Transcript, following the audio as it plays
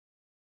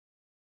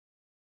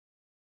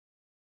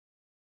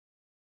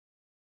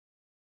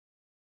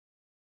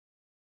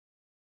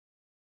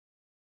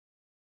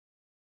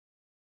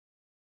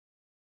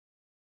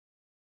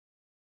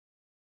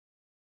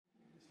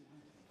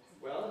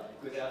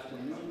Good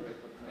afternoon,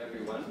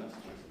 everyone.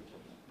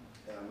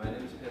 My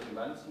name is Peter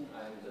Manson.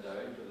 I'm the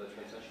director of the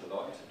Transnational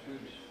Law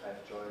Institute. I've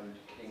joined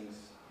King's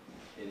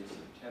in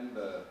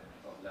September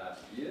of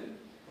last year.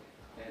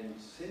 And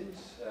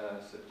since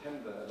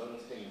September, a lot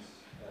of things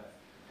have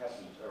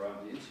happened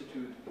around the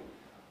Institute.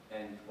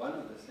 And one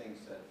of the things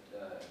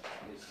that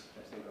is,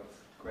 I think, of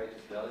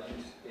greatest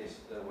values is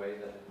the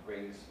way that it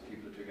brings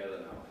people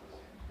together now.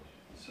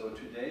 So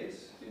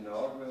today's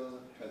inaugural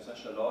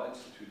Transnational Law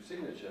Institute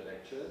signature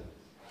lecture,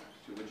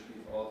 to which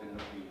we've all been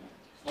looking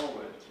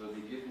forward, will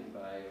be given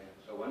by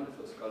a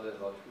wonderful scholar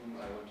about whom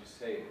I want to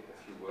say a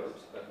few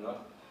words, but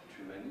not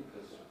too many,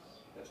 because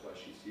that's why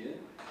she's here.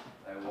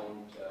 I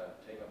won't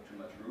take up too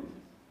much room.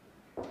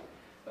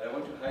 But I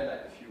want to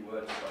highlight a few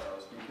words about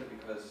our speaker,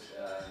 because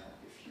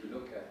if you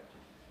look at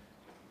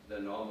the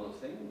normal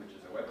thing, which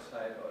is a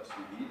website or a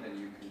CV, then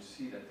you can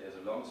see that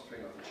there's a long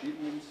string of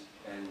achievements,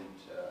 and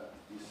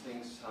these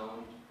things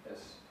sound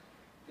as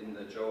in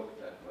the joke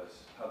that was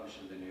published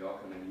in the New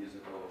Yorker many years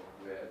ago,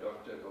 where a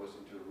doctor goes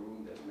into a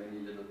room, there's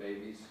many little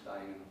babies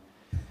lying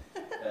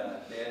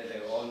there,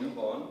 they're all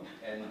newborn,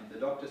 and the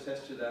doctor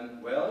says to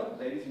them, well,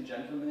 ladies and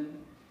gentlemen,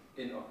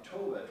 in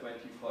October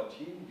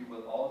 2014, you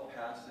will all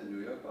pass the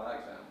New York bar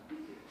exam.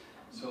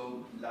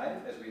 So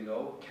life, as we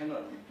know,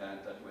 cannot be planned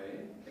that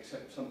way,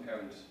 except some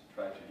parents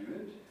try to do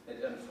it.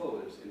 It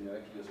unfolds in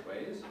miraculous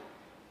ways,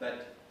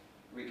 but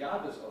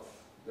regardless of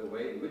the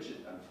way in which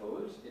it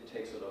unfolds, it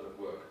takes a lot of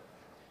work.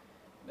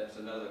 That's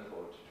another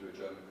quote to a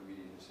German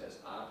comedian who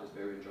says, art is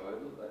very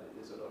enjoyable, but it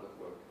is a lot of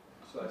work.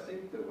 So I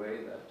think the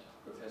way that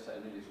Professor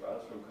Annelise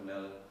Riles from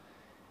Cornell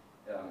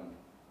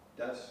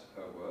does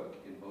her work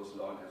in both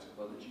law and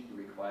anthropology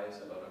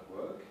requires a lot of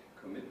work,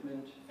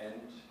 commitment,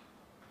 and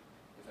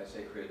if I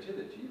say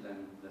creativity,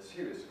 then the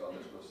serious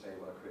scholars will say,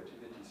 well,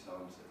 creativity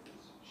sounds like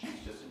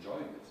she's just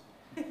enjoying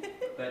it.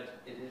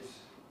 But it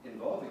is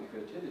involving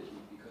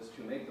creativity, because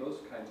to make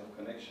those kinds of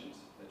connections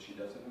that she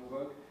does in her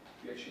work,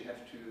 you actually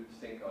have to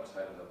think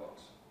outside of the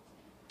box.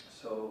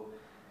 So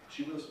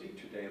she will speak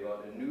today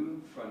about a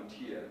new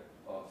frontier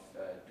of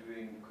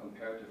doing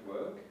comparative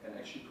work, and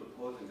actually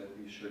proposing that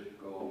we should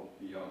go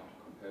beyond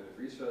comparative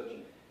research,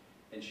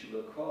 and she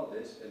will call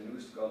this a new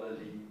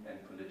scholarly and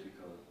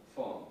political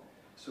form.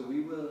 So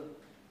we will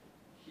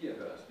hear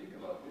her speak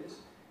about this,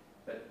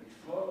 but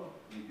before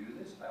we do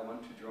this, I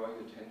want to draw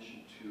your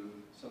attention to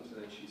something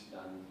that she's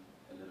done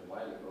a little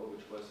while ago,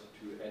 which was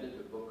to edit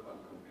a book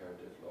on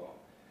comparative law.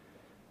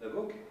 The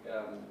book,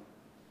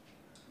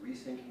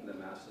 Rethinking the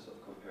Masters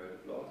of Comparative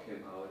Law,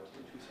 came out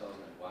in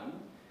 2001,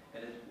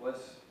 and it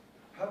was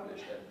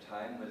published at a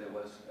time where there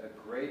was a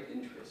great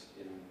interest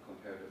in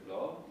comparative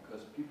law,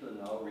 because people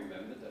now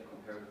remember that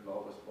comparative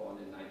law was born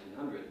in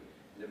 1900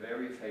 in a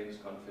very famous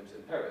conference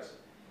in Paris.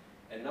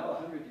 And now,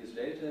 100 years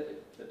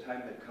later, the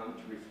time had come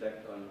to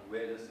reflect on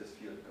where does this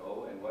field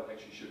go and what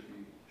actually should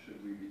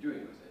we be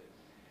doing with it.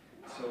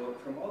 So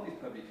from all these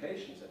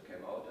publications that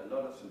came out, a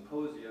lot of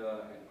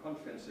symposia and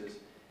conferences,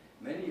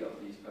 many of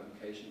these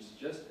publications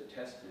just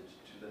attested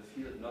to the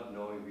field not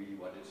knowing really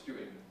what it's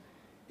doing.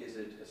 Is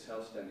it a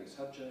self-standing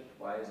subject?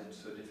 Why is it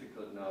so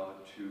difficult now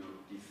to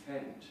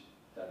defend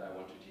that I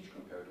want to teach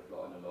comparative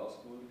law in a law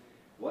school?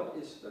 What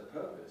is the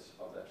purpose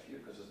of that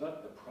field? Because it's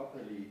not a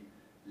properly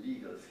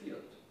legal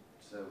field.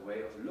 It's a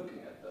way of looking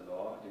at the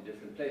law in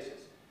different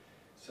places.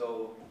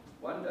 So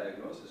one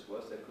diagnosis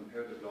was that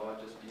comparative law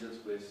just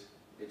deals with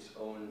its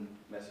own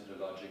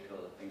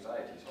methodological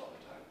anxieties all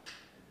the time.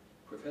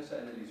 Professor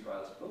Annelise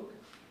Riles' book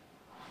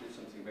did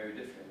something very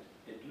different.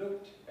 It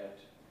looked at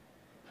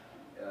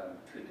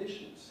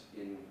traditions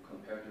in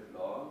comparative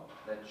law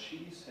that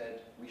she said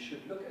we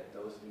should look at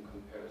those in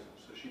comparison.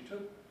 So she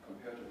took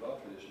comparative law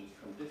traditions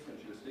from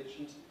different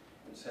jurisdictions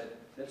and said,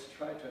 let's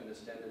try to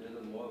understand a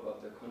little more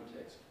about the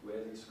context,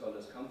 where these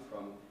scholars come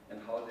from,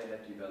 and how they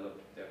have developed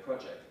their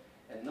project.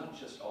 And not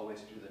just always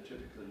do the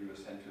typical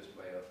Eurocentrist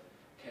way of,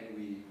 can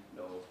we,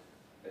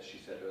 as she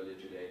said earlier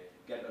today,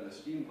 get on a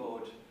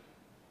steamboat,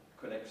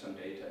 collect some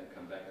data, and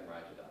come back and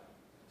write it up.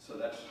 So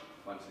that's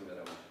one thing that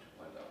I wanted to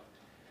point out.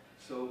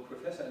 So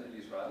Professor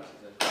Annelise Riles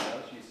is at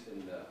Cornell. She's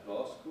in the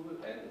law school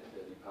and at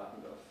the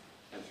Department of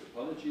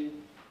Anthropology.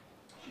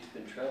 She's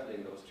been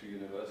traveling those two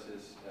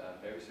universities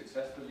very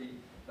successfully,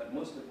 but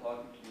most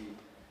importantly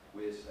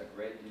with a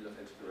great deal of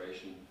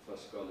inspiration for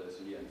scholars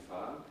near and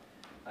far.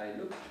 I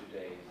looked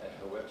today at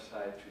her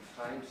website to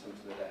find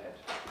something that I had,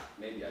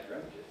 maybe I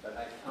dreamt it, but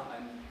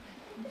I'm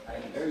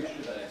very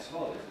sure that I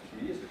saw this a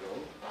few years ago,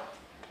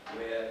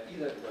 where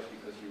either it was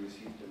because you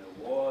received an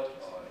award,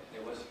 or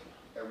there was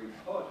a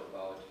report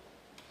about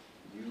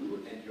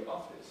you and your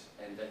office,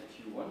 and that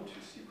if you want to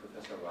see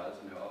Professor Riles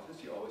in her office,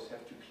 you always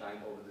have to climb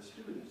over the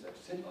students that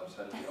sit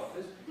outside of the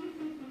office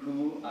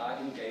who are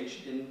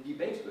engaged in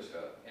debates with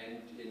her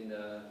and in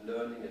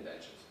learning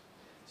adventures.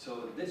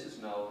 So this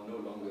is now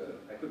no longer,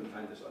 I couldn't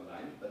find this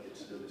online, but it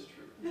still is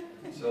true.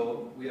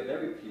 So we are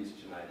very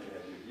pleased tonight to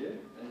have you here,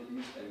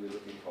 Annelise, and we're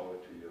looking forward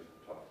to your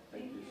talk.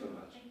 Thank you so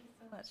much. Thank you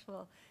so much.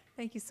 Well,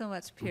 Thank you so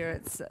much,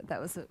 Pierre.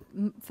 That was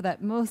for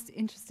that most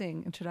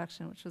interesting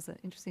introduction, which was an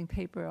interesting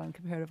paper on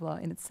comparative law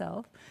in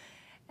itself.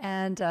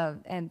 And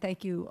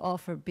thank you all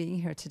for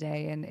being here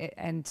today.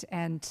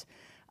 And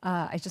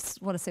I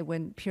just want to say,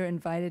 when Pierre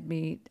invited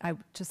me, I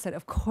just said,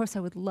 of course, I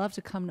would love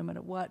to come no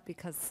matter what,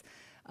 because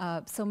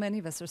so many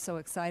of us are so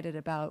excited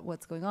about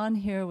what's going on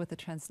here with the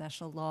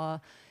Transnational Law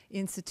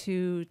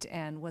Institute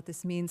and what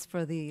this means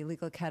for the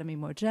Legal Academy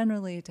more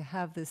generally, to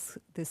have this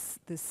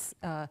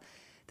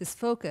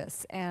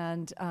focus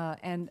and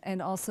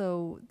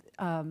also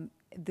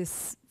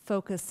this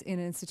focus in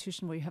an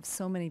institution where you have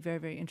so many very,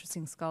 very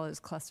interesting scholars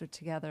clustered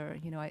together.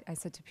 You know, I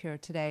said to Pierre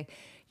today,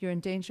 you're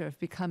in danger of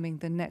becoming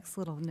the next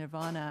little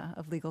nirvana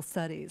of legal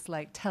studies,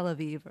 like Tel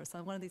Aviv or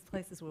some one of these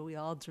places where we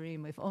all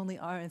dream, if only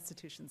our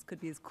institutions could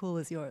be as cool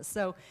as yours.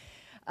 So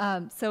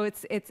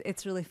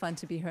it's really fun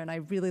to be here, and I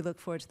really look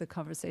forward to the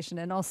conversation.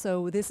 And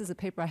also, this is a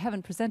paper I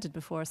haven't presented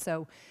before,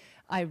 so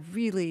I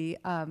really,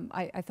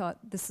 I thought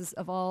this is,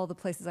 of all the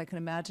places I can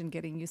imagine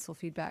getting useful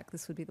feedback,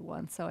 this would be the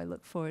one. So I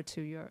look forward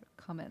to your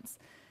comments.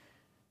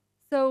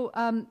 So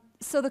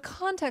the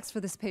context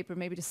for this paper,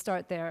 maybe to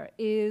start there,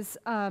 is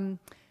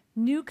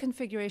new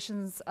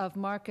configurations of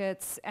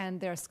markets and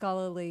their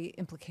scholarly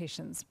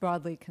implications,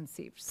 broadly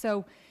conceived.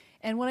 So,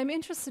 and what I'm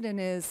interested in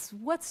is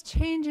what's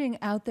changing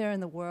out there in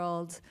the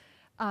world,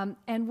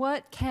 and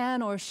what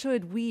can or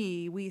should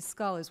we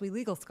scholars, we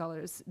legal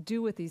scholars,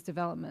 do with these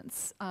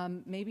developments?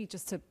 Maybe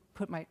just to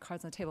put my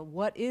cards on the table,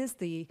 what is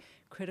the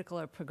critical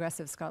or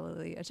progressive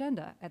scholarly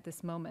agenda at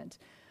this moment?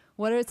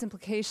 What are its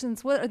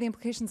implications? What are the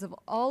implications of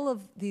all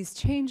of these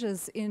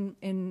changes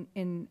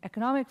in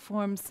economic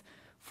forms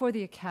for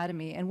the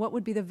academy? And what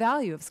would be the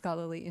value of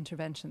scholarly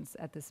interventions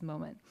at this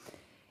moment?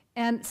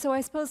 And so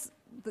I suppose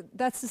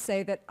that's to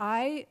say that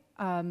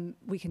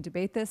we can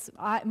debate this.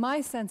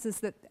 My sense is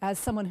that, as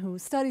someone who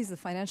studies the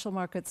financial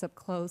markets up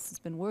close, has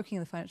been working in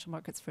the financial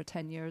markets for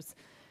 10 years,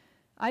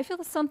 I feel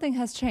that something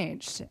has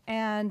changed.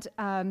 And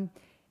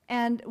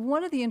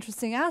one of the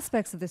interesting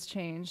aspects of this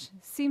change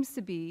seems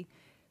to be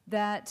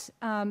that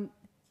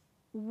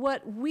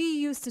what we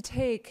used to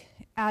take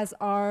as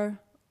our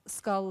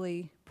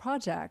scholarly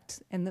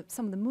project, and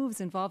some of the moves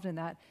involved in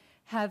that,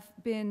 have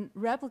been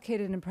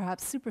replicated and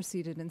perhaps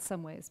superseded in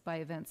some ways by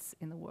events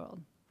in the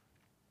world.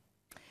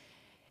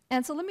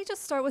 And so let me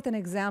just start with an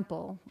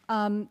example.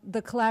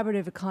 The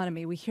collaborative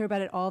economy. We hear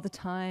about it all the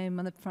time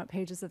on the front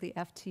pages of the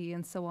FT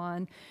and so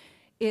on.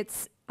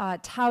 It's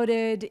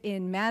touted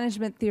in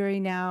management theory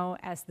now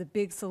as the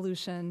big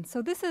solution.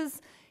 So this is,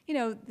 you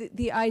know,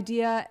 the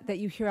idea that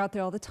you hear out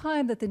there all the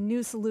time, that the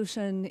new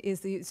solution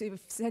is the, so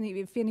if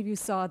any of you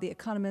saw The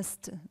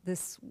Economist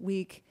this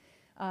week,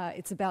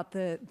 it's about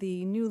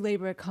the new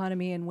labor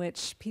economy in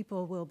which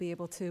people will be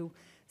able to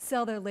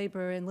sell their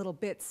labor in little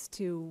bits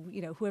to,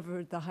 you know,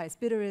 whoever the highest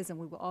bidder is, and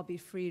we will all be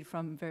freed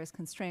from various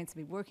constraints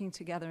and be working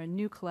together in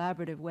new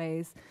collaborative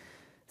ways.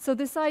 So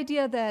this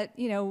idea that,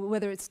 you know,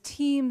 whether it's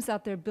teams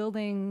out there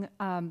building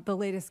the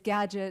latest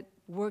gadget,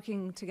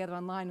 working together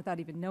online without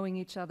even knowing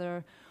each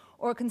other,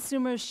 or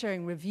consumers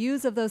sharing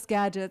reviews of those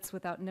gadgets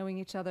without knowing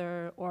each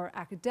other, or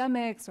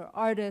academics or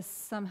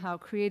artists somehow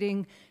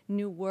creating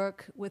new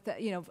work with,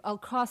 you know,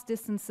 across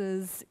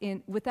distances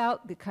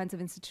without the kinds of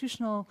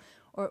institutional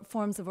or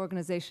forms of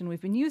organization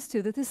we've been used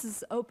to, that this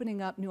is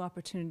opening up new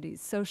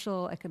opportunities,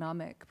 social,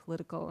 economic,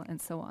 political,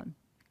 and so on.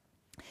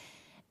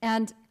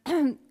 And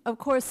of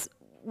course,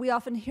 we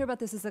often hear about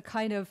this as a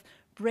kind of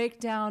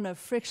breakdown of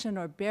friction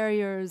or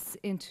barriers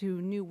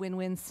into new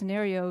win-win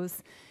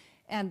scenarios.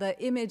 And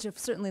the image of,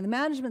 certainly the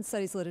management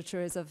studies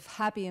literature, is of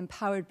happy,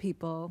 empowered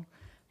people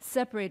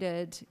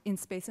separated in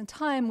space and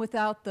time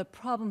without the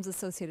problems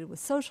associated with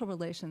social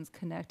relations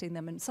connecting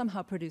them and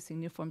somehow producing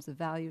new forms of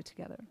value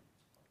together.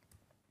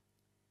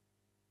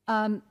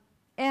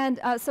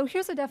 So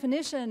here's a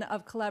definition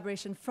of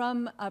collaboration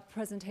from a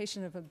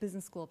presentation of a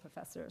business school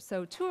professor.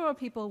 So two or more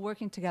people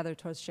working together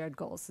towards shared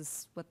goals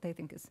is what they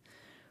think is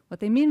what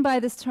they mean by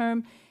this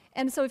term.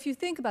 And so if you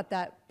think about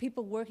that,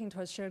 people working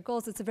towards shared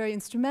goals, it's a very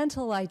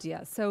instrumental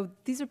idea. So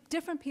these are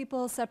different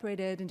people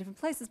separated in different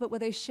places, but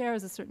what they share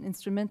is a certain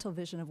instrumental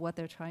vision of what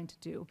they're trying to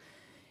do.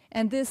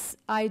 And this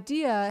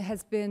idea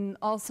has been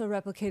also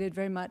replicated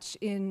very much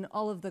in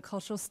all of the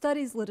cultural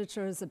studies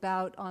literatures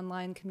about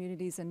online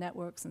communities and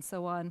networks and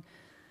so on.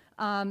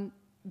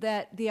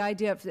 That the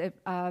idea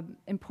of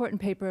important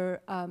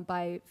paper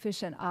by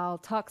Fish and al.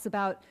 Talks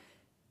about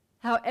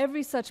how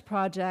every such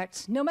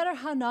project, no matter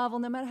how novel,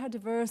 no matter how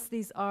diverse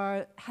these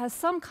are, has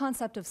some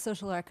concept of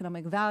social or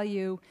economic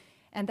value,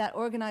 and that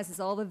organizes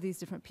all of these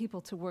different people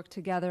to work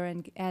together.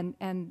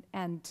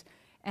 And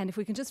if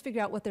we can just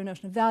figure out what their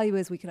notion of value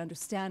is, we can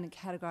understand and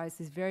categorize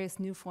these various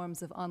new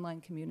forms of online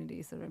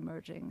communities that are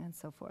emerging and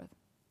so forth.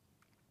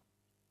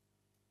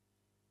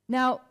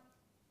 Now,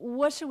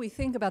 what should we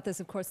think about this?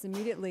 Of course,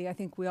 immediately, I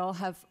think we all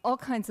have all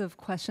kinds of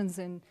questions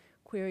and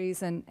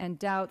queries and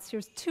doubts.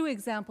 Here's two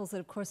examples that,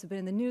 of course, have been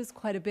in the news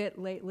quite a bit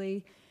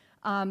lately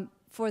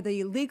for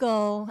the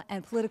legal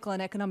and political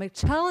and economic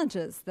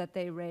challenges that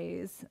they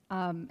raise,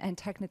 and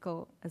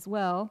technical as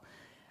well.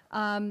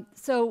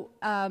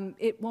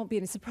 It won't be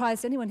any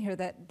surprise to anyone here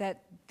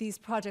that these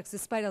projects,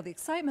 despite all the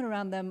excitement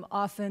around them,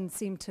 often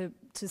seem to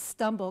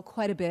stumble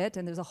quite a bit,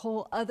 and there's a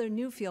whole other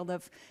new field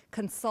of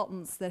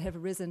consultants that have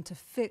arisen to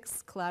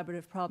fix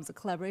collaborative problems, the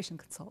collaboration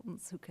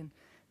consultants who can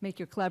make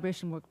your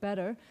collaboration work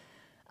better.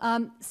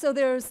 So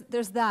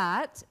there's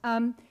that.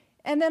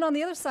 And then on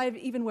the other side,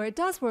 even where it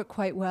does work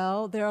quite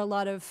well, there are a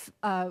lot of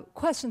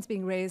questions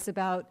being raised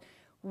about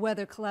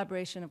whether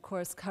collaboration, of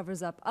course,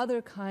 covers up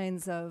other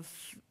kinds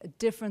of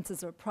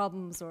differences or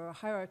problems or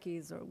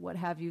hierarchies or what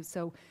have you.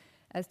 So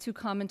as two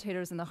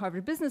commentators in the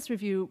Harvard Business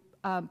Review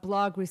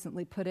blog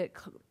recently put it,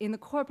 in the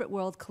corporate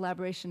world,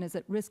 collaboration is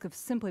at risk of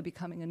simply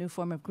becoming a new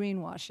form of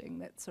greenwashing.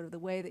 That's sort of the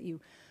way that you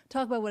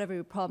talk about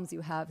whatever problems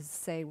you have is to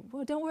say,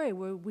 well, don't worry,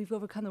 we've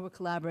overcome them, we're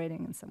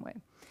collaborating in some way.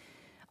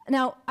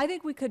 Now, I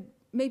think we could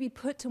maybe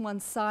put to one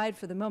side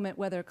for the moment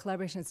whether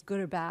collaboration is good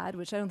or bad,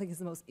 which I don't think is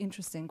the most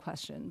interesting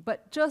question,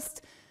 but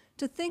just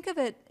to think of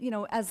it, you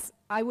know, as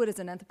I would as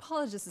an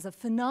anthropologist, as a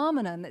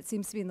phenomenon that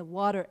seems to be in the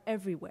water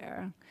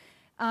everywhere,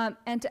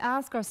 and to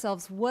ask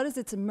ourselves, what is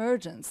its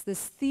emergence,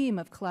 this theme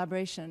of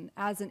collaboration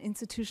as an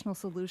institutional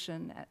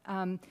solution?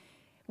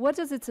 What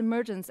does its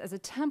emergence as a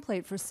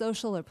template for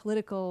social or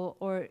political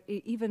or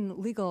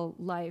even legal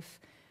life,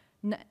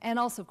 and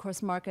also, of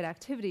course, market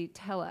activity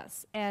tell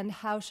us? And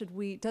how should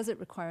we, does it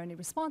require any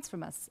response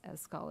from us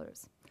as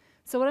scholars?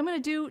 So what I'm going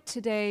to do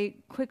today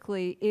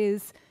quickly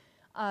is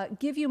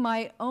give you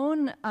my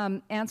own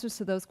answers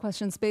to those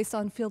questions based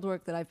on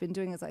fieldwork that I've been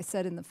doing, as I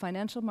said, in the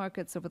financial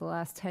markets over the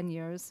last 10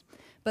 years,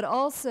 but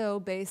also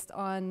based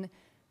on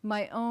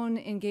my own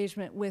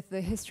engagement with the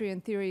history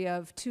and theory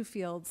of two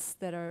fields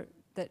that are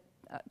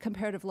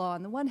comparative law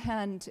on the one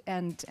hand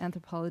and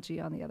anthropology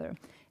on the other.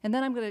 And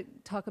then I'm going to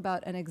talk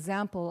about an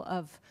example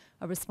of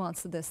a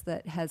response to this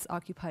that has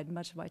occupied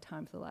much of my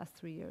time for the last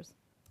 3 years.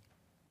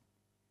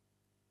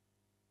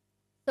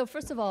 So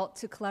first of all,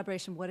 to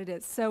collaboration, what it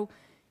is. So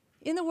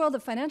in the world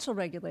of financial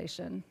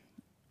regulation,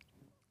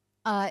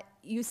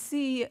 you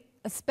see,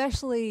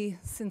 especially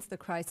since the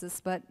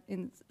crisis, but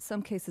in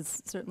some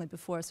cases certainly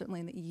before, certainly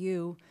in the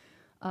EU,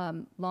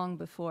 long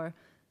before,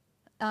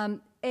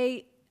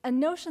 a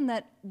notion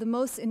that the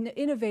most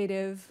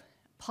innovative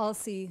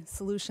policy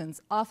solutions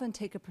often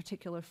take a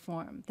particular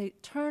form. They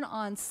turn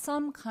on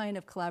some kind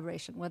of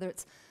collaboration, whether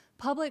it's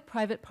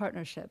public-private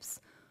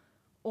partnerships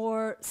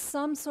or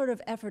some sort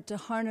of effort to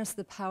harness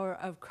the power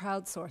of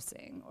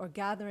crowdsourcing or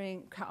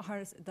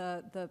harness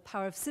the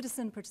power of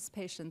citizen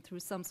participation through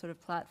some sort of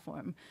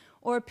platform,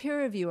 or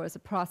peer review as a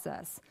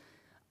process.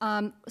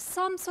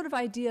 Some sort of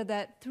idea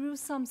that through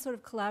some sort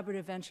of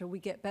collaborative venture we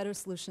get better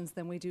solutions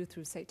than we do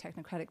through, say,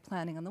 technocratic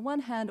planning on the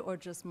one hand or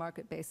just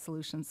market-based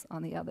solutions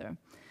on the other.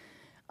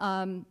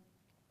 And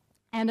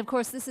of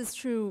course this is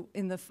true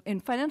in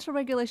financial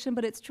regulation,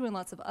 but it's true in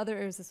lots of other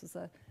areas. This was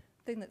a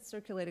thing that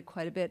circulated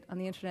quite a bit on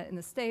the internet in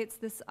the States,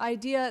 this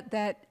idea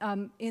that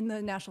in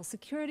the national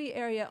security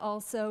area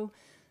also,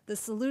 the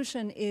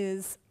solution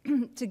is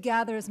to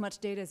gather as much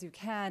data as you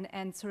can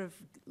and sort of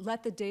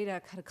let the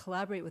data kind of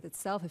collaborate with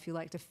itself, if you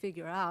like, to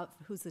figure out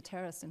who's the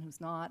terrorist and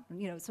who's not,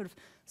 and, you know, sort of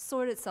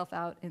sort itself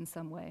out in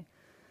some way.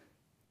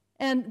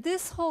 And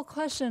this whole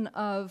question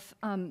of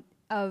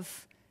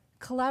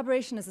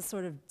collaboration as a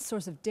sort of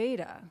source of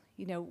data,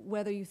 you know,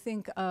 whether you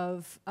think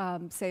of,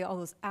 say, all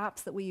those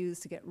apps that we use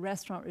to get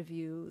restaurant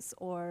reviews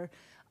or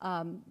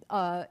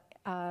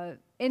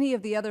any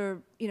of the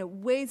other, you know,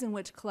 ways in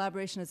which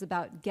collaboration is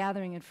about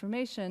gathering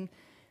information,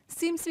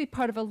 seems to be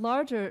part of a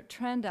larger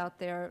trend out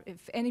there.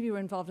 If any of you are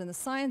involved in the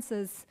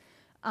sciences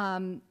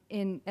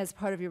as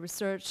part of your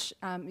research,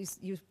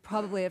 you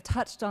probably have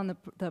touched on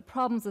the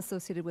problems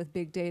associated with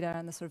big data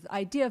and the sort of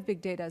idea of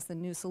big data as the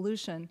new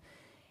solution.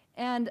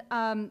 And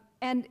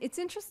it's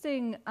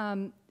interesting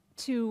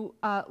to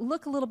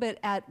look a little bit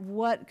at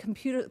what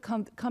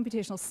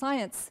computational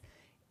science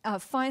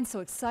finds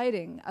so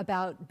exciting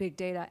about big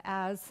data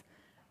as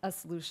a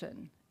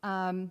solution.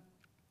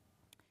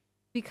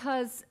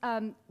 Because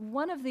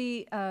one of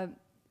the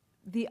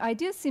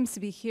ideas seems to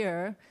be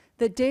here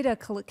that data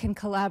can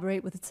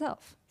collaborate with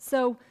itself.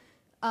 So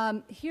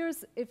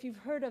here's, if you've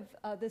heard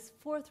of this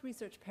fourth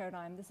research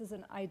paradigm, this is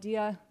an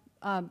idea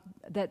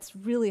that's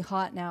really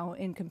hot now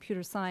in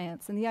computer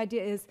science. And the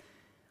idea is,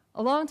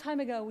 a long time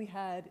ago we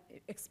had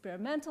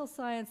experimental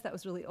science, that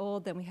was really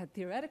old, then we had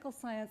theoretical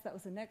science, that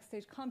was the next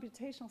stage,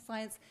 computational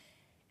science.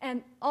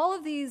 And all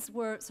of these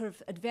were sort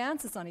of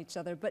advances on each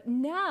other, but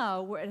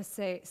now we're at a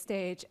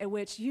stage at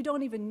which you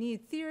don't even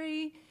need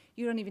theory,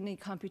 you don't even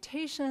need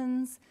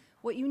computations.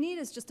 What you need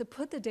is just to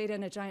put the data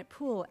in a giant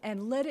pool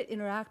and let it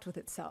interact with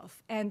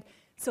itself. And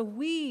so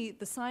we,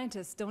 the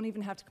scientists, don't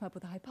even have to come up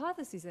with the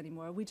hypotheses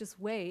anymore. We just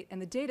wait,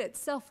 and the data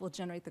itself will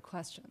generate the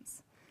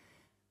questions,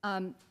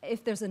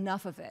 if there's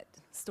enough of it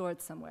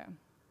stored somewhere.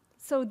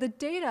 So the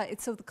data,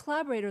 so the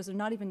collaborators are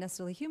not even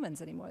necessarily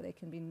humans anymore. They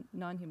can be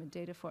non-human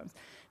data forms.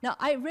 Now,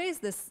 I raise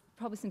this,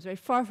 probably seems very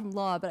far from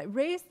law, but I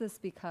raise this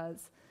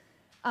because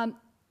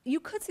you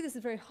could see this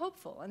as very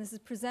hopeful, and this is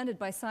presented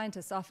by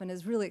scientists often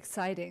as really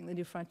exciting, the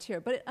new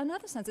frontier. But in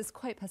another sense, it's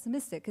quite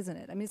pessimistic, isn't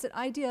it? I mean, it's an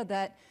idea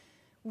that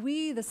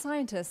we, the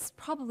scientists,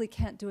 probably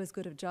can't do as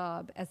good a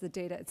job as the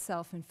data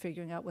itself in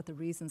figuring out what the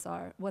reasons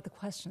are, what the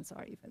questions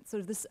are even.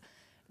 So this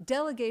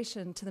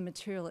delegation to the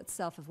material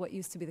itself of what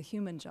used to be the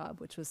human job,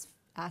 which was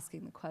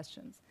asking the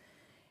questions.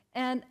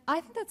 And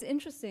I think that's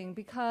interesting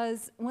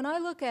because when I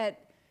look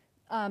at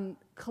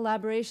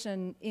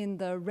collaboration in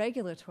the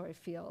regulatory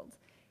field,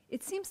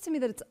 it seems to me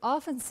that it's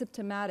often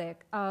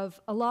symptomatic of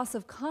a loss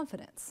of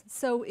confidence.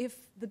 So if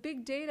the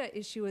big data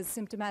issue is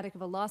symptomatic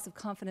of a loss of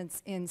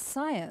confidence in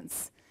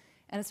science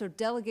and a sort of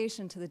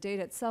delegation to the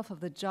data itself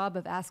of the job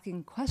of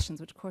asking questions,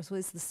 which of course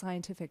was the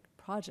scientific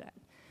project,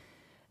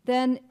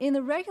 then in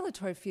the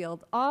regulatory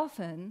field,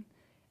 often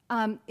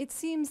it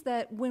seems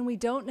that when we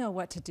don't know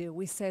what to do,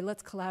 we say,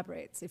 let's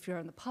collaborate. So if you're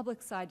on the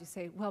public side, you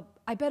say, well,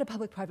 I bet a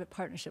public-private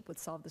partnership would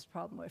solve this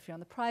problem. Or if you're on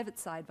the private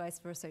side, vice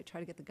versa, you try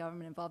to get the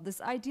government involved. This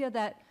idea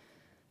that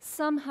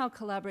somehow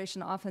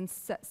collaboration often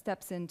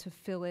steps in to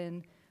fill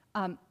in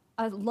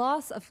a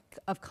loss of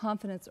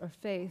confidence or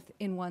faith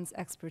in one's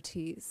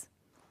expertise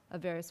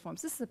of various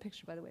forms. This is a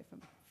picture, by the way,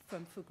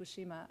 from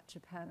Fukushima,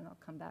 Japan, and I'll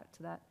come back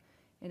to that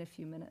in a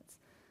few minutes.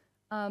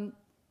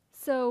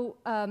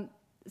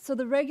 So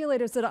the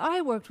regulators that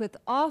I worked with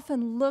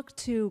often looked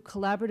to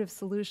collaborative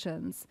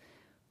solutions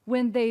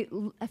when they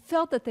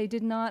felt that they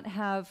did not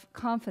have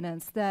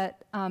confidence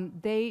that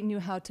they knew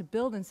how to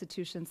build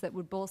institutions that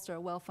would bolster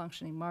a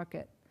well-functioning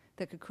market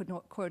that could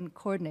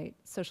coordinate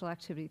social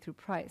activity through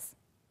price.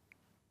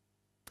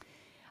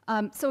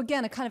 So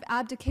again, a kind of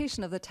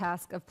abdication of the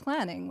task of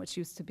planning, which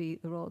used to be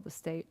the role of the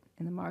state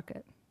in the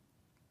market.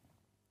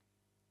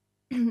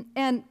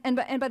 And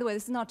by the way,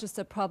 this is not just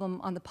a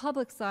problem on the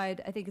public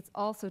side. I think it's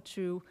also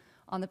true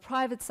on the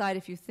private side.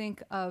 If you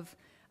think of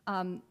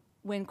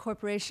when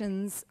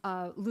corporations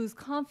lose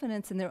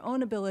confidence in their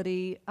own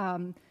ability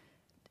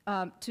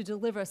to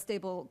deliver a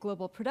stable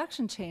global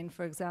production chain,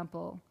 for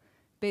example,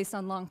 based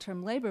on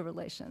long-term labor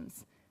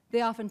relations,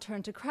 they often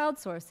turn to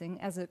crowdsourcing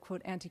as a,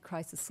 quote,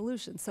 anti-crisis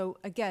solution. So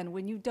again,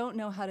 when you don't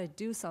know how to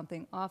do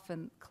something,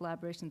 often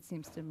collaboration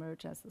seems to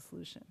emerge as the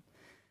solution.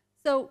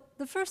 So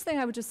the first thing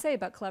I would just say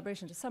about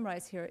collaboration, to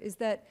summarize here, is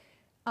that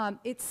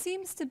it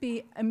seems to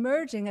be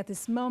emerging at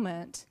this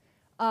moment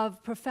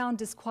of profound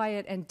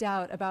disquiet and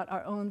doubt about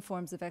our own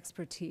forms of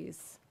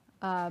expertise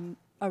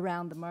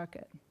around the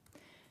market.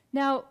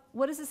 Now,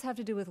 what does this have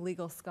to do with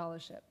legal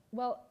scholarship?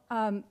 Well,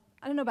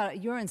 I don't know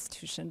about your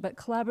institution, but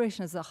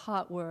collaboration is a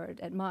hot word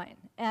at mine.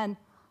 And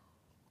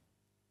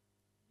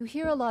you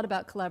hear a lot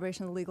about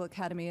collaboration in the legal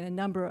academy in a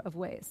number of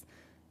ways.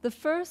 The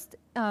first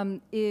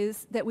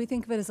is that we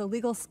think of it as a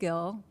legal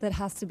skill that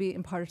has to be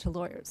imparted to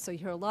lawyers. So you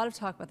hear a lot of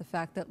talk about the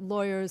fact that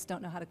lawyers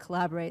don't know how to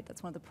collaborate.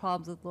 That's one of the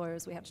problems with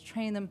lawyers. We have to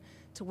train them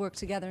to work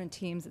together in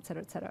teams, et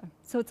cetera, et cetera.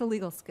 So it's a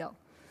legal skill.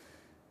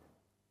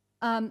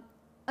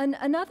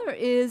 Another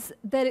is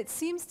that it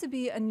seems to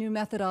be a new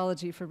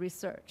methodology for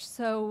research.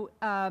 So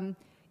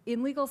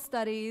in legal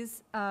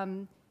studies,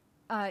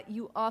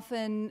 you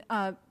often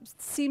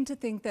seem to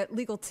think that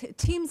legal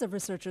teams of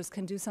researchers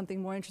can do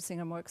something more interesting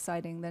or more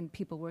exciting than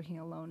people working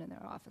alone in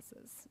their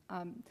offices.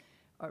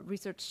 Or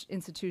research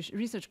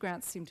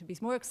grants seem to be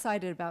more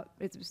excited about,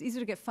 it's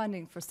easier to get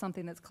funding for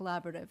something that's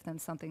collaborative than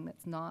something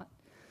that's not.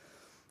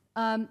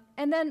 And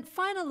then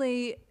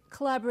finally,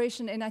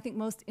 collaboration, and I think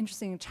most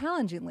interesting and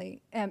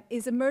challengingly,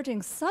 is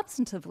emerging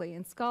substantively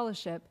in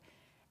scholarship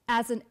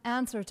as an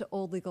answer to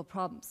old legal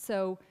problems.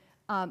 So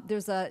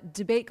there's a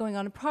debate going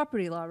on in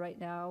property law right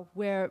now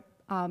where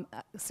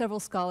several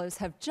scholars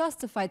have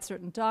justified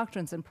certain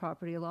doctrines in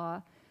property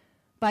law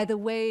by the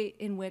way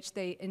in which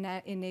they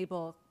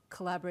enable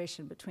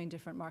collaboration between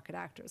different market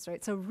actors,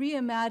 right? So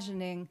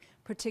reimagining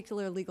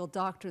particular legal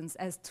doctrines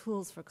as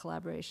tools for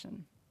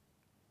collaboration.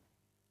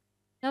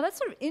 Now that's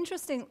sort of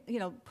interesting, you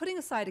know, putting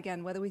aside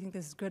again whether we think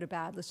this is good or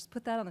bad, let's just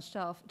put that on the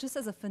shelf. Just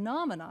as a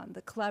phenomenon,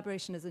 that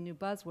collaboration is a new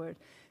buzzword.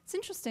 It's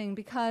interesting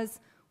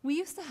because we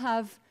used to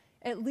have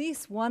at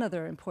least one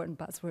other important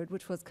buzzword,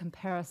 which was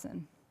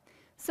comparison.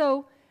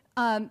 So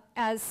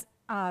as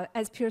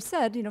Pierre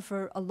said, you know,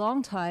 for a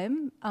long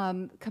time,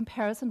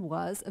 comparison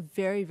was a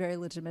very, very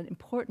legitimate,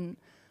 important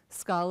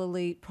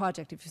scholarly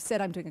project. If you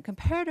said, I'm doing a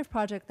comparative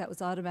project, that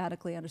was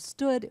automatically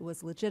understood, it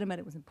was legitimate,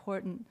 it was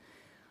important.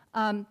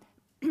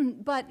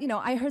 But, you know,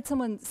 I heard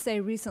someone say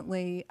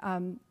recently,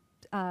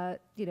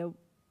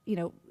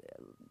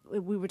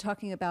 we were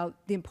talking about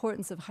the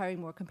importance of hiring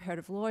more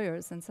comparative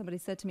lawyers, and somebody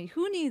said to me,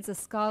 who needs a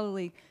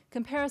scholarly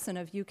comparison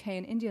of UK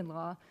and Indian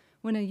law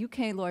when a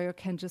UK lawyer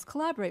can just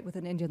collaborate with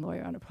an Indian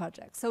lawyer on a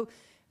project? So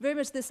very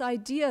much this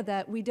idea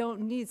that we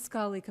don't need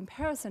scholarly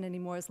comparison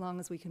anymore as long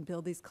as we can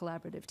build these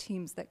collaborative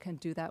teams that can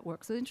do that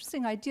work. So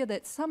interesting idea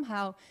that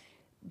somehow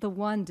the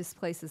one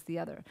displaces the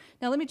other.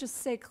 Now let me just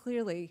say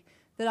clearly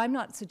that I'm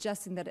not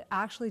suggesting that it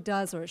actually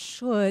does or it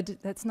should.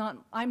 That's not,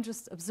 I'm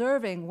just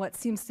observing what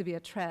seems to be a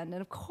trend.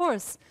 And of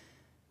course,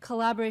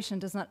 collaboration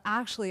does not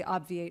actually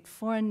obviate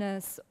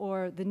foreignness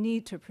or the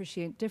need to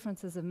appreciate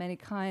differences of many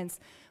kinds.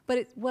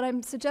 But what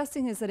I'm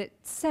suggesting is that it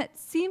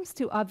seems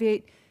to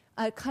obviate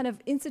a kind of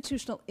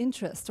institutional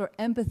interest or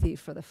empathy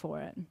for the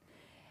foreign.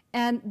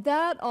 And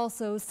that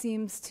also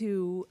seems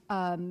to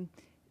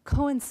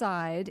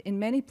coincide in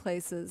many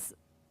places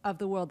of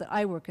the world that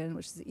I work in,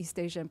 which is East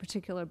Asia in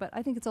particular, but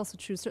I think it's also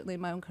true certainly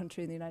in my own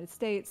country, in the United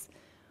States,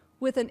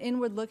 with an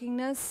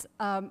inward-lookingness,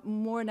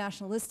 more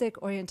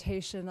nationalistic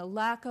orientation, a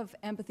lack of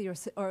empathy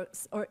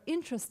or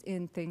interest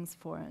in things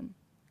foreign.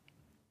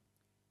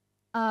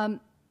 And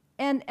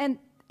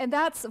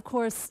that's, of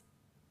course,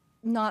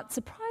 not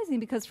surprising,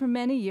 because for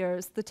many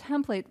years,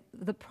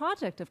 the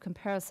project of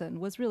comparison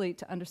was really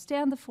to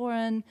understand the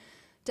foreign,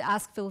 to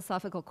ask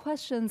philosophical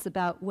questions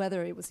about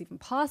whether it was even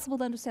possible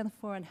to understand the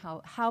foreign,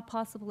 how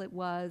possible it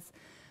was,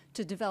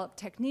 to develop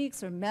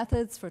techniques or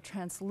methods for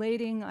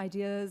translating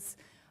ideas,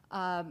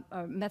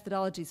 or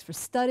methodologies for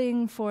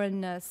studying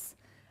foreignness,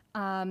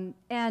 and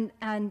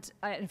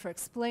for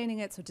explaining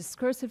it, so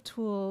discursive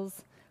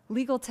tools,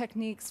 legal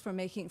techniques for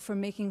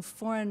making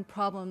foreign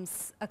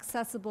problems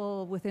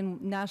accessible within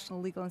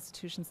national legal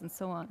institutions, and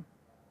so on.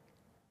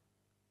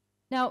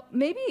 Now,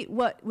 maybe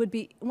what would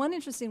be one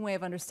interesting way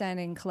of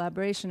understanding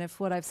collaboration, if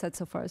what I've said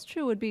so far is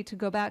true, would be to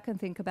go back and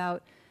think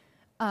about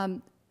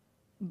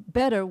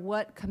better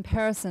what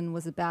comparison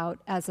was about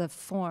as a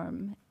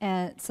form,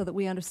 and so that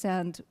we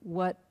understand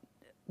what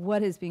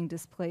is being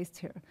displaced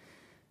here.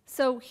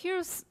 So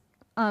here's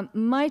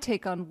my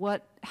take on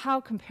how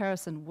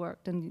comparison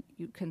worked, and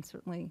you can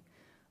certainly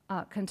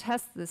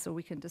contest this, or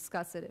we can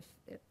discuss it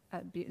if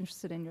I'd be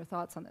interested in your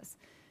thoughts on this.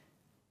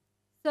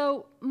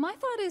 So my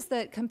thought is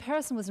that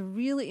comparison was a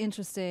really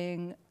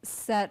interesting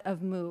set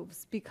of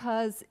moves,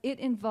 because it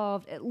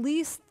involved at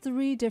least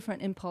 3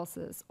 different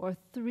impulses, or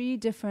 3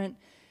 different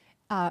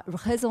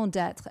raisons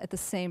d'être at the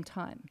same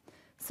time.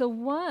 So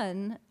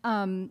one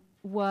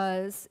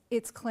was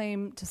its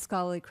claim to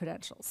scholarly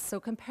credentials. So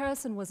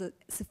comparison was a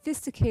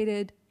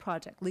sophisticated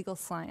project, legal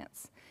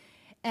science.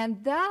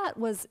 And that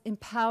was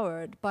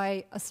empowered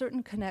by a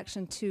certain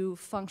connection to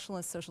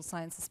functionalist social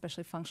science,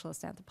 especially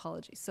functionalist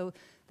anthropology. So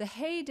the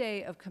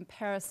heyday of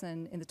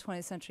comparison in the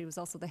 20th century was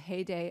also the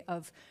heyday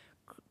of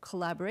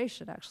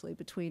collaboration, actually,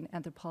 between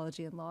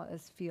anthropology and law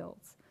as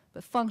fields,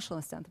 but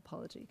functionalist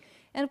anthropology.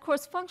 And of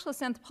course,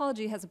 functionalist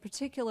anthropology has a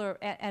particular,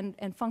 and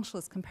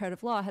functionalist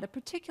comparative law had a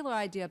particular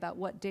idea about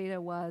what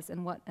data was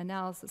and what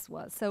analysis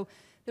was. So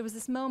there was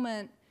this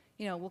moment,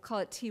 we'll call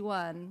it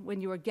T1,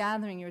 when you were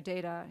gathering your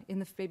data,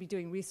 maybe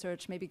doing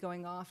research, maybe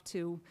going off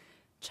to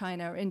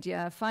China or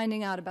India,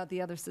 finding out about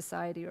the other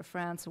society or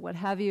France or what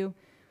have you.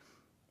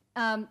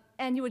 And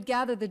you would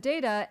gather the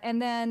data,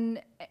 and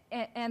then,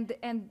 and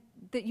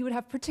that you would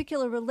have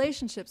particular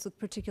relationships with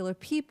particular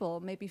people,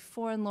 maybe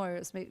foreign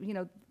lawyers, maybe,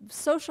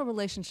 social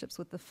relationships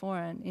with the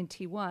foreign in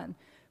T1.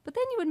 But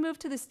then you would move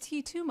to this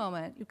T2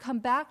 moment. You come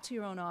back to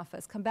your own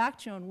office, come back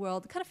to your own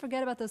world, kind of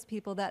forget about those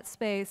people, that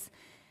space,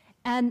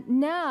 and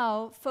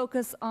now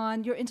focus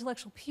on your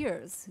intellectual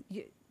peers,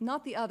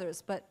 not the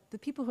others, but the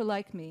people who are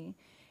like me.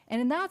 And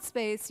in that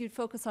space, you'd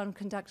focus on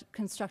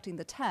constructing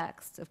the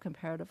text of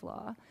comparative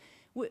law,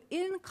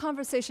 in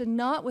conversation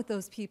not with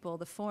those people,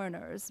 the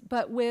foreigners,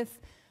 but with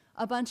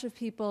a bunch of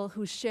people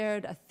who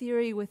shared a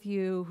theory with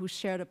you, who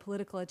shared a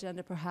political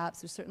agenda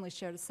perhaps, who certainly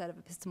shared a set of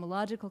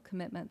epistemological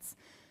commitments,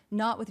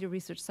 not with your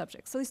research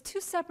subjects. So these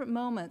 2 separate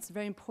moments are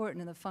very important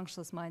in the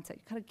functionalist mindset.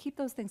 You kind of keep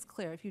those things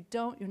clear. If you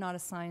don't, you're not a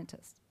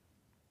scientist.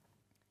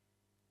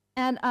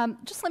 And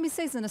just let me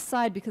say as an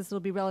aside, because it'll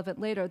be relevant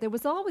later, there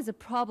was always a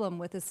problem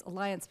with this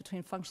alliance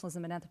between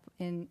functionalism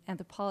in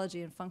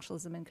anthropology and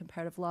functionalism in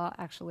comparative law,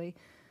 actually.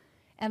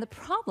 And the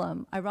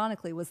problem,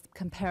 ironically, was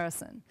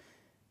comparison.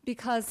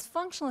 Because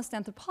functionalist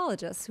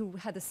anthropologists, who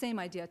had the same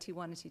idea,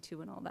 T1 and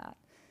T2 and all that,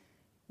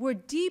 were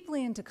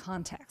deeply into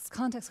context. You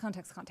can't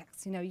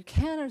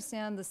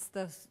understand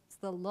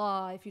the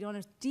law if you don't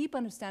have a deep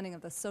understanding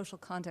of the social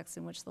context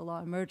in which the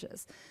law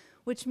emerges,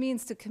 which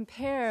means to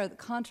compare the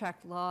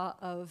contract law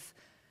of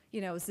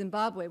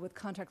Zimbabwe with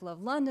contract law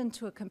of London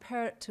to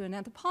compare it to an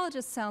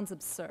anthropologist sounds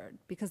absurd,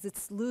 because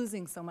it's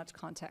losing so much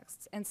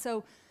context. And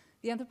so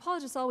the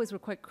anthropologists always were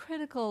quite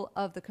critical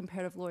of the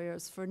comparative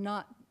lawyers for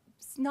not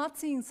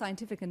seeing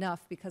scientific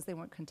enough, because they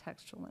weren't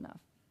contextual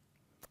enough.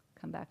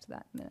 Come back to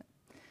that in a minute.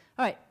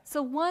 All right,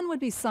 so one would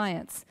be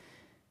science.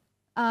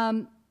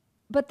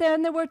 But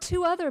then there were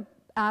 2 other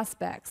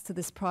aspects to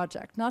this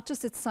project, not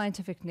just its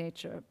scientific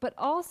nature, but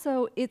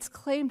also its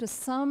claim to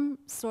some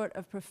sort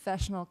of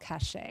professional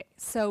cachet.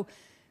 So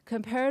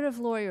comparative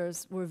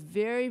lawyers were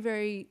very,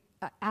 very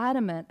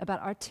adamant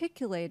about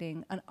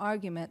articulating an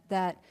argument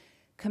that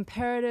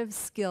comparative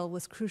skill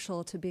was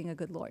crucial to being a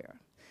good lawyer.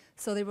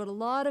 So they wrote a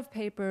lot of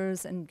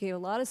papers and gave a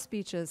lot of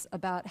speeches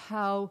about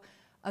how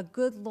a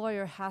good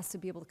lawyer has to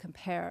be able to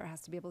compare,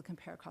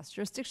 across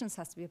jurisdictions,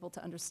 has to be able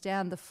to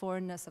understand the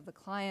foreignness of the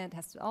client,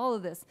 has to all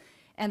of this,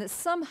 and that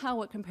somehow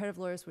what comparative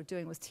lawyers were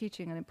doing was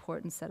teaching an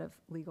important set of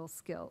legal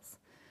skills.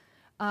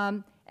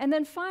 And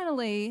then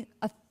finally,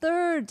 a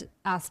third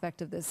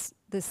aspect of this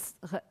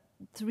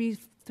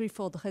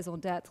threefold raison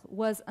d'etre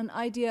was an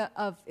idea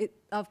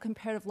of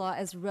comparative law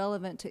as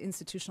relevant to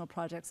institutional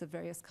projects of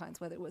various kinds,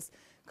 whether it was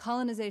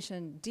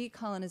colonization,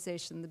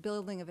 decolonization, the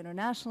building of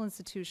international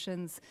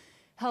institutions,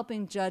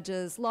 helping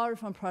judges, law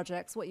reform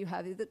projects, what you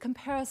have. The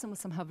comparison was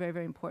somehow very,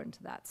 very important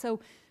to that. So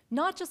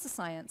not just a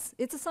science.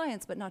 It's a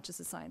science, but not just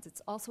a science.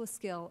 It's also a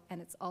skill,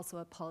 and it's also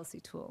a policy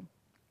tool.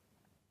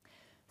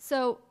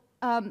 So,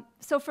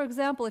 for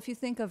example, if you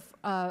think of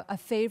a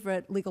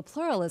favorite, legal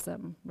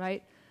pluralism,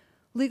 right?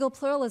 Legal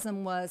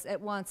pluralism was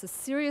at once a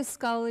serious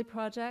scholarly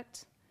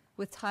project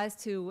with ties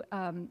to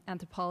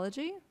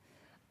anthropology,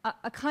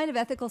 a kind of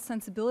ethical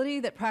sensibility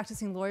that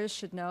practicing lawyers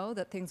should know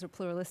that things are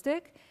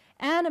pluralistic,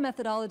 and a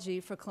methodology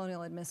for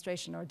colonial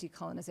administration or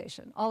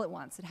decolonization, all at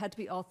once. It had to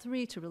be all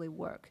three to really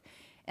work.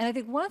 And I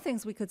think one of the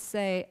things we could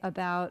say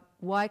about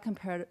why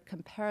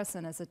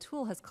comparison as a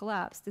tool has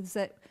collapsed is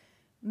that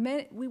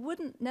we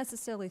wouldn't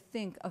necessarily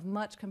think of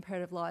much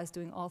comparative law as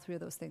doing all three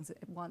of those things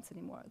at once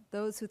anymore.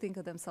 Those who think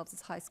of themselves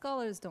as high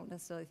scholars don't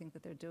necessarily think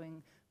that they're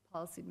doing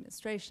policy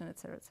administration, et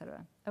cetera, et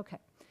cetera. Okay.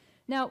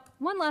 Now,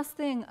 one last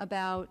thing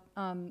about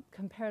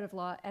comparative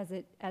law as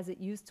it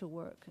used to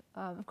work.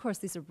 Of course,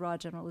 these are broad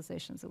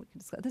generalizations that we can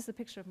discuss. This is a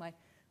picture of my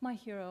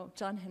hero,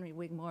 John Henry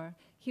Wigmore.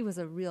 He was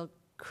a real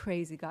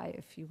crazy guy,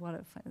 if you want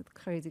to find a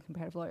crazy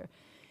comparative lawyer.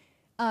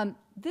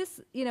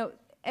 This, you know,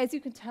 as you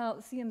can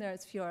tell, see him there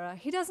as Fiora.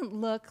 He doesn't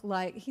look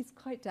like, he's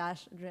quite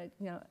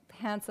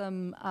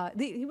handsome.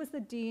 He was the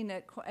dean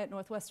at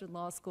Northwestern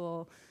Law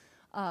School.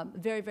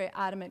 Very, very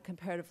adamant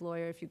comparative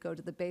lawyer. If you go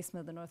to the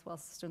basement of the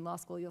Northwestern Law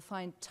School, you'll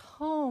find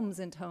tomes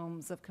and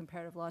tomes of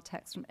comparative law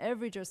texts from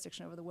every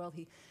jurisdiction over the world.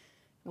 He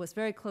was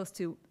very close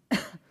to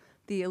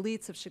the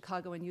elites of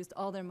Chicago and used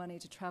all their money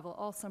to travel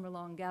all summer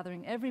long,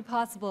 gathering every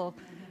possible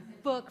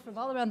book from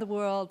all around the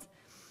world.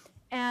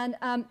 And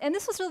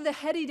this was really the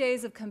heady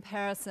days of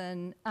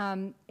comparison.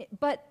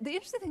 But the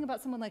interesting thing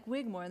about someone like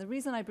Wigmore, and the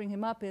reason I bring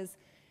him up is,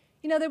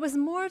 you know, there was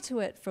more to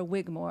it for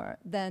Wigmore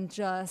than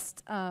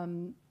just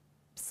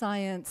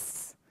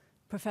science,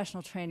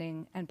 professional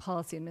training, and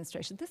policy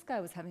administration. This guy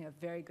was having a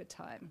very good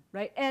time,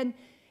 right? And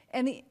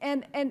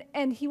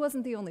he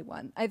wasn't the only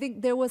one. I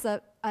think there was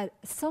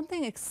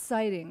something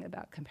exciting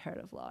about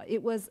comparative law.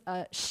 It was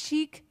a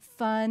chic,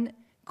 fun,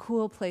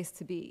 cool place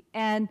to be,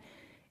 and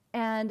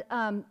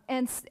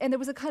there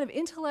was a kind of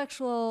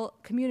intellectual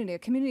community, a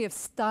community of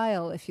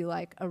style, if you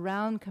like,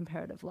 around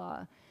comparative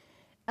law,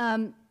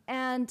 and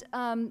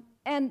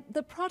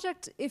the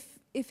project,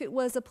 if it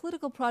was a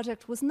political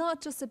project, was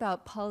not just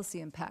about policy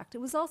impact. It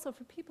was also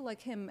for people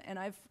like him, and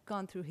I've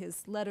gone through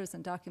his letters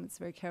and documents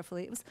very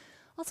carefully. It was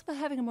also about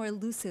having a more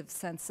elusive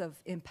sense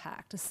of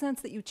impact, a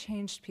sense that you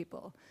changed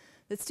people,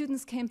 that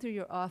students came through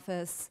your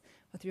office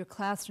or through your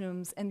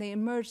classrooms, and they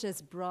emerged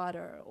as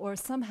broader or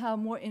somehow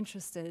more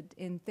interested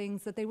in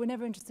things that they were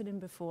never interested in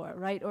before,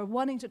 right? Or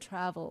wanting to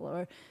travel,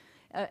 or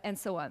and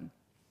so on.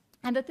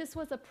 And that this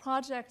was a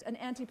project, an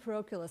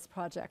anti-parochialist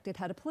project. It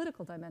had a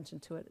political dimension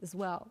to it as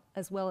well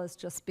as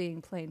just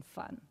being plain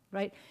fun,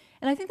 right?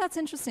 And I think that's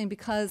interesting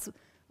because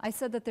I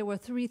said that there were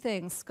three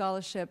things: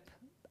 scholarship,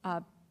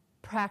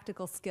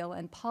 practical skill,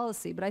 and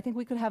policy. But I think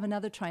we could have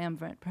another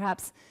triumvirate.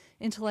 Perhaps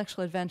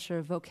intellectual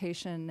adventure,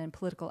 vocation, and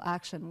political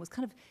action was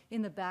kind of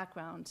in the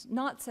background,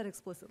 not said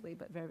explicitly,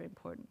 but very, very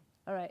important.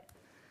 All right.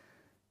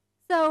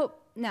 So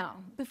now,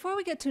 before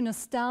we get too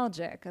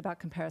nostalgic about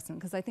comparison,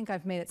 because I think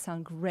I've made it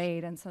sound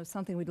great and so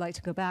something we'd like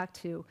to go back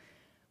to,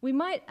 we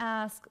might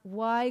ask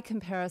why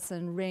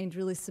comparison reigned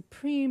really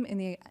supreme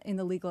in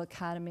the legal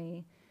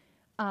academy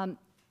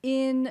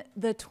in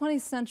the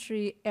 20th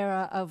century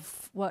era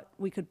of what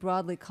we could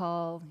broadly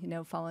call, you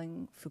know,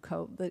 following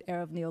Foucault, the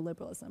era of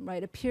neoliberalism,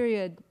 right? A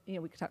period, you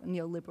know, we could talk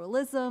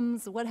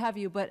neoliberalisms, what have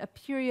you, but a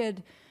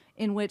period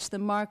in which the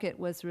market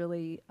was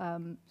really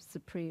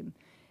supreme.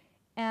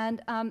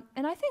 And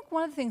I think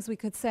one of the things we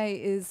could say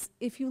is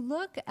if you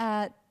look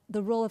at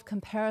the role of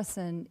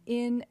comparison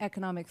in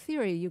economic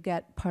theory, you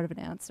get part of an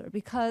answer.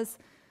 Because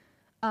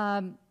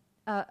the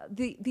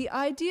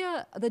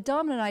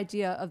dominant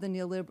idea of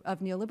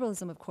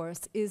neoliberalism, of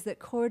course, is that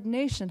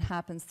coordination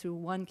happens through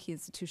one key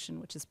institution,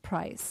 which is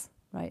price,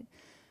 right?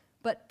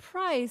 But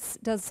price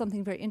does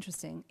something very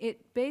interesting.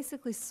 It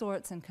basically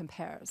sorts and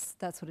compares.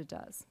 That's what it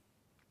does.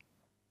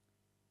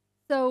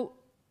 So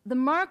the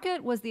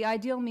market was the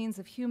ideal means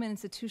of human,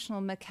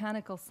 institutional,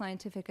 mechanical,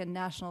 scientific, and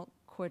national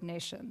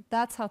coordination.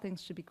 That's how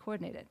things should be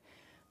coordinated.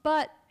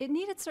 But it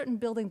needed certain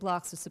building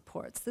blocks or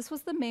supports. This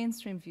was the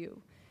mainstream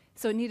view.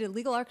 So it needed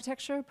legal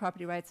architecture,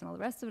 property rights, and all the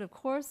rest of it, of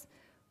course.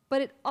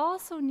 But it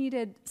also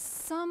needed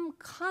some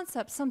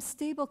concept, some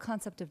stable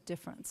concept of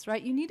difference,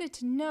 right? You needed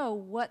to know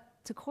what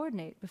to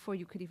coordinate before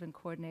you could even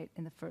coordinate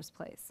in the first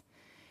place.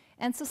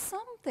 And so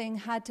something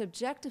had to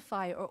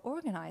objectify or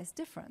organize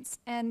difference.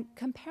 And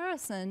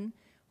comparison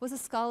was a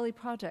scholarly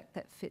project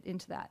that fit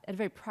into that at a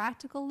very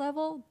practical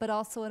level, but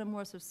also at a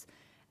more sort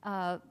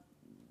of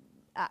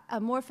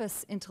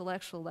amorphous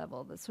intellectual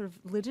level, the sort of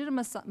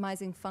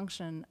legitimizing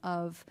function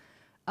of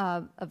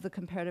the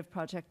comparative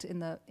project in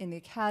the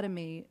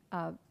academy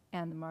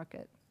and the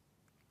market.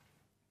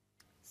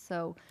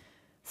 So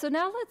So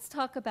now let's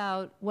talk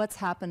about what's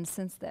happened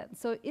since then.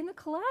 So in the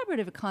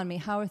collaborative economy,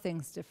 how are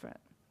things different?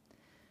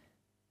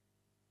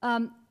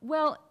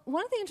 Well,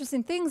 one of the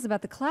interesting things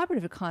about the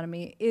collaborative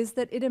economy is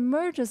that it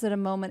emerges at a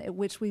moment at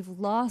which we've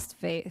lost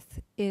faith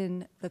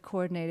in the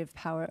coordinative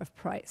power of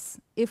price.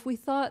 If we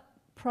thought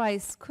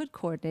price could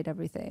coordinate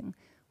everything,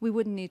 we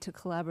wouldn't need to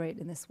collaborate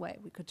in this way.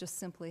 We could just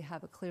simply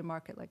have a clear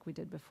market like we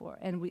did before.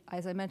 And we,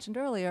 as I mentioned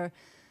earlier,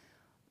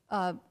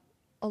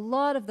 a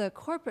lot of the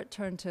corporate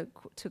turn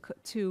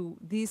to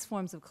these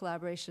forms of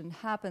collaboration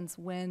happens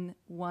when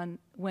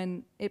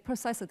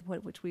precisely at the point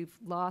at which we've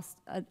lost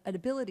an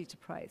ability to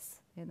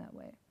price in that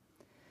way.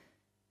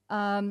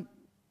 And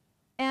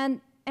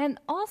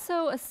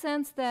also a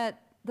sense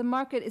that the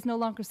market is no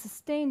longer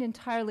sustained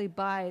entirely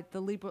by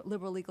the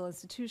liberal legal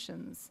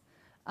institutions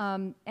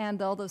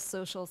and all those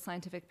social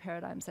scientific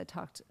paradigms I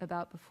talked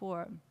about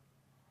before.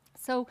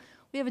 So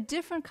we have a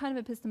different kind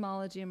of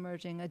epistemology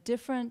emerging, a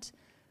different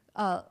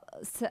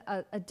set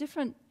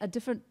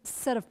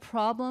of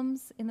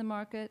problems in the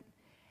market,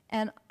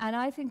 and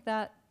I think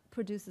that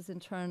produces in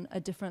turn a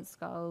different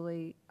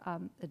scholarly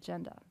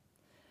agenda.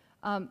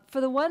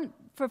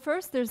 For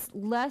first, there's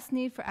less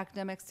need for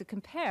academics to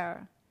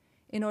compare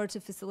in order to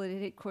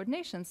facilitate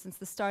coordination, since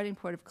the starting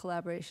point of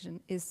collaboration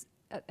is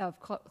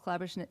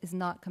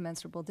not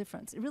commensurable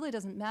difference. It really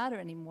doesn't matter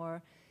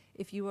anymore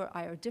if you or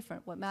I are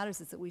different. What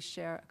matters is that we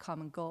share a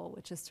common goal,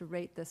 which is to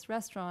rate this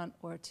restaurant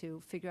or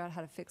to figure out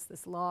how to fix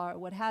this law or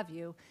what have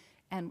you,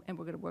 and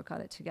we're going to work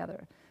on it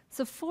together.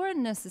 So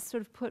foreignness is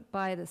sort of put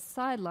by the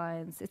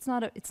sidelines. It's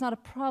not a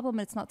problem.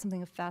 It's not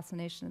something of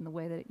fascination in the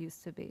way that it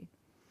used to be.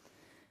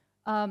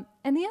 And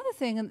the other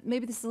thing, and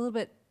maybe this is a little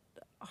bit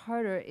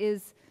harder,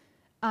 is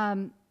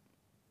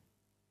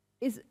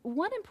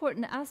one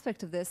important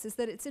aspect of this is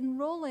that it's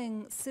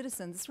enrolling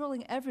citizens, it's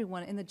enrolling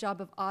everyone in the job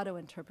of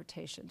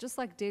auto-interpretation. Just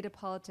like data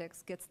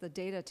politics gets the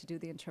data to do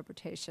the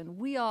interpretation,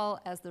 we all,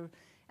 as the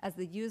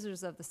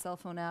users of the cell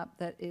phone app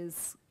that that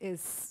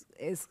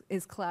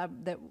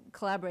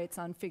collaborates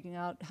on figuring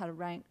out how to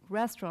rank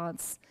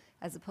restaurants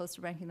as opposed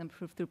to ranking them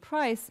through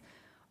price,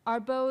 are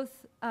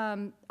both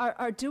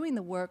are doing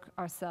the work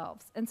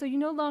ourselves. And so you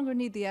no longer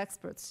need the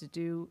experts to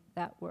do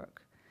that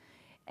work.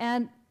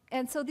 And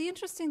so the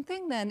interesting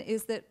thing then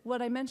is that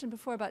what I mentioned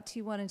before about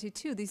T1 and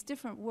T2, these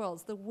different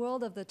worlds, the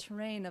world of the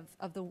terrain of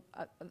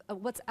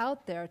what's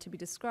out there to be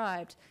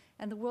described,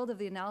 and the world of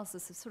the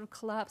analysis have sort of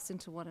collapsed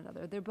into one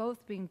another. They're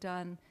both being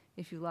done,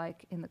 if you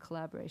like, in the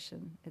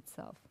collaboration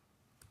itself.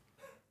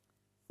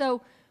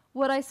 So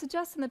what I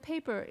suggest in the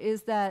paper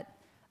is that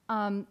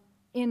in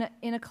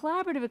a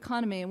collaborative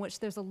economy in which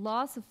there's a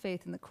loss of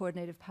faith in the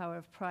coordinative power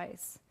of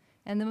price,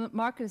 and the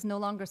market is no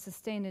longer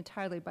sustained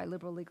entirely by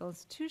liberal legal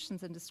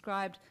institutions and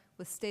described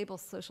with stable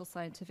social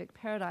scientific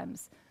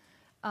paradigms,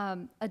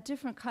 a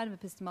different kind of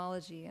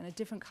epistemology and a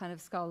different kind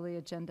of scholarly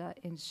agenda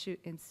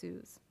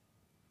ensues.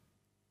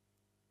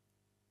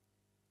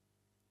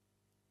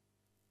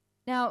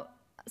 Now,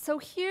 so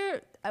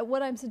here,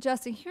 what I'm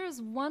suggesting here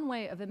is one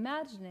way of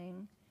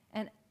imagining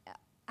and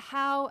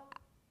how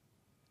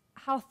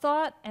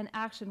thought and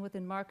action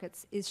within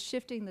markets is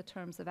shifting the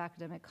terms of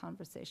academic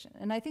conversation.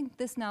 And I think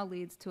this now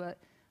leads to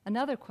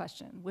another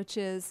question, which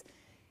is,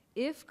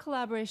 if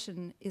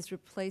collaboration is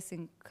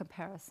replacing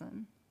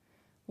comparison,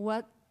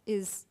 what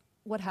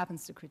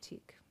happens to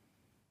critique?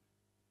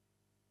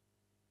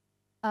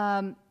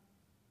 And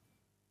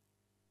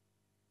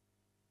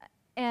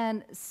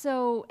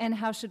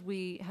how should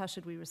we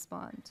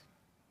respond?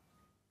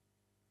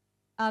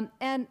 I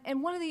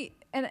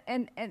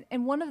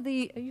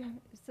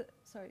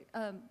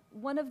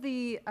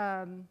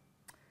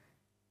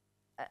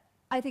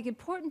think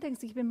important things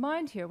to keep in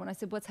mind here when I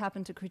said what's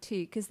happened to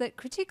critique is that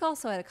critique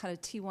also had a kind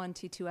of T1,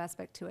 T2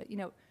 aspect to it. You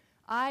know,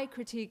 I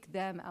critique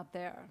them out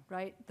there,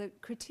 right? The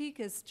critique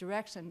is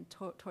direction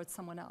towards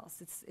someone else.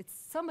 It's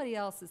somebody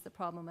else is the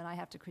problem and I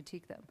have to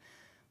critique them.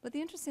 But the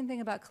interesting thing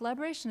about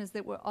collaboration is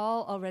that we're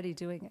all already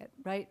doing it,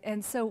 right?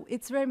 And so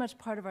it's very much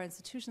part of our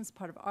institutions,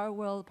 part of our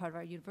world, part of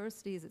our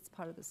universities, it's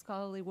part of the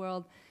scholarly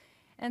world.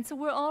 And so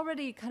we're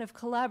already kind of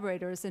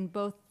collaborators in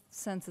both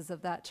senses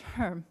of that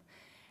term.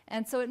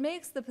 And so it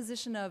makes the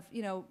position of,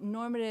 you know,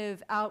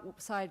 normative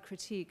outside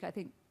critique, I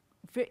think,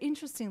 very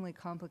interestingly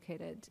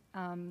complicated.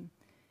 As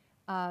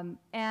I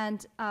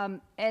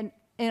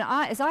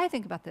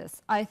think about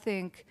this, I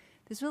think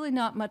there's really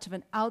not much of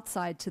an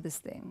outside to this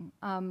thing.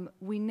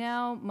 We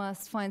now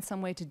must find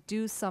some way to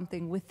do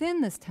something within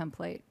this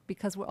template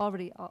because we're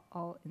already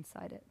all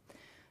inside it.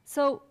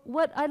 So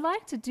what I'd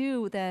like to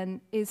do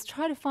then is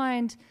try to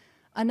find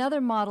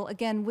another model,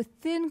 again,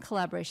 within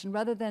collaboration,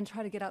 rather than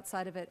try to get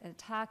outside of it and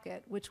attack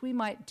it, which we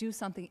might do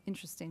something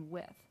interesting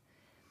with,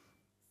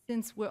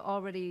 since it's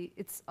already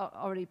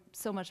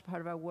so much a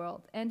part of our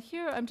world. And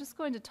here I'm just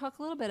going to talk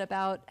a little bit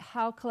about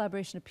how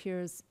collaboration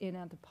appears in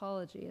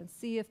anthropology and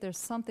see if there's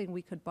something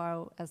we could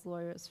borrow as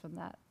lawyers from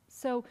that.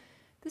 So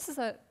this is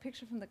a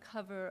picture from the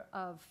cover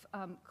of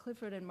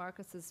Clifford and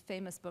Marcus's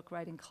famous book,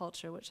 Writing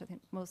Culture, which I think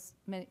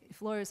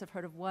if lawyers have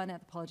heard of one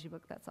anthropology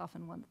book, that's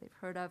often one that they've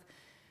heard of.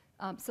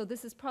 So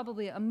this is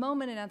probably a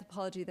moment in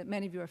anthropology that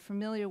many of you are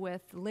familiar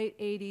with, the late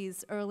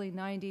 80s, early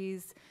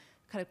 90s,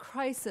 kind of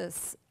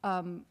crisis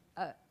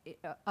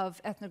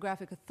of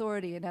ethnographic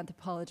authority in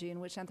anthropology, in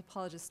which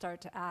anthropologists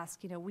start to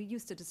ask, you know, we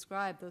used to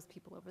describe those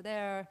people over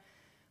there,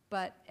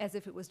 but as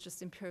if it was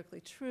just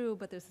empirically true,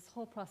 but there's this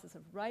whole process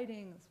of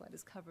writing, that's why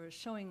this cover is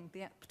showing,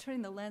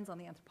 turning the lens on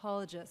the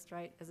anthropologist,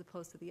 right, as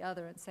opposed to the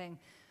other, and saying,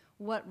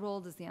 what role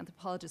does the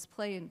anthropologist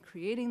play in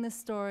creating this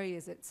story?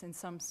 Is it in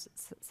some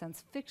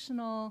sense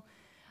fictional?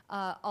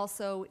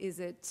 Also, is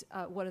it,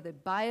 what are the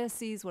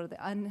biases? What are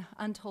the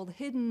untold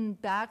hidden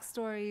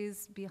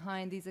backstories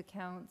behind these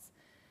accounts?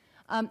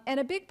 And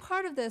a big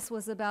part of this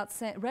was about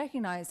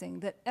recognizing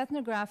that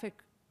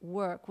ethnographic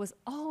work was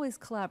always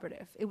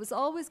collaborative. It was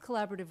always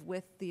collaborative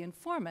with the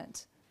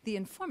informant.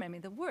 I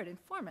mean, the word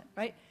informant,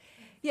 right?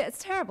 Yeah,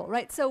 it's terrible,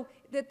 right? So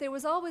that there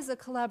was always a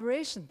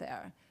collaboration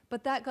there.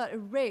 But that got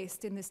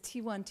erased in this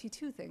T1,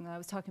 T2 thing that I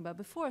was talking about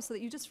before, so that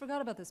you just forgot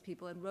about those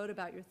people and wrote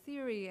about your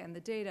theory and the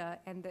data,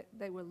 and that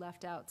they were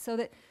left out. So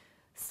that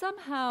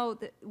somehow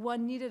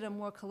one needed a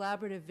more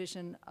collaborative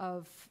vision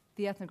of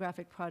the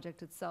ethnographic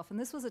project itself. And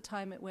this was a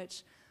time at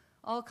which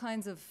all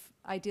kinds of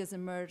ideas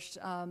emerged.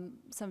 Some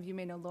of you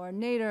may know Laura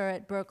Nader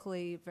at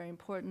Berkeley, very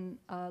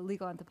important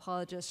legal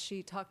anthropologist.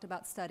 She talked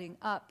about studying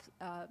up,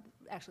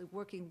 actually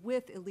working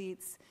with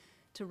elites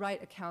to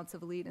write accounts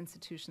of elite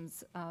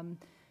institutions,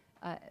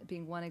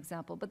 being one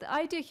example. But the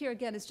idea here,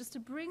 again, is just to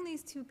bring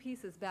these two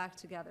pieces back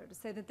together, to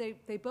say that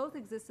they both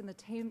exist in the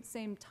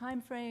same time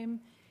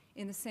frame,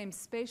 in the same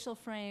spatial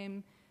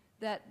frame,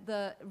 that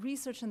the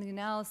research and the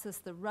analysis,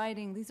 the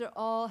writing, these are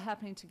all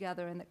happening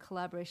together, and that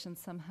collaboration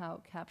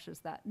somehow captures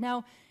that.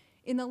 Now,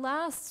 in the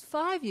last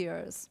 5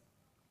 years,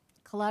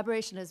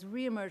 collaboration has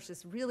reemerged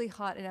as really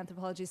hot in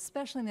anthropology,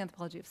 especially in the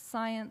anthropology of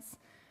science.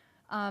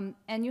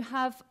 And you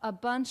have a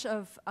bunch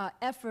of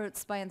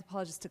efforts by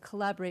anthropologists to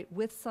collaborate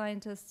with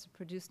scientists to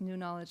produce new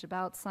knowledge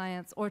about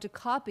science, or to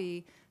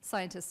copy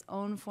scientists'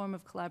 own form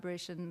of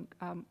collaboration.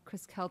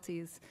 Chris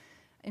Kelty's,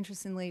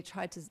 interestingly,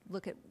 tried to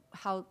look at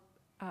how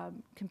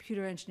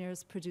computer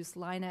engineers produce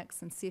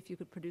Linux and see if you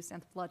could produce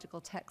anthropological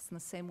texts in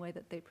the same way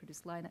that they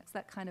produce Linux,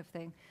 that kind of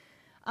thing.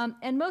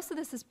 And most of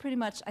this is pretty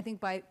much, I think,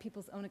 by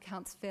people's own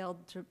accounts, failed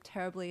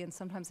terribly, and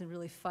sometimes in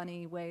really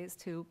funny ways,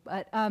 too.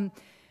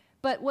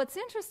 But what's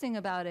interesting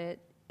about it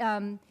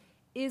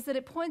is that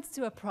it points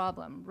to a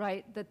problem,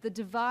 right? That the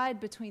divide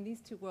between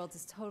these two worlds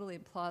is totally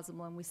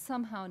implausible, and we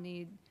somehow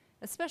need,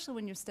 especially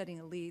when you're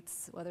studying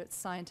elites, whether it's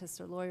scientists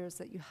or lawyers,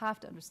 that you have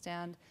to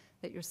understand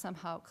that you're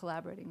somehow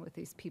collaborating with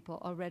these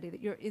people already,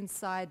 that you're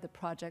inside the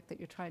project that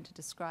you're trying to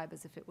describe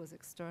as if it was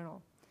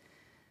external.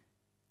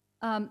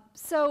 And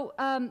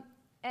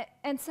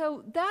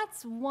so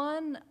that's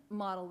one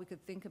model we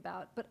could think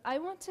about, but I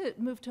want to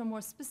move to a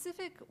more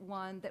specific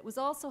one that was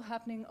also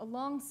happening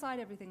alongside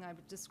everything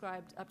I've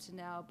described up to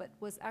now, but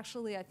was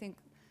actually, I think,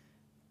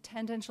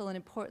 tangential and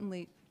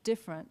importantly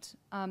different,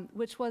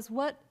 which was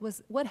what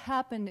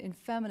happened in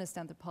feminist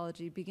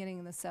anthropology beginning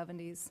in the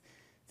 70s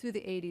through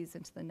the 80s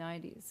into the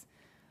 90s.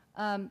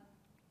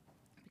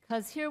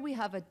 Because here we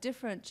have a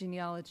different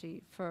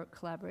genealogy for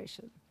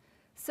collaboration.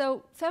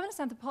 So feminist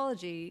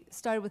anthropology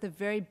started with a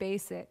very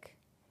basic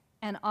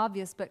and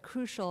obvious but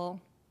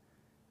crucial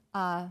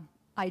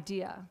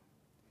idea,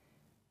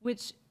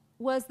 which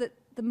was that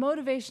the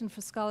motivation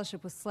for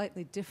scholarship was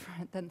slightly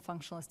different than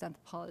functionalist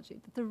anthropology.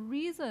 That the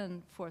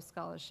reason for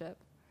scholarship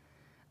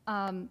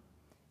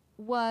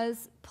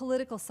was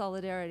political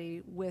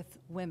solidarity with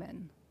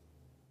women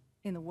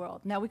in the world.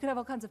 Now, we could have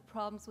all kinds of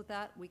problems with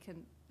that. We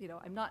can, you know,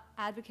 I'm not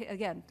advocating,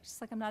 again, just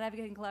like I'm not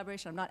advocating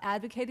collaboration, I'm not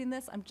advocating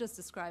this, I'm just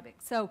describing.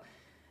 So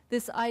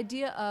this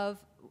idea of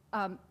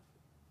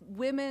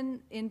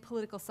women in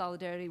political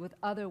solidarity with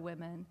other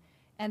women,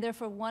 and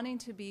therefore wanting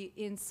to be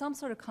in some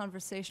sort of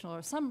conversational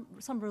or some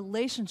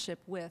relationship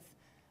with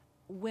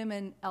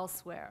women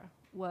elsewhere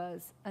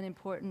was an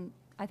important,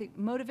 I think,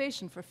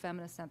 motivation for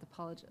feminist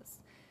anthropologists.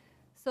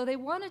 So they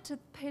wanted to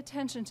pay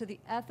attention to the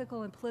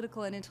ethical and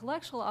political and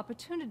intellectual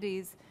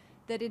opportunities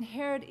that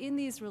inhered in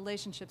these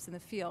relationships in the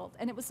field.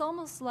 And it was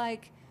almost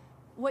like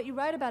what you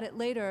write about it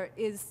later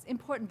is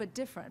important but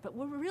different. But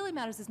what really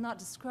matters is not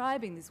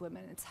describing these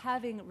women, it's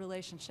having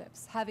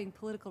relationships, having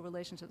political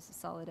relationships of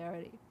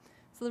solidarity.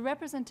 So the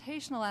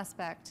representational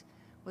aspect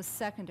was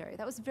secondary.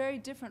 That was very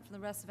different from the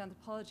rest of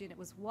anthropology, and it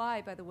was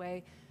why, by the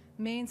way,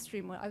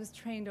 mainstream, when I was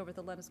trained over at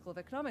the London School of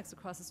Economics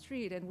across the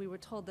street, and we were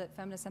told that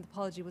feminist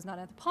anthropology was not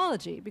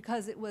anthropology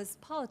because it was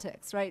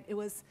politics, right? It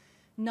was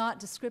not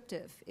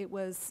descriptive. It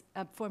was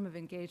a form of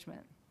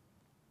engagement.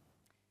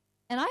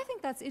 And I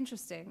think that's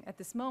interesting at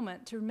this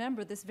moment to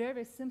remember this very,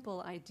 very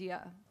simple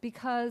idea,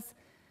 because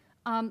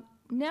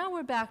now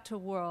we're back to a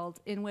world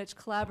in which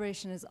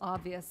collaboration is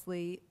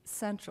obviously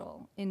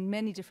central in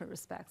many different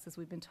respects, as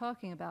we've been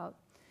talking about.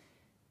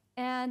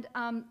 And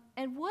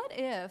what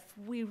if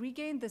we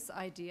regained this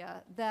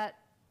idea that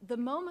the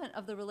moment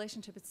of the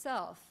relationship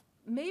itself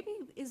maybe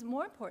is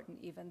more important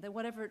even than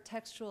whatever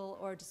textual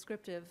or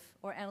descriptive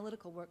or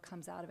analytical work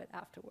comes out of it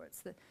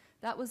afterwards?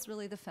 That was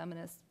really the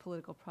feminist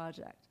political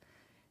project.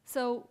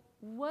 So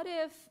what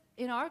if,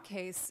 in our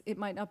case, it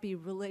might not be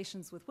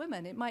relations with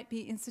women, it might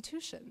be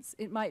institutions,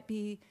 it might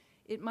be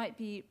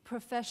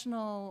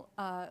professional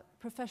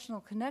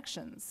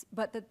connections,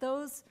 but that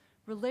those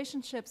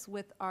relationships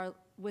with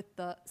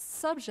the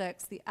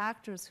subjects, the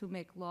actors who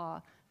make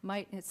law,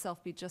 might in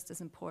itself be just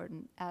as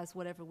important as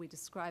whatever we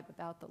describe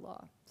about the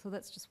law. So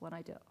that's just one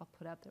idea I'll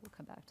put out there. We'll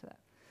come back to that.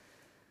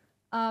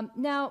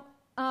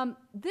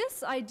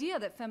 This idea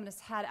that feminists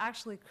had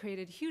actually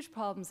created huge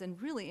problems and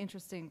really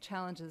interesting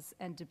challenges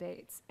and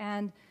debates.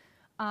 And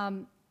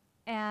one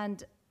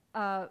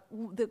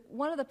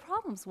of the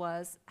problems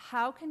was,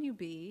 how can you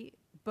be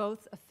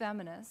both a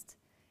feminist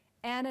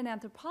and an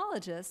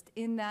anthropologist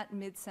in that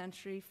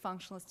mid-century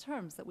functionalist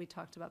terms that we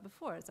talked about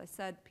before? As I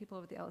said, people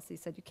over at the LSE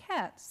said you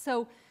can't.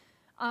 So,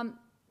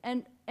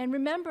 and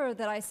remember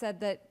that I said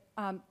that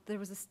there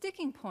was a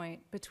sticking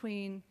point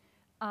between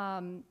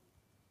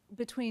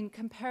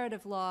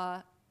comparative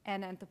law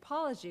and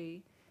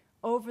anthropology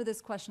over this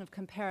question of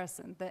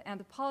comparison. The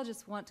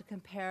anthropologists want to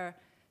compare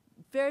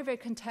very, very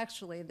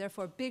contextually, and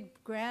therefore big,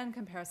 grand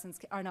comparisons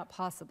are not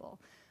possible.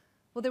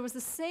 Well, there was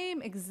the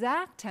same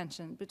exact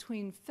tension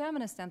between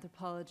feminist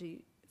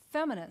anthropology,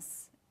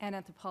 feminists and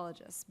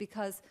anthropologists,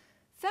 because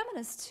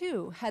feminists,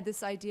 too, had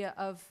this idea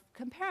of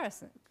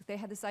comparison. They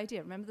had this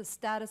idea, remember the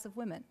status of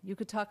women. You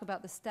could talk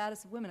about the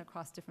status of women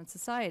across different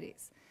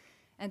societies.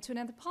 And to an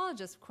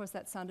anthropologist, of course,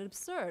 that sounded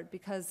absurd,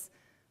 because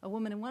a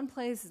woman in one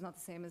place is not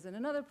the same as in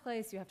another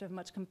place. You have to have a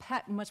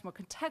much more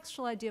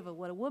contextual idea of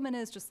what a woman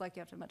is, just like you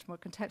have to have a much more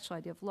contextual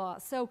idea of law.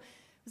 So it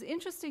was an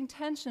interesting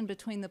tension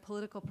between the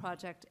political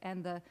project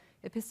and the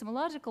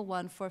epistemological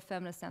one for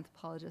feminist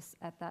anthropologists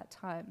at that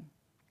time.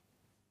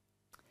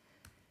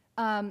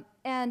 And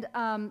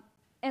I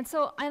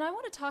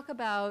want to talk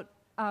about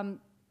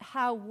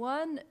how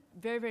one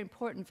very, very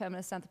important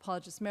feminist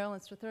anthropologist, Marilyn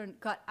Strathern,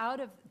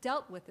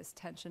 dealt with this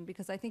tension,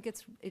 because I think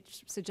it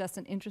suggests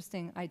an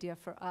interesting idea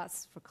for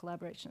us for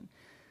collaboration.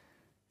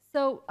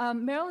 So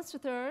Marilyn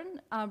Strathern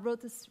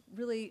wrote this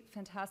really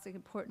fantastic,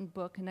 important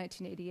book in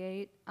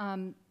 1988,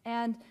 and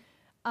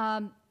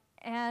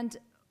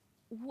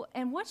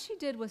what she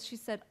did was she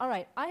said, all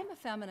right, I am a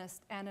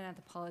feminist and an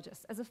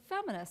anthropologist. As a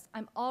feminist,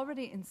 I'm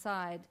already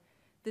inside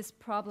this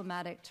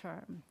problematic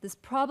term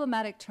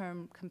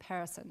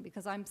comparison,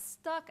 because I'm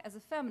stuck as a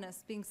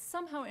feminist being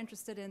somehow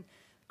interested in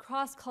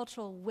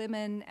cross-cultural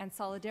women and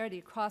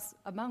solidarity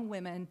among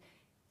women,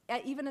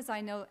 even as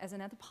I know as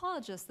an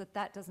anthropologist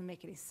that doesn't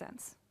make any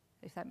sense,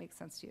 if that makes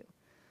sense to you.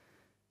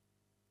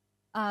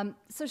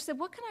 So she said,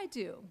 what can I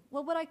do?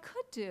 Well, what I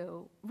could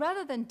do,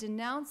 rather than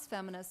denounce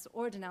feminists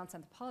or denounce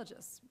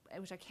anthropologists,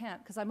 which I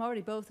can't because I'm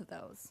already both of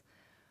those,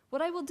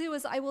 what I will do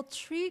is I will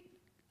treat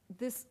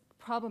this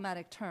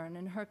problematic turn,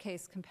 in her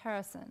case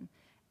comparison,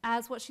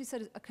 as what she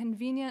said is a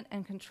convenient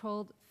and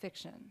controlled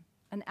fiction,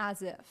 an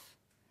as if.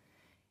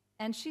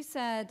 And she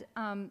said,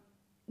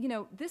 you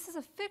know, this is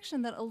a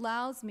fiction that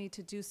allows me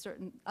to do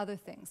certain other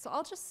things. So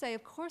I'll just say,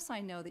 of course I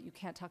know that you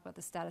can't talk about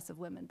the status of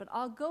women, but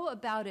I'll go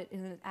about it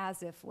in an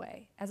as if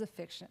way, as a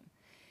fiction.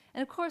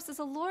 And of course, as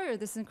a lawyer,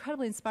 this is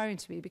incredibly inspiring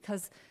to me,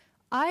 because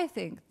I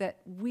think that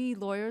we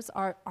lawyers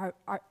are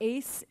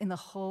ace in the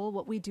hole.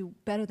 What we do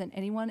better than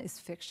anyone is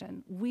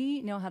fiction.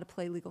 We know how to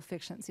play legal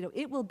fictions. You know,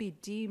 it will be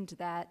deemed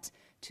that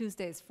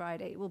Tuesday is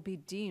Friday. It will be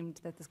deemed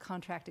that this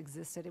contract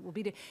existed. It will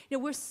be, you know,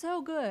 we're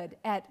so good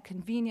at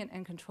convenient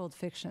and controlled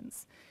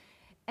fictions.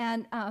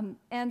 And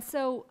in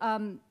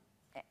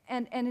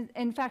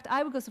fact,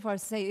 I would go so far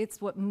as to say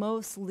it's what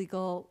most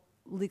legal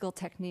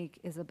technique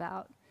is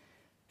about.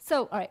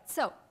 So, all right,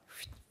 so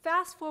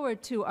fast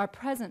forward to our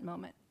present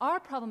moment. Our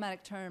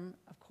problematic term,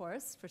 of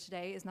course, for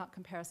today is not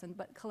comparison,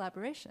 but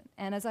collaboration.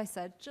 And as I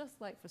said,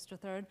 just like for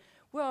Strathern,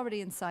 we're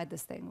already inside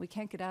this thing. We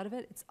can't get out of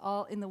it. It's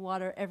all in the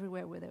water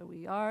everywhere where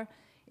we are,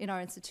 in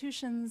our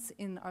institutions,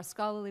 in our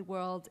scholarly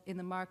world, in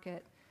the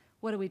market.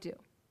 What do we do?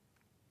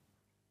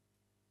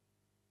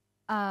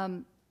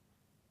 And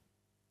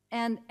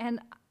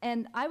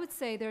I would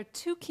say there are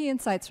two key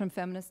insights from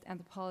feminist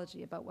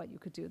anthropology about what you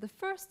could do. The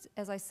first,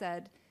 as I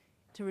said,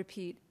 to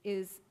repeat,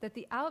 is that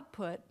the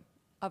output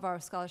of our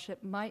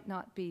scholarship might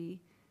not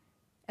be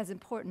as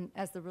important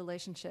as the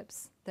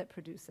relationships that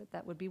produce it.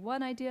 That would be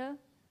one idea.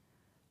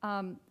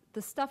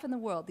 The stuff in the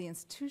world, the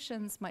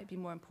institutions, might be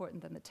more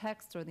important than the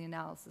text or the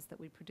analysis that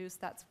we produce.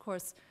 That's, of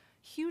course,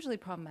 hugely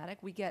problematic.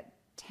 We get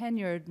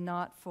tenured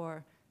not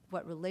for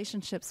what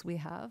relationships we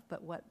have,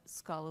 but what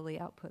scholarly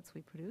outputs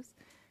we produce.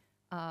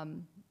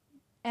 And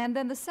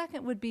then the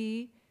second would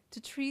be to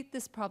treat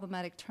this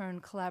problematic turn,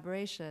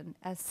 collaboration,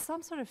 as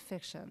some sort of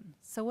fiction.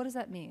 So what does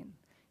that mean?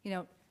 You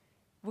know,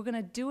 we're going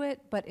to do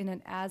it, but in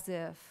an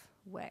as-if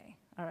way,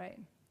 all right?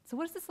 So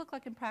what does this look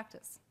like in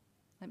practice?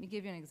 Let me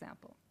give you an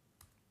example.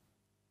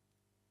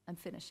 I'm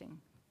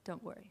finishing,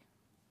 don't worry.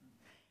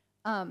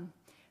 I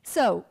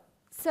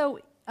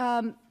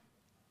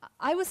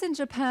was in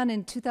Japan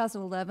in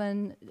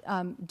 2011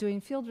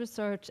 doing field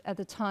research at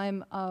the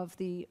time of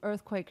the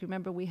earthquake.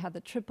 Remember, we had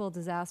the triple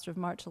disaster of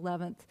March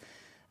 11th.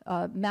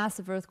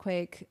 Massive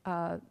earthquake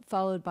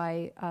followed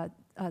by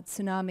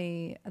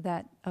tsunami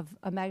that of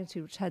a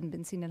magnitude which hadn't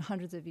been seen in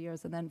hundreds of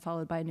years, and then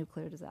followed by a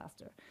nuclear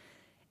disaster.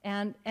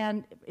 And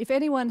if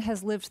anyone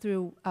has lived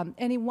through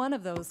any one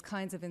of those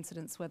kinds of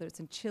incidents, whether it's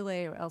in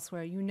Chile or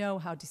elsewhere, you know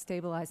how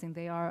destabilizing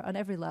they are on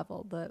every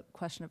level. The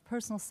question of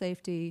personal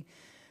safety,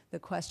 the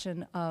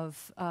question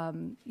of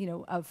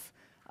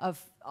of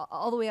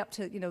all the way up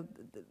to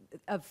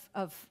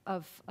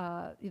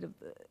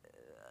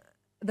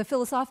the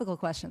philosophical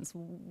questions.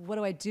 What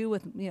do I do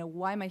with,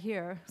 why am I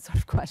here, sort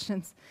of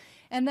questions.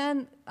 And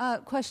then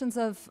questions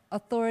of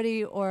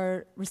authority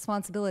or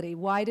responsibility.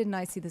 Why didn't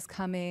I see this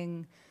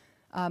coming?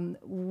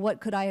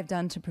 What could I have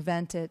done to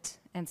prevent it,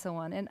 and so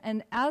on.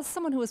 And as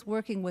someone who was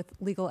working with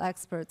legal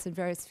experts in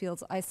various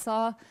fields, I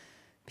saw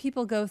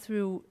people go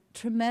through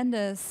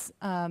tremendous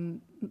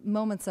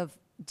moments of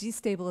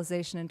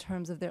destabilization in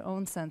terms of their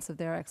own sense of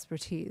their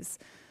expertise.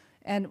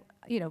 And,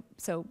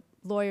 so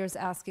lawyers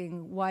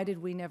asking, why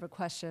did we never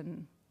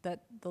question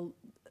that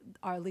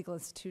our legal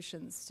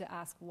institutions, to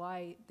ask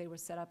why they were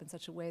set up in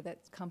such a way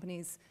that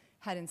companies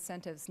had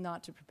incentives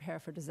not to prepare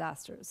for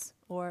disasters?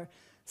 Or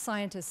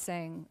scientists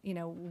saying,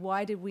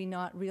 why did we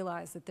not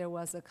realize that there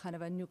was a kind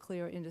of a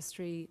nuclear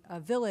industry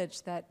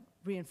village that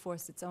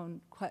reinforced its own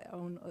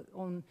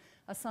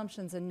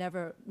assumptions and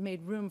never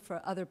made room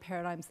for other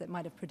paradigms that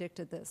might have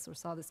predicted this or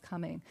saw this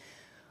coming?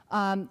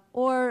 And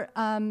when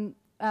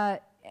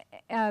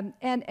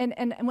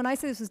I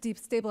say this was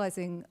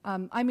destabilizing,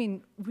 I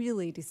mean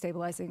really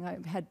destabilizing.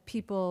 I've had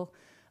people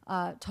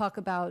talk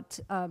about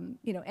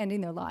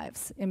ending their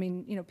lives. I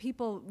mean,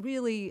 people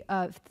really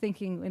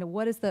thinking,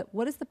 what is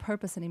the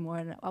purpose anymore,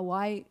 and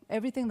why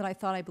everything that I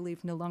thought I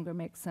believed no longer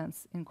makes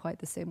sense in quite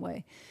the same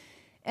way.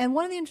 And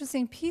one of the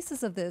interesting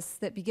pieces of this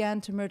that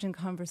began to emerge in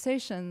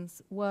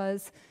conversations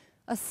was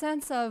a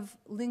sense of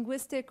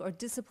linguistic or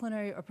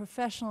disciplinary or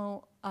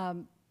professional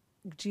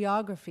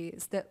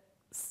geographies that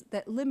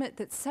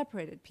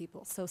separated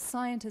people. So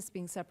scientists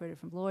being separated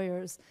from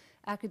lawyers,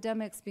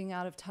 academics being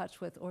out of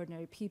touch with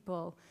ordinary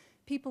people,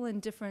 people in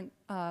different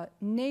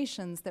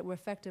nations that were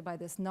affected by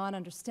this, not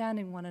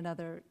understanding one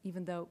another,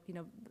 even though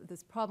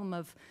this problem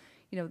of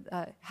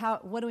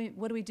what do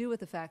we do with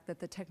the fact that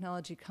the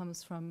technology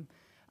comes from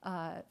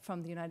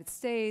the United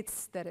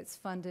States, that it's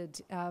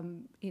funded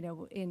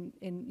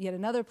in yet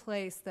another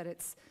place, that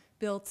it's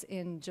built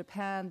in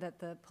Japan, that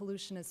the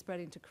pollution is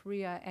spreading to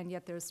Korea, and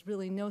yet there's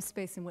really no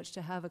space in which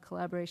to have a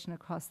collaboration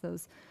across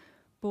those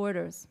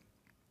borders.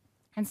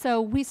 And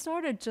so we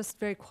started just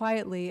very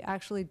quietly,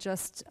 actually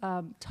just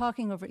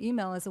talking over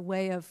email as a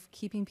way of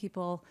keeping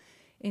people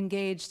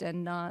engaged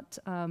and not,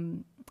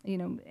 and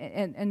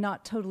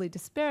not totally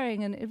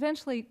despairing, and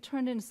eventually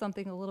turned into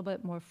something a little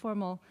bit more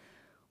formal.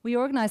 We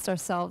organized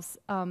ourselves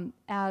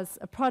as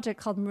a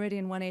project called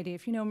Meridian 180.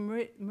 If you know,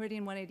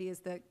 Meridian 180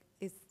 is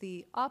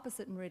the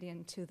opposite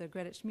meridian to the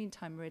Greenwich Mean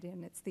Time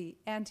meridian. It's the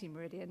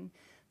anti-meridian,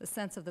 the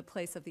sense of the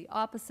place of the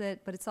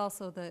opposite, but it's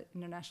also the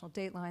international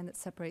date line that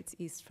separates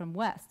east from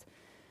west.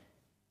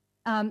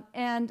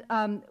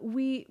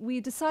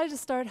 We decided to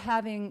start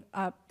having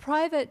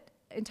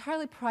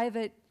entirely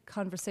private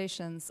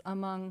conversations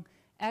among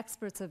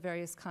experts of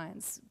various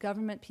kinds,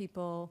 government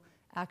people,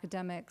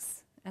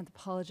 academics,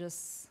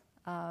 anthropologists,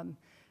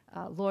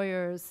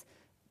 lawyers,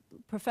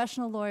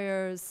 professional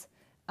lawyers,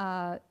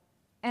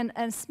 and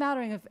a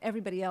smattering of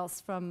everybody else,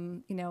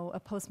 from a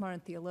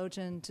postmodern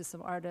theologian to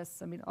some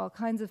artists. I mean, all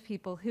kinds of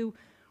people who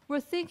were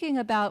thinking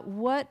about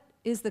what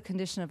is the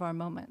condition of our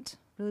moment,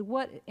 really,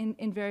 what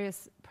in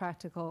various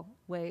practical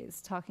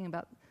ways, talking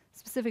about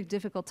specific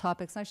difficult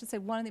topics. And I should say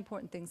one of the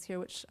important things here,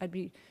 which I'd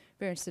be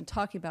very interested in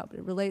talking about, but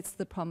it relates to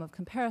the problem of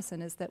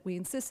comparison, is that we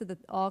insisted that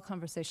all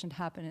conversation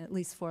happen in at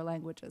least 4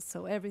 languages.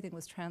 So everything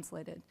was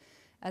translated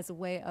as a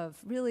way of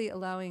really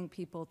allowing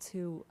people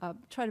to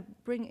try to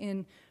bring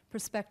in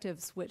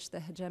perspectives which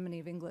the hegemony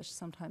of English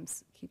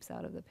sometimes keeps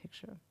out of the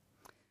picture.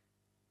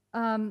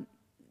 And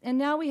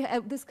now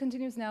this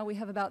continues now. We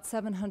have about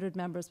 700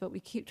 members, but we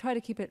try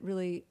to keep it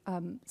really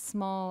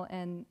small,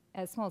 and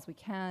as small as we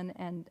can,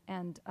 and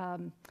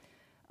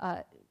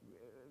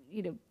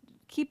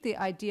keep the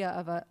idea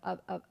of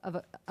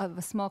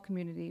a small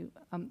community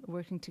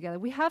working together.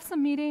 We have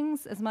some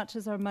meetings as much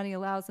as our money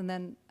allows, and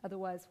then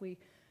otherwise we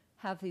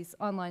have these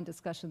online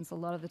discussions a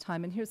lot of the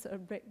time. And here's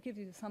give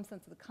you some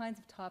sense of the kinds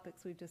of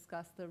topics we've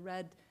discussed. The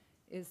red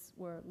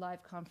were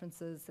live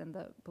conferences, and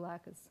the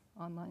black is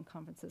online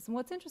conferences. And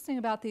what's interesting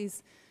about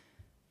these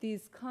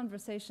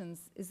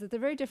conversations is that they're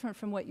very different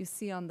from what you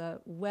see on the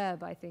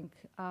web, I think.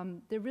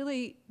 They're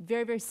really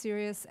very, very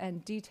serious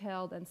and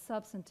detailed and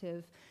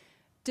substantive,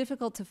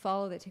 difficult to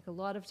follow. They take a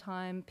lot of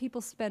time.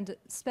 People spend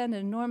an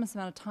enormous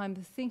amount of time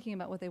thinking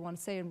about what they want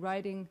to say and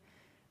writing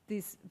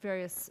these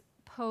various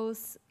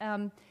posts.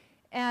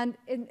 And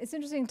it's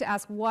interesting to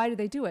ask, why do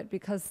they do it?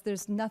 Because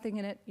there's nothing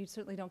in it. You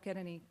certainly don't get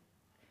any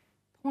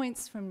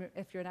points from,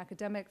 if you're an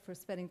academic, for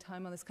spending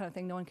time on this kind of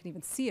thing. No one can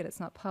even see it. It's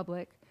not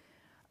public.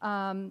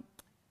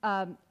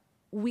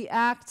 We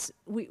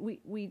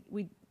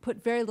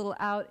put very little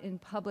out in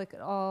public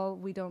at all.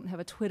 We don't have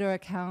a Twitter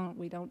account.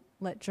 We don't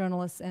let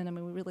journalists in. I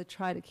mean, we really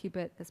try to keep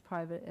it as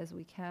private as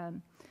we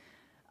can.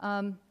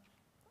 And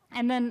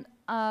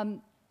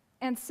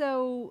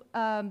so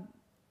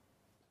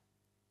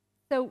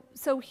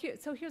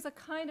here's a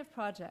kind of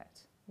project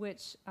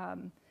which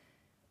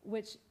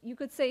you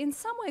could say in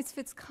some ways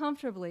fits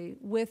comfortably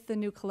with the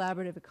new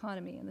collaborative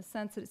economy, in the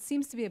sense that it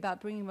seems to be about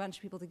bringing a bunch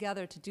of people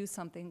together to do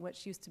something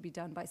which used to be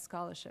done by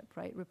scholarship,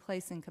 right?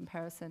 Replacing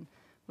comparison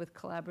with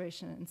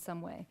collaboration in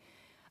some way.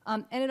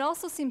 And it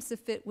also seems to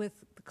fit with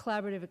the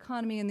collaborative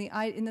economy in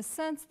the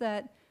sense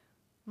that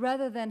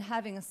rather than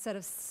having a set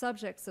of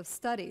subjects of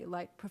study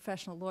like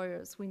professional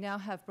lawyers, we now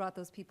have brought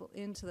those people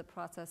into the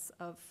process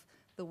of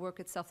the work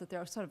itself, that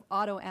they're sort of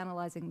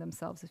auto-analyzing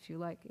themselves, if you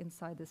like,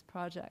 inside this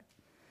project.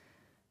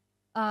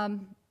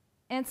 And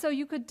so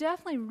you could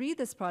definitely read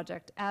this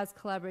project as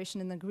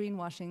collaboration in the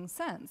greenwashing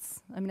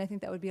sense. I mean, I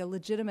think that would be a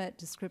legitimate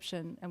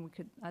description, and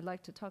I'd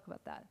like to talk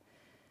about that.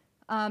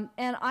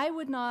 And I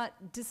would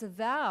not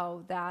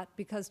disavow that,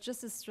 because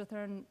Justice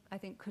Strathern, I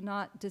think, could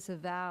not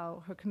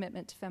disavow her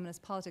commitment to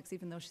feminist politics,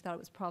 even though she thought it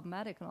was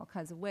problematic in all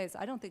kinds of ways.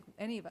 I don't think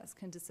any of us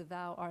can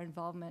disavow our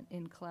involvement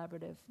in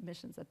collaborative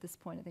missions at this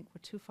point. I think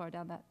we're too far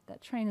down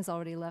that train has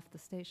already left the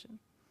station.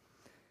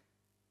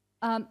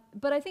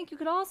 But I think you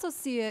could also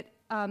see it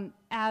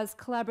as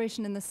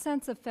collaboration in the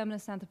sense of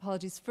feminist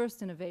anthropology's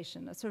first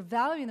innovation, a sort of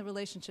valuing the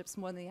relationships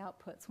more than the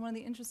outputs. One of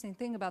the interesting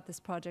things about this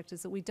project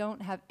is that we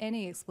don't have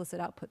any explicit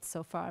outputs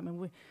so far. I mean,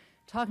 we're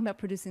talking about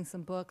producing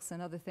some books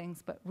and other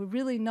things, but we're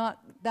really not,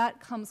 that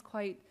comes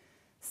quite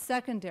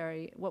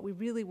secondary. What we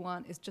really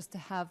want is just to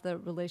have the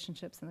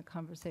relationships and the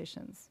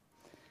conversations.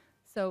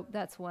 So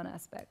that's one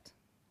aspect.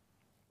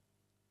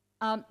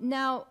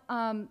 Now,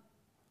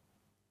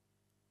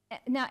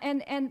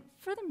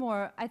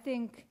 furthermore, I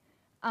think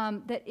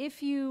that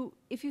if you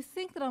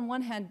think that on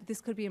one hand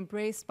this could be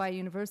embraced by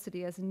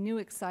university as a new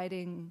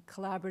exciting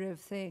collaborative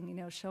thing, you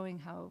know, showing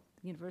how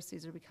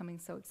universities are becoming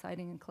so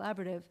exciting and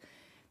collaborative,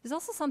 there's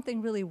also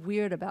something really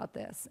weird about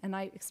this. And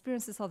I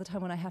experience this all the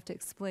time when I have to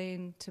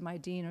explain to my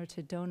dean or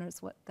to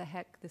donors what the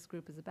heck this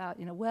group is about.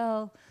 You know,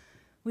 well,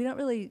 we don't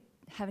really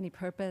have any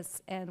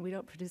purpose, and we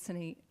don't produce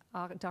any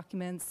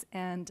documents,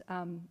 and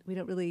we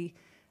don't really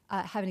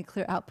have any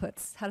clear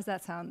outputs. How does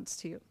that sound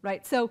to you,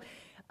 right? So,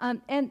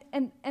 and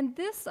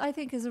this, I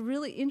think, is a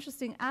really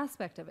interesting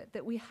aspect of it,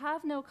 that we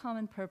have no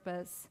common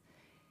purpose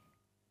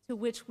to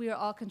which we are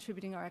all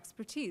contributing our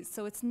expertise.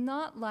 So it's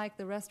not like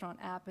the restaurant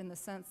app in the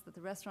sense that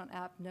the restaurant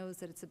app knows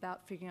that it's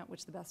about figuring out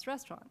which is the best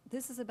restaurant.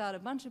 This is about a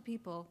bunch of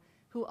people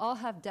who all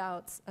have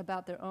doubts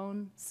about their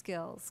own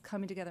skills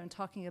coming together and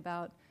talking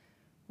about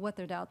what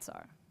their doubts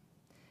are.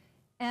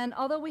 And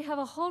although we have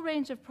a whole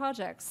range of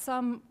projects,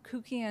 some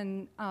kooky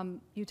and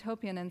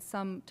utopian, and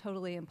some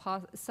totally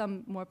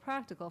some more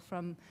practical,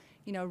 from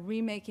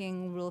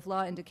remaking rule of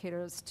law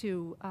indicators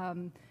to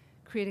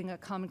creating a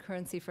common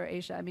currency for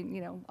Asia. I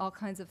mean, all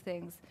kinds of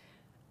things.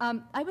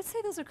 I would say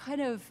those are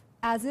kind of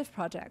as-if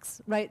projects,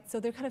 right?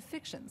 So they're kind of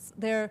fictions.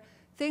 They're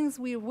things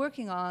we're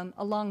working on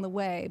along the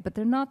way, but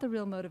they're not the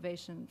real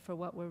motivation for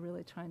what we're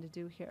really trying to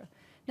do here.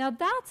 Now,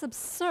 that's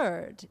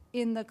absurd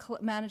in the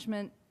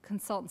management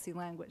consultancy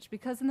language,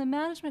 because in the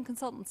management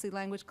consultancy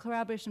language,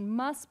 collaboration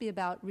must be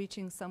about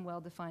reaching some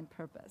well-defined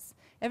purpose.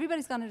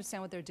 Everybody's got to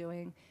understand what they're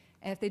doing,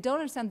 and if they don't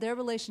understand their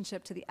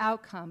relationship to the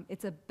outcome,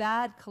 it's a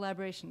bad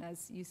collaboration,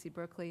 as UC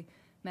Berkeley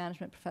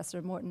management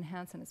professor Morten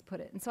Hansen has put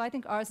it. And so I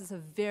think ours is a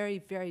very,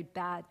 very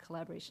bad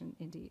collaboration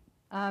indeed.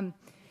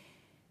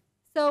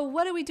 So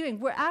what are we doing?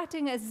 We're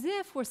acting as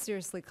if we're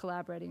seriously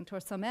collaborating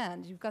towards some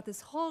end. You've got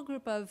this whole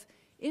group of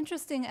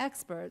interesting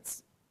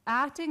experts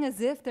acting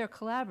as if they're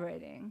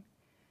collaborating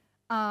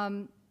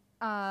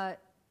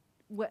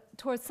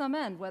towards some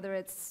end, whether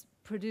it's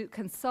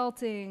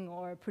consulting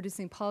or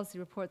producing policy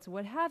reports or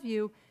what have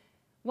you,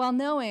 while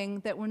knowing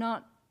that we're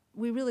not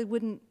really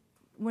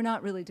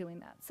doing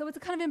that. So it's a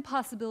kind of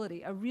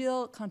impossibility, a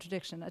real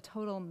contradiction, a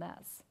total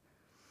mess.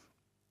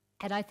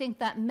 And I think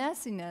that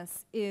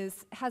messiness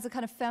has a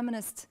kind of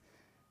feminist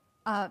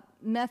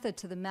method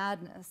to the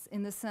madness,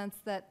 in the sense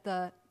that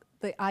the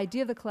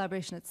idea of the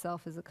collaboration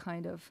itself is a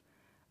kind of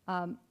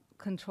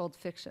controlled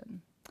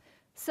fiction.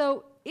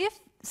 So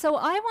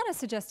I want to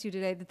suggest to you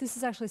today that this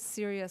is actually a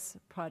serious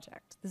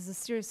project. This is a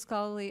serious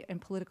scholarly and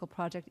political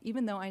project,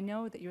 even though I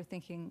know that you're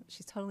thinking,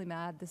 she's totally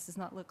mad, this does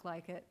not look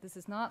like it, this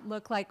does not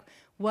look like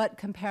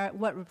what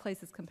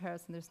replaces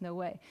comparison, there's no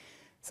way.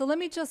 So let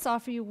me just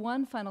offer you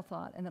one final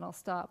thought, and then I'll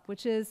stop,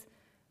 which is,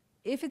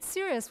 if it's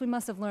serious, we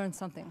must have learned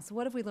something. So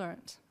what have we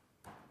learned?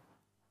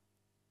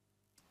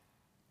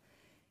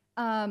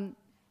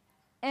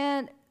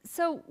 And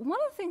so one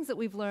of the things that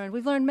we've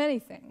learned many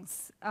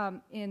things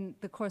in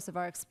the course of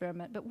our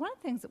experiment, but one of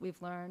the things that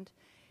we've learned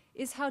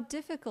is how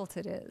difficult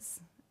it is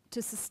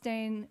to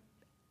sustain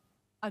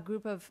a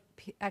group of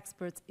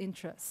experts'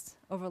 interest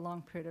over a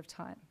long period of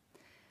time.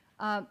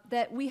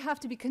 That we have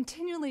to be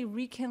continually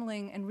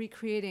rekindling and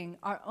recreating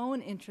our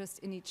own interest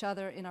in each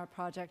other, in our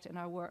project, in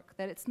our work.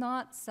 That it's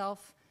not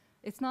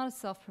a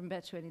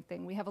self-perpetuating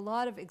thing. We have a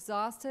lot of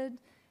exhausted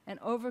and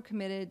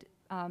overcommitted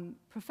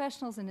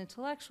professionals and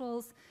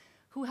intellectuals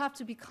who have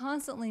to be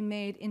constantly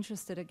made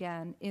interested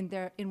again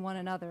in one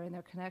another, in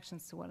their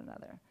connections to one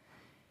another.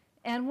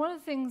 And one of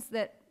the things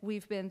that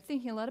we've been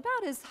thinking a lot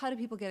about is how do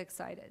people get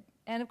excited?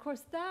 And of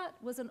course, that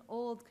was an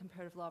old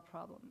comparative law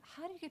problem.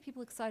 How do you get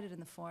people excited in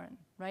the foreign,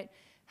 right?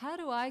 How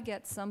do I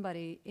get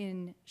somebody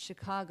in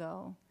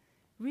Chicago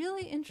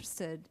really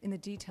interested in the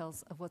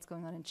details of what's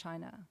going on in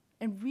China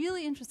and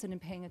really interested in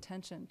paying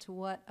attention to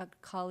what a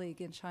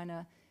colleague in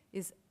China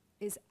is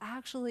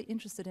actually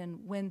interested in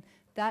when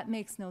that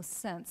makes no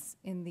sense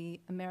in the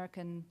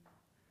American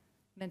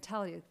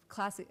mentality? A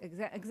classic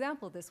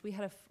example of this,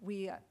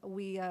 we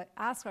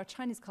asked our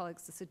Chinese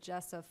colleagues to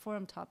suggest a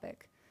forum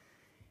topic,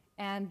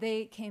 and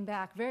they came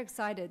back very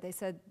excited. They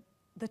said,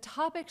 the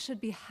topic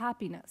should be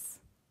happiness.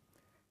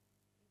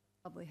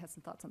 Probably has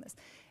some thoughts on this.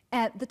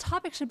 And the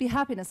topic should be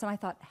happiness, and I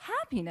thought,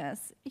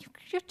 happiness?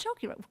 You're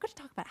joking, right? We're going to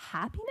talk about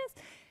happiness?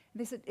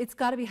 They said, it's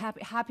got to be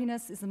happy.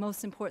 Happiness is the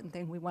most important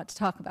thing we want to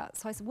talk about.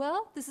 So I said,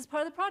 well, this is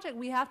part of the project.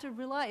 We have to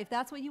rely, if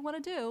that's what you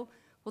want to do,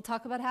 we'll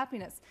talk about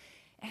happiness.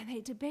 And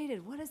they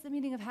debated, what is the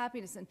meaning of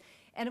happiness?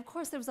 And of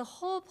course, there was a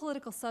whole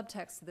political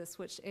subtext to this,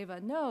 which Eva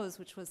knows,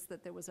 which was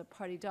that there was a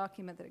party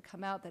document that had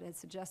come out that had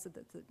suggested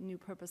that the new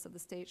purpose of the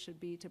state should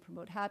be to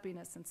promote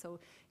happiness. And so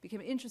it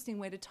became an interesting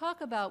way to talk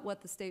about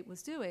what the state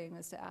was doing,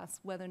 is to ask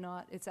whether or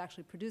not it's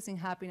actually producing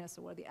happiness,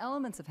 or what are the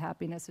elements of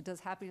happiness, or does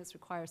happiness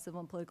require civil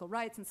and political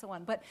rights, and so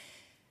on. But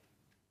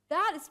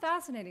that is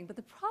fascinating, but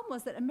the problem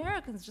was that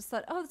Americans just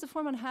thought, oh, it's a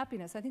form on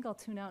happiness. I think I'll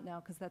tune out now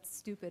because that's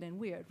stupid and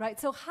weird, right?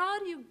 So how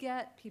do you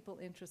get people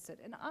interested?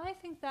 And I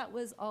think that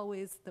was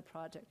always the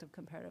project of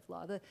comparative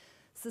law. The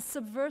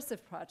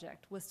subversive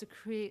project was to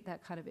create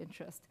that kind of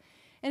interest.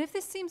 And if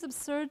this seems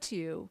absurd to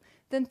you,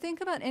 then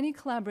think about any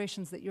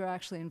collaborations that you're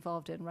actually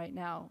involved in right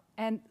now,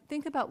 and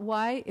think about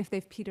why, if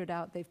they've petered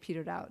out, they've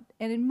petered out.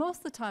 And in most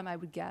of the time, I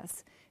would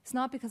guess, it's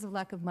not because of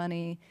lack of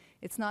money,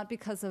 it's not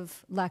because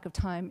of lack of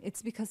time,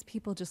 it's because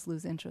people just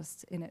lose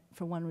interest in it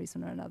for one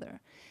reason or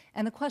another.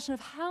 And the question of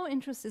how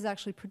interest is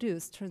actually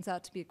produced turns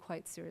out to be a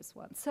quite serious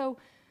one. So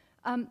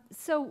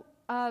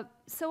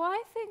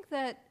I think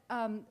that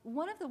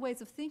one of the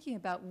ways of thinking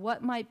about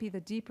what might be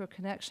the deeper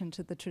connection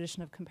to the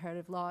tradition of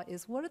comparative law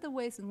is what are the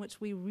ways in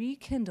which we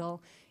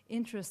rekindle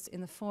interest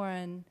in the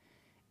foreign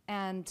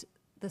and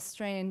the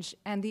strange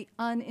and the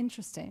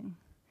uninteresting?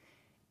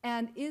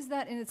 And is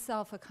that in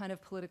itself a kind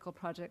of political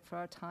project for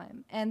our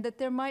time? And that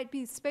there might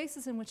be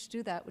spaces in which to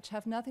do that which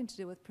have nothing to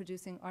do with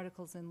producing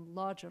articles in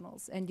law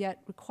journals and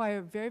yet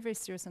require very, very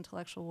serious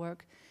intellectual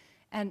work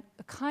and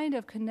a kind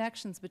of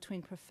connections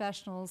between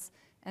professionals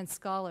and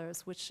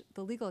scholars, which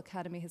the Legal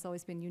Academy has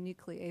always been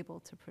uniquely able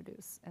to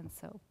produce. And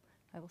so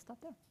I will stop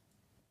there.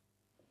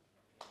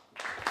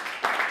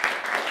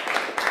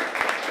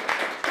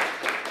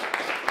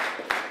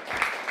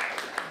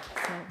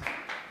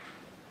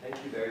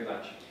 Thank you very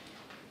much.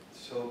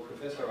 So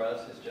Professor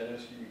Riles has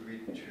generously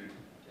agreed to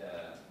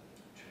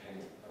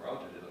hang around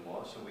a little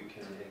more so we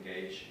can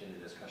engage in the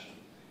discussion.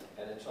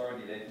 And it's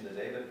already late in the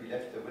day, but we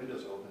left the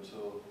windows open,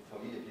 so for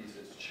me at least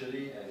it's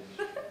chilly and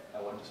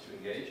I want us to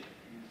engage.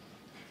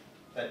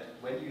 But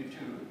when you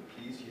do,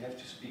 please, you have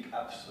to speak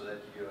up so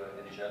that your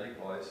angelic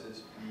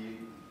voices be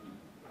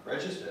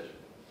registered.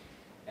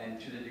 And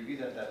to the degree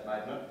that that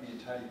might not be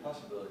entirely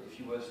possible, if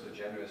you were so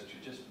generous to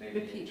just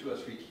maybe in 2 or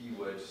 3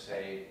 keywords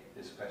say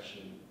this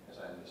question, as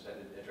I understand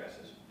it,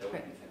 addresses, that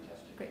would be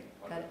fantastic. Great.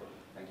 Wonderful.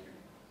 Thank you.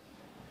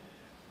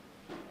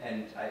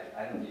 And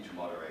I don't need to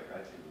moderate,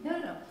 right?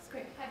 No, it's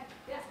great. Hi.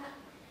 Yes,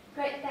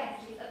 great,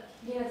 thanks.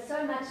 You know,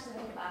 so much to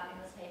think about in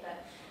this paper.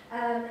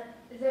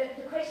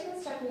 The question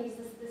that struck me is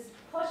this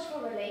push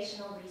for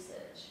relational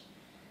research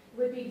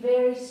would be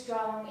very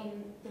strong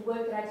in the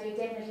work that I do,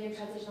 definitely in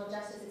transitional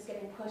justice. It's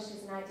getting pushed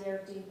as an idea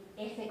of doing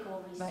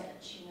ethical research.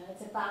 Right. You know,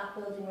 it's about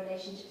building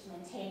relationships,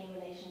 maintaining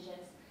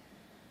relationships.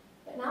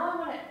 But now I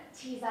want to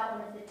tease out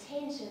one of the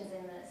tensions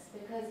in this,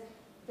 because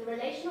the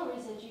relational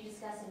research you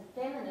discuss in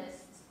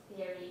feminist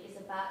theory is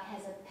about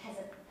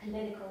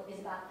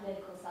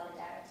political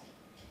solidarity.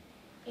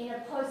 In a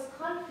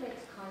post-conflict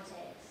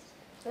context,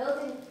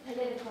 building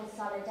political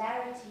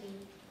solidarity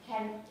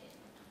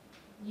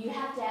you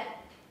have to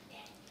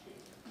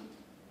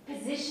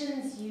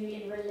positions you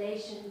in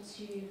relation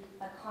to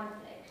a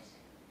conflict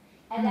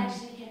and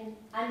actually can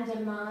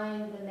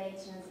undermine the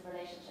maintenance of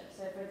relationships.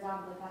 So for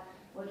example, if I'm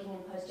working in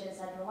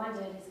post-genocide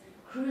Rwanda, it is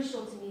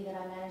crucial to me that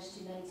I manage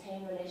to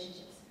maintain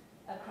relationships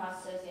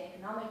across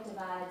socioeconomic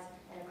divides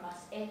and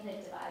across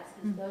ethnic divides,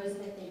 because those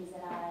are the things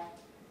that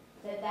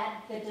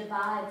the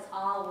divides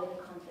are where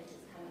the conflict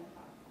is coming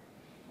from.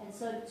 And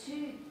so to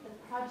the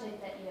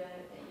project that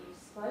you've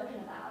spoken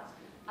about,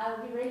 I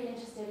would be really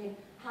interested in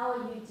how are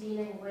you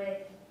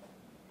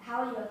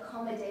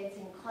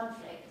accommodating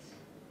conflict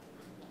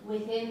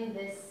within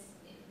this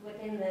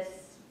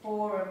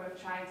forum of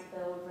trying to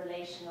build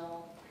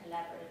relational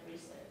collaborative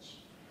research?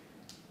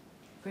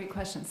 Great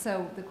question.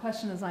 So the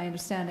question, as I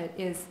understand it,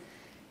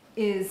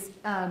 is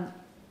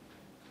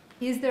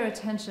there a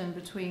tension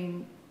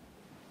between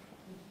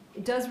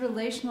does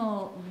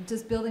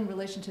building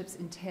relationships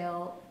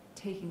entail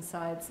taking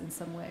sides in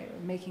some way,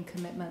 or making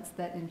commitments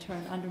that in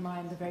turn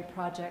undermine the very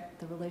project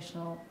the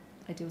relational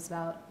idea was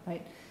about,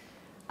 right?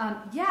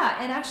 Yeah,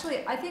 and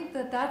actually, I think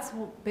that's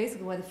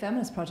basically why the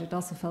feminist project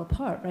also fell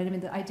apart, right? I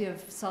mean, the idea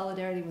of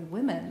solidarity with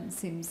women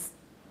seems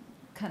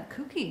kind of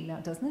kooky now,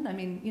 doesn't it? I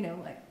mean,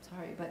 like,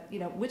 sorry, but,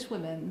 which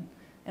women,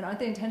 and aren't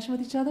they in tension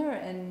with each other?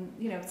 And,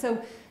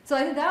 so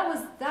I think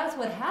that's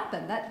what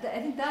happened. I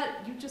think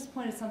that you just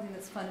pointed something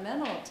that's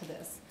fundamental to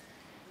this.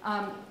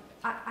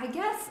 I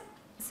guess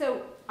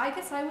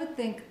I would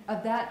think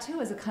of that too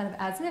as a kind of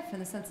as if, in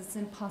the sense it's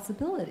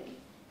impossibility,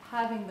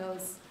 having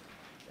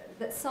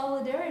that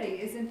solidarity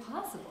is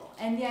impossible.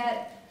 And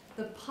yet,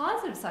 the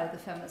positive side of the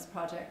feminist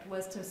project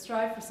was to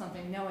strive for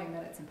something knowing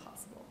that it's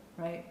impossible,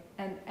 right?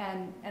 And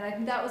I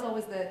think that was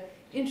always the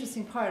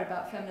interesting part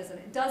about feminism.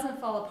 It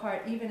doesn't fall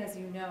apart even as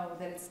you know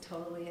that it's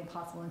totally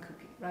impossible and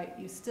kooky, right?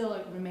 You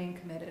still remain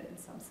committed in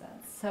some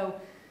sense. So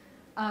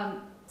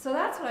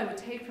that's what I would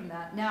take from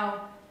that.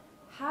 Now,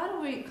 how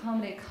do we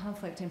accommodate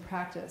conflict in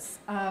practice?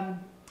 I'm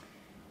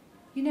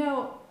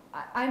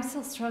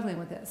still struggling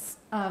with this.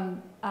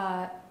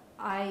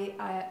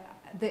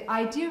 The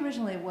idea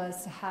originally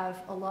was to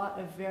have a lot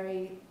of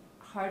very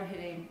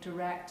hard-hitting,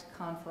 direct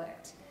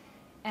conflict.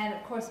 And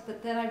of course,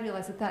 but then I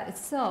realized that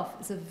itself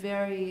is a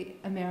very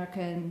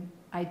American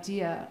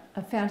idea,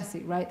 a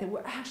fantasy, right? That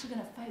we're actually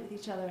going to fight with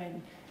each other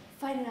and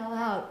fight it all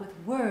out with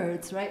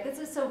words, right?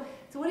 So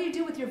what do you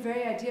do with your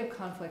very idea of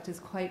conflict is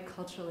quite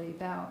culturally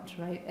bound,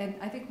 right? And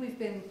I think we've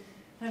been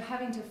kind of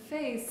having to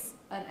face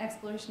an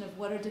exploration of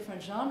what are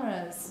different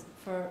genres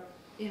for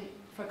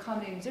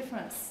accommodating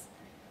difference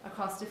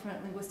across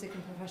different linguistic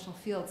and professional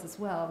fields as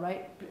well,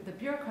 right? The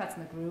bureaucrats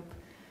in the group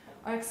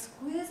are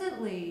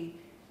exquisitely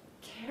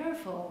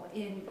careful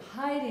in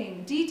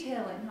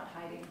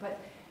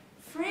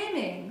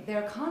framing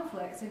their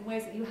conflicts in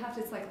ways that you have to,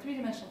 it's like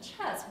three-dimensional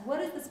chess.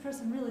 What is this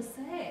person really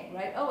saying,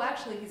 right? Oh,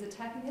 actually, he's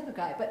attacking the other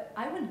guy, but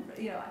I wouldn't,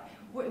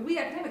 we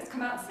academics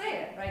come out and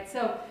say it, right?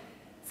 So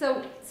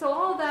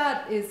all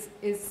that is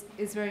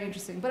very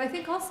interesting. But I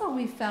think also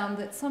we found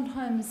that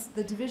sometimes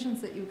the divisions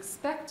that you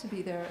expect to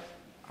be there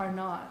are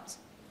not.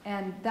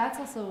 And that's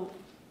also,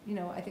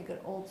 I think an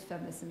old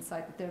feminist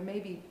insight, that there may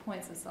be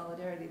points of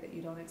solidarity that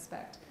you don't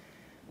expect.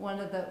 One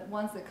of the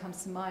ones that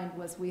comes to mind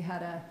was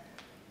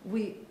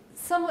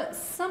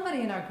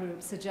somebody in our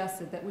group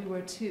suggested that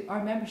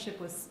our membership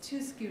was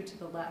too skewed to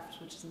the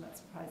left, which isn't that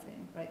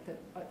surprising, right? That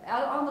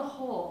on the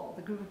whole,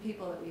 the group of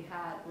people that we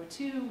had were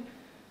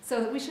so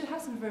that we should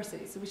have some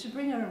diversity. So we should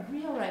bring in a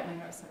real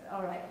right-winger.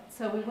 All right,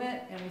 so we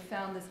went and we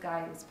found this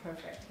guy who was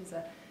perfect. He's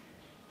a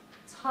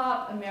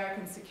top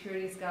American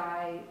securities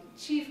guy,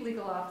 chief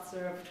legal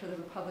officer for the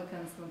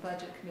Republicans in the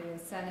Budget Committee of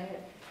the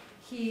Senate.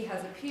 He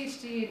has a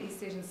PhD in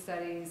East Asian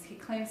Studies. He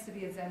claims to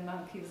be a Zen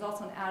monk. He was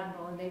also an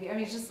admiral in the Navy. I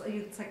mean,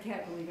 I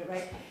can't believe it,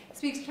 right?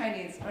 Speaks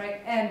Chinese,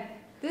 right? And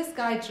this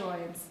guy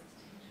joins,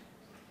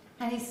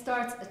 and he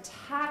starts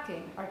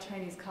attacking our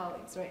Chinese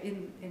colleagues, right,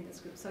 in this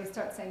group. So he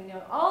starts saying,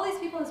 all these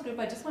people in this group,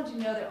 I just want you to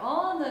know they're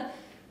all on the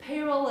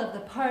payroll of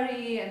the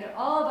party, and they're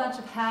all a bunch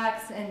of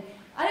hacks, and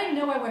I don't even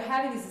know why we're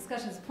having these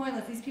discussions. It's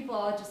pointless. These people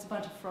are all just a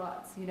bunch of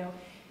frauds,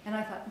 And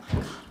I thought, my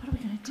God, what are we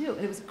going to do?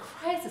 And it was a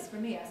crisis for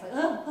me. I was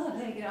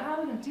like, how are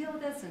we going to deal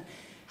with this? And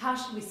how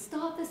should we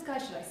stop this guy?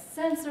 Should I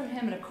censor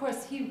him? And of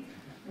course, he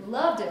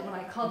loved it when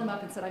I called him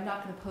up and said, I'm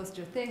not going to post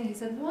your thing. He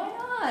said, why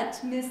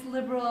not, Miss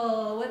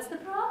Liberal? What's the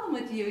problem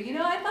with you?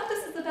 I thought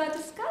this is about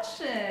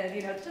discussion.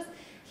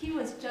 He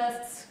was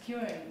just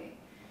skewering me.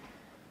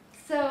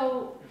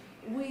 So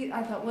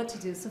I thought what to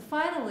do. So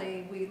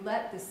finally, we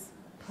let this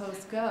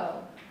post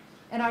go.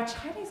 And our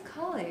Chinese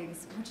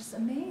colleagues were just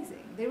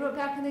amazing. They wrote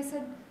back and they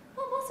said,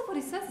 well, most of what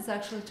he says is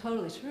actually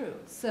totally true.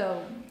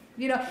 So,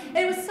 and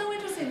it was so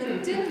interesting that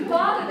it didn't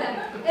bother them.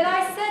 And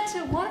I said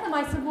to one of them,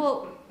 I said,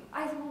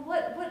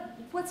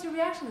 what's your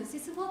reaction to this? He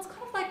said, well, it's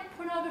kind of like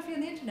pornography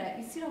on the internet.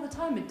 You see it all the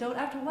time, and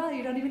after a while,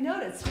 you don't even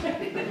notice. And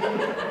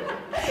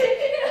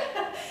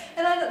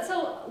I thought,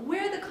 so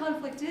where the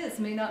conflict is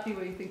may not be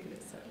where you think it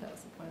is. So that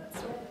was the point of that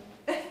story.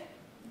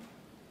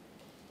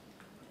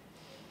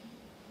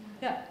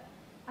 Yeah.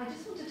 I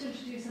just wanted to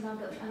introduce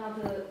another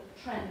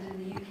trend in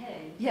the UK.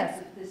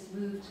 Yes. This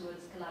move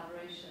towards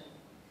collaboration,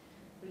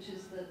 which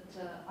is that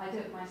I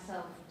don't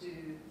myself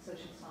do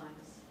social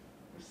science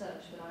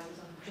research, but I was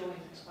on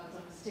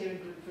a steering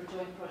group for a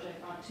joint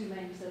project. Our two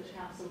main research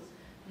councils.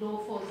 Law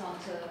falls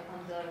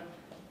under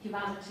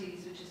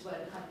humanities, which is where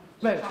the kind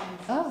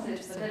of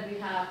sits. But then we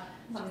have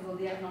something called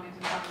the Economic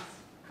and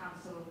Finance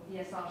Council,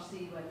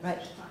 ESRC, where the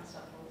social science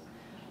stuff falls.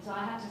 So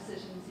I had to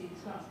sit and see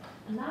these grants.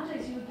 And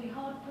nowadays you would be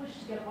hard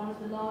pushed to get one of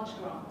the large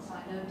grants,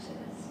 I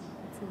noticed.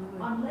 Absolutely.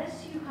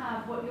 Unless you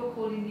have what you're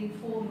calling the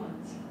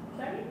informant,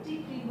 very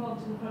deeply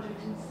involved in the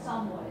project in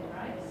some way,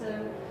 right?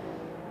 So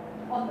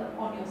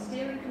on your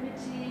steering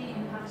committee,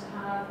 you have to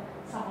have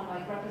someone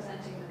like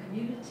representing the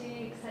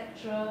community,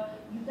 etc.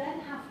 You then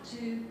have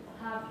to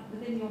have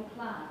within your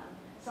plan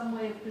some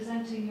way of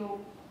presenting your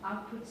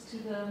outputs to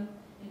them,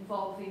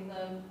 involving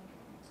them,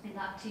 in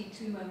that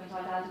T2 moment,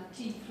 I'd add a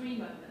T3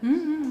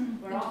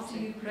 moment, where after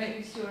you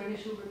produce your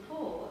initial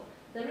report,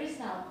 there is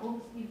now,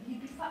 you'd be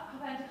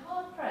kind of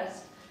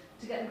hard-pressed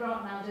to get a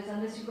grant nowadays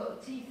unless you've got a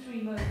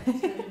T3 moment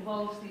that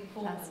involves the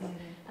informant.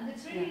 And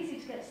it's really easy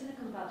to get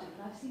cynical about it,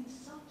 but I've seen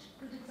such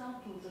good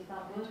examples of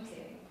that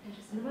working. And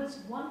the most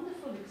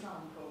wonderful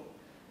example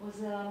was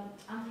an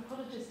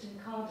anthropologist in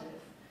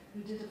Cardiff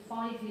who did a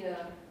 5-year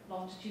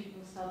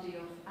longitudinal study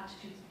of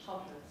attitudes of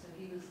toddlers. So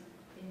he was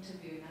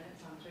interviewing, I know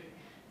it sounds really,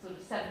 sort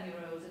of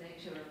 7-year-olds and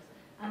 8-year-olds.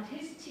 And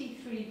his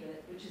T3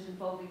 bit, which is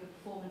involving the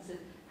performances,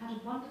 had a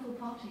wonderful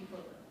party for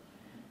them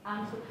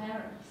and the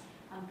parents,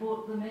 and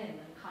brought them in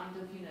and kind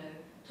of, you know,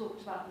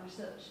 talked about the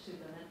research to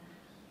them.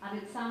 And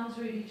it sounds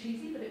really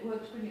cheesy, but it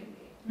worked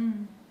brilliantly,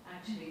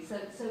 actually.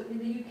 So in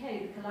the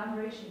UK, the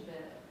collaboration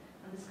bit,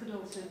 and this could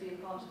also be a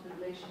part of the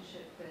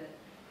relationship bit,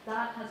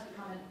 that has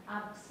become an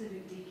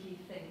absolutely key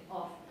thing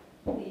of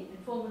the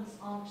informants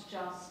aren't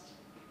just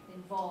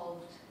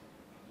involved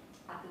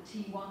at the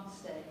T1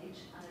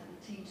 stage and at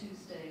the T2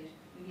 stage.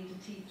 We need a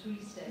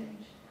T3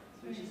 stage,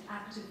 which is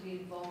actively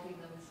involving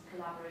them as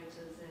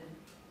collaborators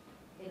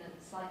in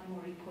a slightly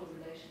more equal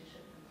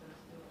relationship in terms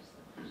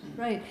of the research.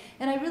 Right,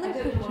 and I really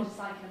don't know what it's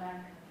like in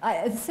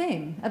America.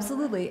 Same,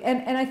 absolutely,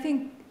 and I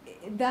think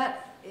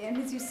that, and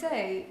as you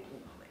say,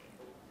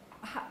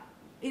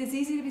 it is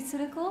easy to be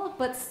cynical,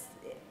 but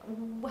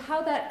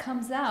how that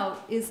comes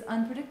out is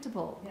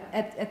unpredictable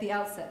at the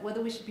outset.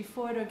 Whether we should be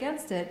for it or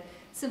against it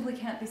simply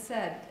can't be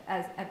said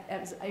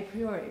as a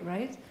priori,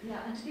 right? Yeah,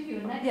 and to give you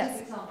a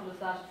negative example of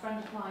that, a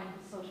friend of mine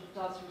who sort of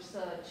does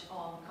research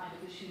on kind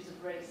of issues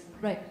of race and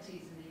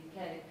communities in the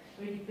UK,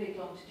 really big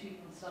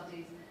longitudinal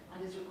studies,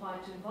 and is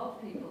required to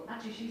involve people.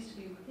 Actually, she used to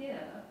be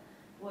here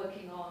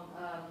working on,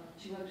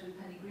 she worked with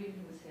Penny Green,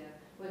 who was here,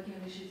 working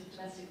on issues of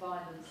domestic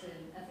violence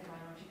in ethnic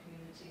minority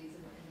communities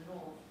in the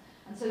north.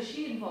 And so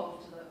she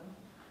involved them,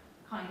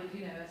 kind of,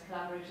 you know, as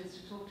collaborators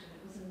to talk to them.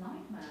 It was a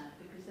nightmare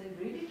because they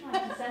really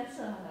tried to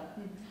censor her,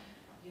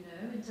 you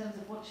know, in terms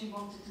of what she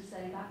wanted to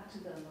say back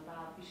to them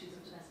about issues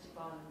of domestic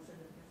violence and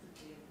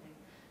ethnicity and things.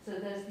 So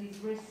there's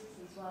these risks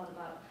as well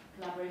about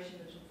collaboration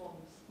that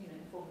informs, you know,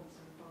 informants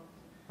and informants.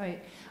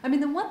 Right. I mean,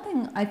 the one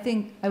thing I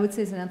think I would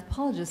say as an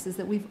anthropologist is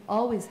that we've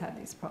always had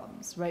these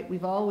problems, right?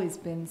 We've always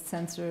been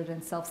censored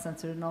and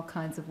self-censored in all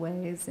kinds of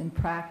ways in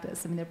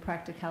practice. I mean, there are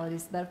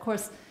practicalities that, of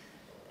course,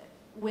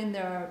 when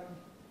there are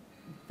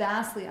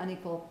vastly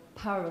unequal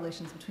power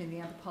relations between the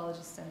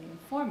anthropologist and the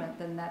informant,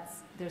 then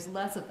there's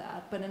less of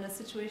that. But in a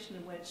situation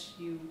in which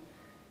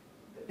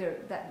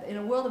in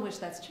a world in which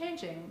that's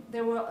changing,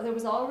 there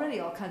was already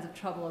all kinds of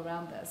trouble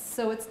around this.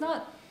 So it's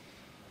not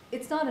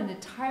an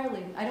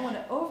entirely, I don't want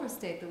to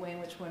overstate the way in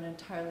which we're in an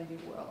entirely new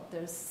world.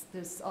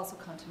 There's also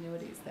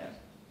continuities there.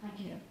 Thank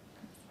you.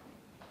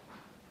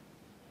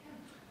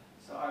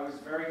 So I was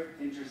very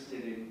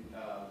interested in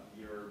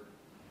your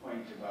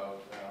point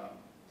about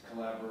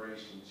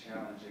collaboration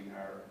challenging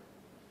our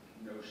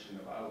notion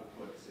of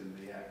outputs in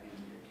the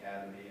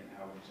academy and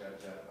how we judge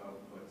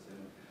outputs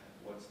and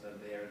what's the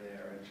there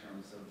in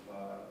terms of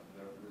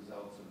the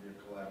results of your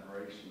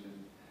collaboration,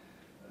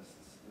 and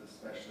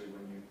especially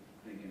when you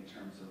think in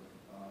terms of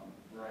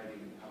writing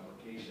and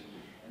publication.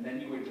 And then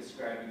you were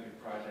describing your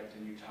project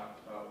and you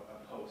talked about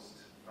a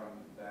post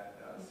from that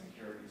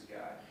securities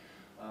guy.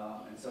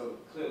 And so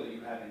clearly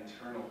you had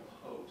internal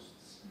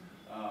posts.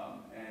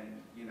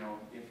 And, you know,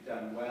 if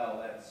done well,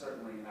 that's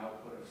certainly an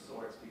output of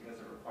sorts because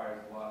it requires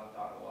a lot of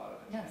thought, a lot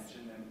of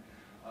attention, and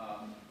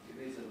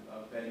it is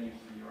a venue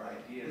for your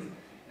ideas.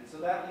 And so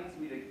that leads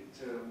me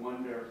to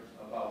wonder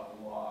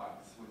about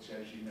blogs, which,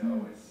 as you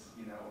know, is,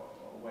 you know,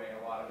 a way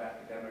a lot of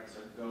academics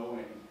are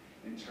going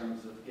in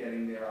terms of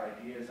getting their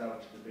ideas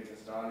out to the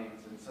biggest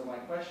audience. And so my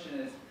question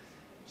is,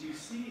 do you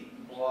see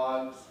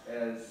blogs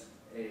as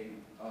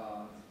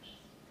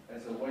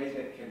a way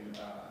that can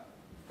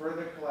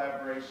further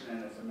collaboration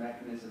and as a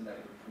mechanism that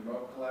would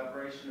promote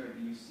collaboration, or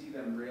do you see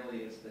them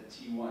really as the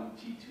T1,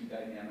 T2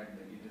 dynamic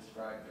that you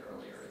described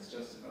earlier? It's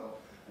just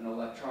an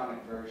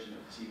electronic version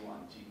of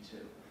T1,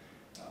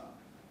 T2.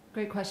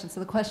 Great question. So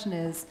the question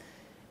is,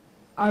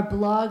 are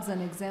blogs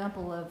an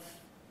example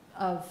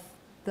of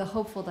the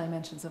hopeful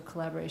dimensions of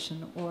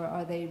collaboration, or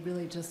are they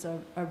really just a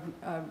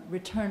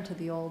return to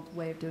the old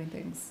way of doing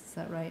things? Is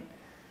that right?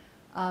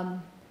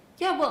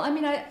 Yeah, well, I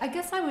mean, I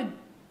guess I would,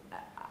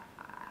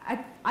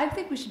 I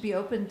think we should be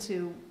open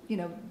to, you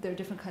know, there are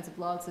different kinds of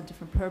blogs and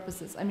different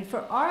purposes. I mean,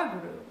 for our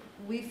group,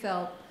 we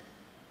felt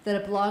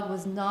that a blog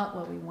was not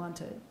what we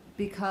wanted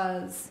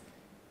because,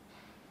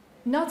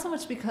 not so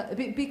much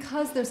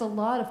because there's a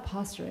lot of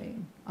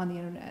posturing on the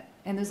internet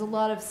and there's a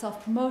lot of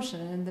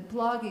self-promotion, and the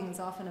blogging is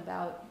often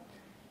about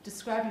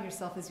describing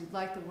yourself as you'd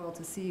like the world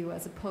to see you,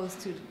 as opposed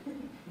to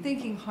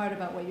thinking hard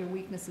about what your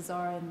weaknesses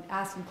are and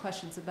asking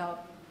questions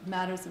about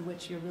matters in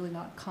which you're really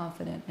not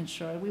confident and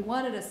sure. We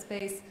wanted a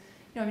space, you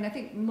know, I mean, I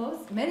think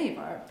many of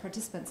our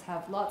participants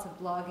have lots of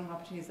blogging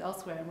opportunities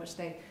elsewhere in which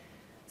they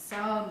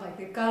sound like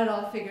they've got it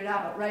all figured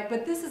out, right?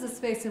 But this is a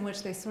space in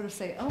which they sort of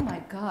say, oh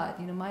my God,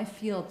 you know, my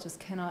field just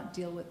cannot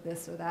deal with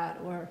this or that,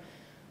 or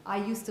I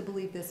used to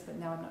believe this, but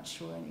now I'm not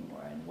sure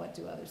anymore, and what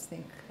do others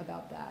think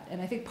about that?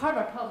 And I think part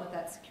of our problem with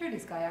that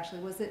securities guy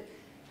actually was that,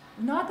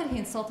 not that he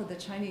insulted the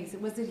Chinese,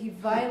 it was that he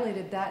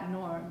violated that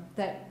norm,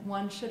 that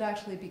one should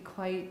actually be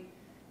quite,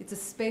 it's a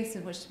space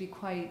in which to be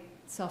quite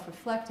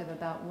self-reflective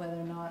about whether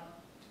or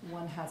not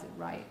one has it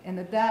right. And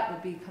that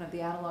would be kind of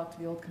the analog to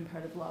the old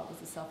comparative law, was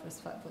the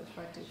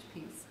self-reflective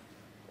piece.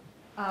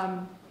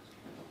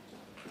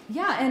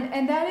 Yeah,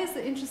 and that is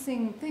the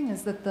interesting thing,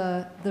 is that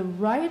the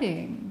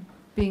writing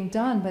being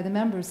done by the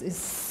members is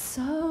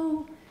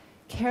so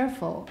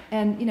careful.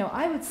 And, you know,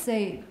 I would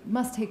say it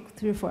must take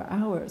 3 or 4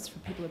 hours for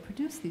people to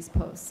produce these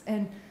posts.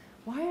 And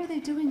why are they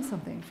doing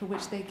something for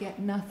which they get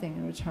nothing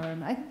in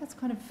return? I think that's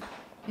kind of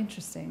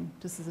interesting,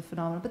 just as a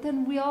phenomenon. But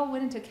then we all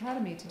went into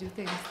academy to do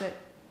things that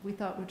we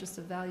thought were just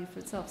of value for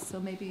itself. So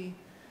maybe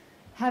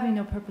having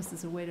no purpose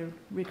is a way to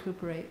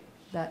recuperate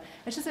that.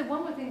 I should say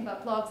one more thing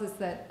about blogs is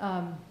that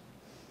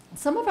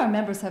some of our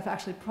members have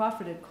actually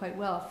profited quite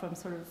well from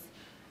sort of,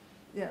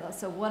 yeah,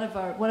 so one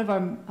of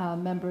our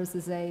members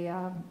is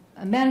a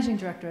managing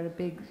director at a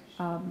big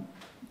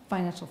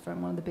financial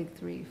firm, one of the big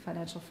 3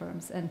 financial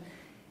firms, and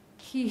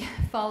he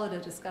followed a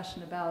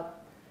discussion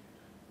about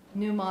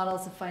new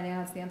models of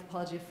finance, the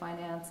anthropology of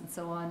finance, and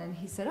so on, and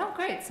he said, oh,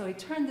 great, so he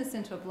turned this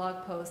into a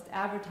blog post,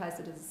 advertised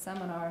it as a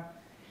seminar,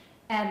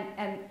 and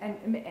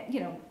you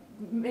know,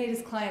 made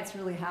his clients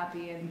really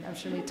happy, and I'm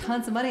sure made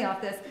tons of money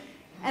off this.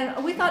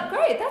 And we thought,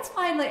 great, that's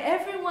fine. Like,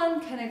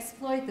 everyone can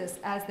exploit this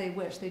as they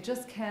wish. They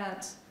just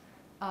can't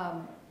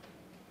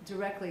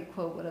directly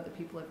quote what other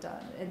people have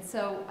done. And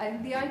so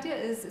the idea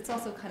is it's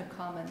also kind of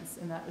commons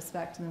in that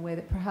respect, in the way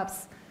that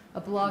perhaps a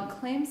blog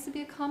claims to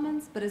be a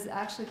commons, but is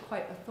actually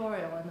quite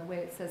authorial in the way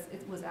it says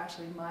it was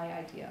actually my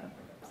idea.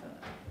 So,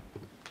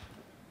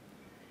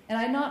 and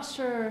I'm not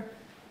sure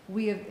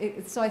we have,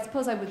 so I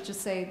suppose I would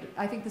just say,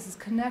 I think this is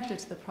connected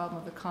to the problem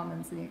of the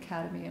commons in the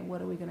academy, and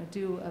what are we going to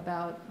do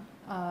about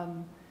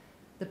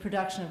the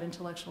production of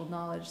intellectual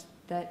knowledge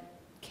that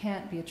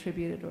can't be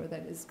attributed or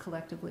that is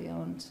collectively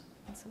owned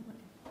in some way.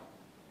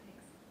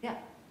 Thanks. Yeah.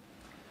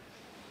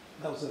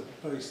 That was a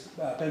very,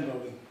 Ben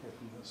Bowling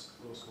from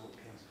the Law School at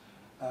King's.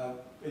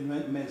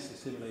 Immensely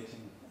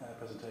stimulating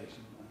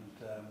presentation,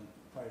 and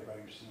very, very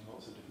interesting in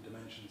lots of different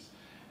dimensions.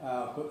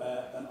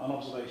 But an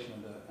observation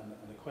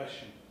and a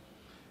question.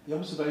 The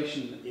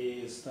observation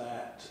is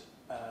that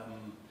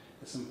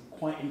there's some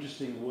quite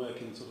interesting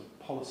work in sort of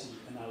policy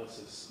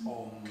analysis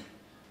on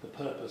the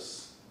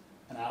purpose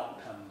and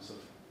outcomes of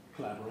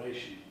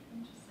collaboration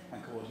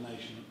and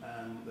coordination.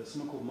 There's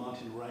someone called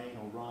Martin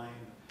Ryan,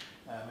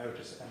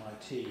 emeritus at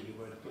MIT,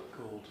 who wrote a book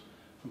called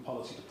From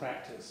Policy to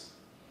Practice.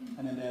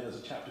 And in there's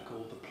a chapter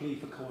called The Plea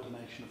for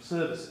Coordination of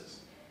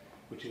Services,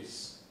 which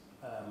is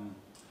a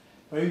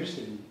very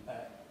interesting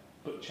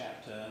book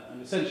chapter.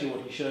 And essentially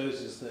what he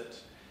shows is that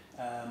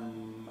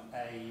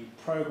a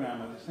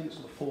program, I think it's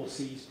called the 4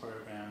 Cs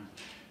program,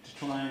 to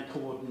try and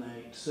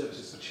coordinate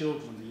services for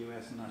children in the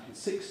US in the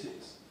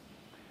 1960s,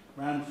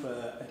 ran for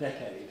a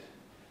decade,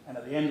 and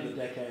at the end of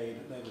the decade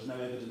there was no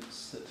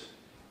evidence that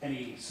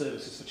any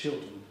services for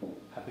children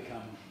had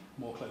become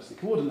more closely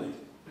coordinated.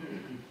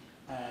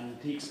 And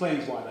he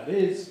explains why that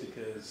is,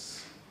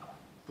 because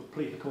the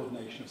plea for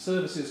coordination of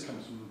services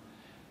comes from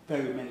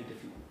very many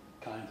different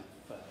kinds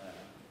of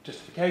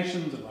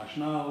justifications and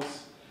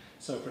rationales.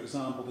 So, for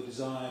example, the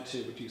desire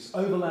to reduce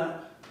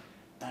overlap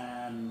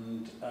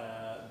and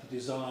the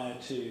desire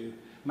to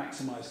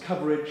maximize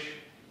coverage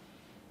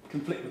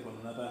conflict with one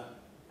another,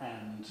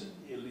 and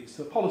it leads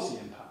to a policy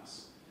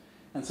impasse.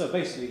 And so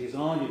basically his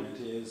argument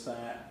is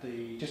that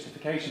the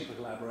justification for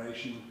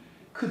collaboration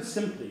could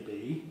simply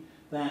be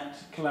that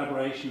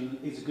collaboration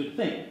is a good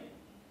thing.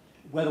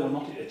 Whether or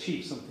not it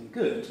achieves something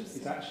good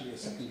is actually a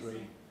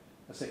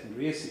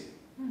secondary issue.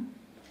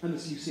 And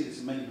as you see this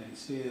in many, many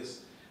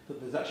spheres, that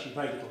there's actually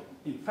very little,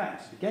 in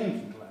fact, to be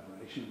gained from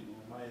collaboration.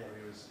 My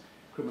area is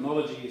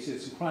criminology. You see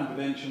this in crime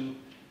prevention,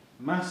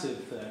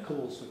 massive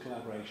calls for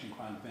collaboration in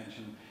crime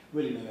prevention,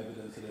 really no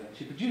evidence that it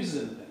actually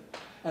produces anything.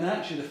 And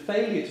actually the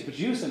failure to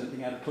produce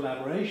anything out of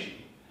collaboration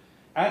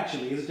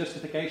actually is a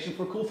justification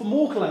for a call for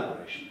more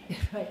collaboration.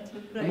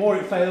 The more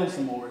it fails,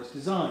 the more it's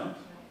desired.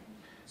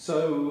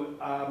 So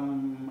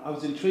I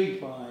was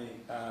intrigued by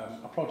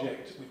a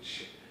project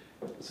which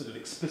sort of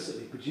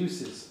explicitly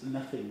produces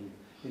nothing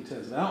in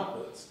terms of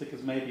outputs,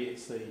 because maybe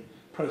it's the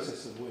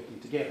process of working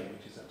together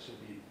which is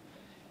actually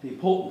the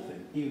important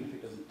thing, even if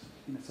it doesn't,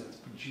 in a sense,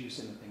 produce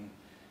anything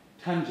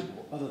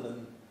tangible other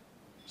than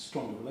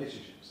stronger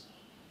relationships.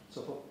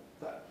 So I thought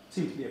that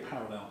seemed to be a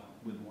parallel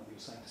with what you were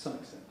saying to some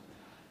extent.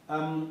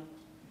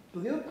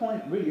 But the other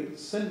point really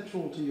that's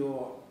central to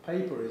your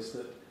paper is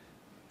that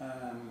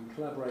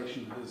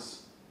collaboration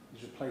is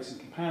replacing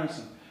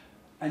comparison.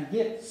 And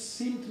yet it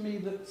seemed to me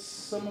that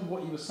some of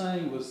what you were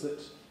saying was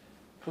that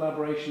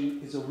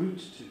collaboration is a route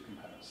to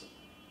comparison.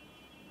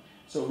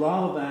 So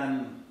rather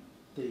than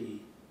the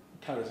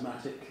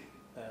charismatic,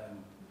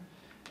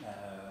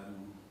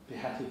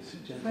 behatted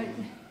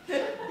gentleman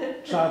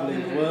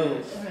travelling the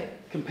world,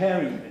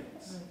 comparing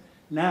things,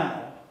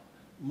 now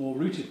more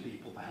rooted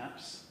people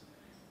perhaps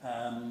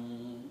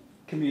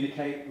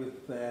communicate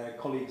with their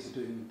colleagues who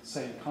are doing the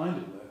same kind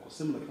of work or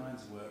similar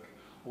kinds of work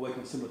or working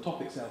on similar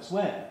topics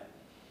elsewhere.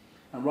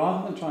 And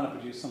rather than trying to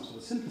produce some sort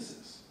of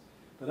synthesis,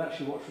 that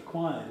actually what's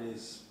required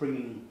is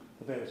bringing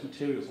the various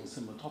materials on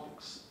similar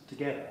topics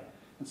together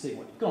and seeing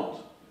what you've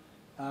got.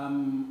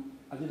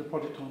 I did a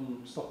project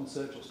on stop and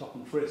search or stop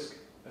and frisk,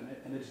 an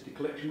edited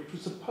collection, which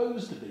was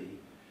supposed to be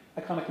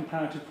a kind of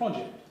comparative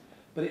project.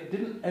 But it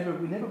didn't ever,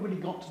 we never really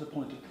got to the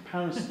point of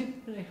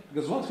comparison.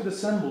 Because once we'd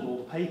assembled all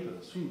the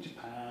papers from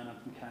Japan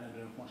and from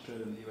Canada and from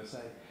Australia and the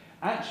USA,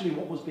 actually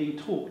what was being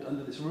taught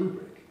under this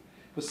rubric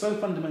was so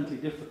fundamentally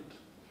different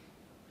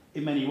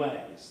in many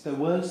ways. There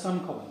were some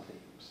common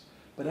themes,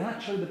 but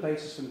actually the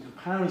basis for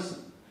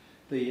comparison,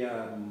 the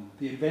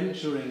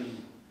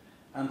adventuring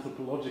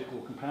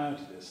anthropological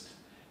comparativist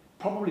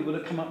probably would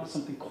have come up with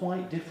something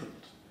quite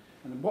different.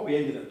 And what we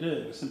ended up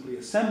doing was simply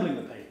assembling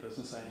the papers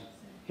and saying,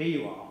 here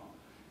you are.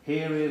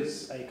 Here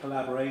is a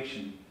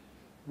collaboration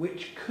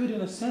which could,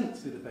 in a sense,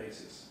 be the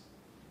basis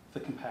for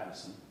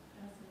comparison,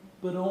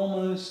 but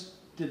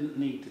almost didn't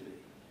need to be.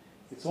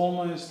 It's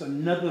almost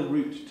another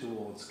route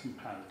towards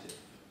comparative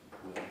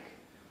work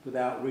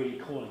without really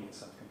calling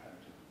itself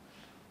comparative.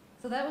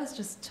 So that was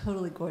just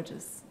totally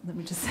gorgeous, let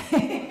me just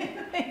say.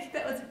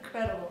 That was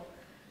incredible.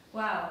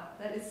 Wow,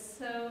 that is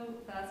so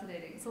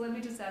fascinating. So let me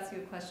just ask you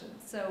a question.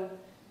 So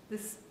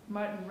this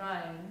Martin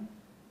Ryan,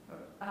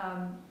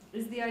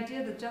 is the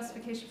idea that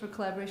justification for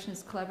collaboration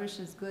is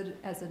good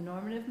as a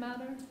normative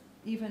matter,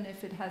 even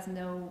if it has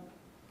no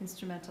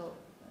instrumental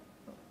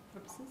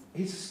purposes?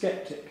 He's a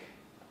skeptic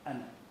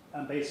and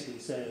basically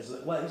says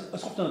that, well,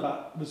 it's often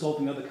about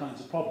resolving other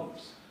kinds of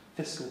problems.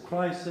 Fiscal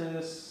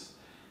crisis,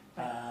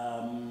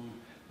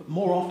 but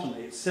more often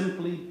it's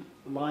simply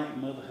like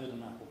motherhood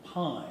and apple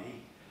pie.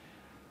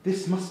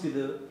 This must be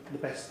the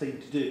best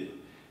thing to do.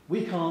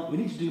 We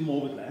need to do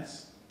more with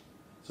less.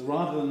 So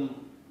rather than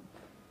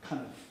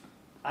kind of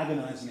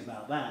agonizing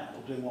about that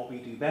or doing what we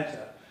do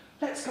better,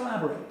 let's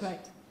collaborate.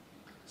 Right.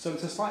 So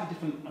it's a slightly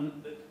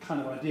different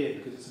kind of idea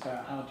because it's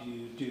about how do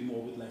you do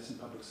more with less in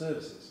public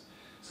services.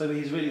 So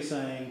he's really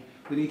saying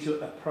we need to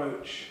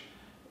approach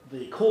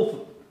the call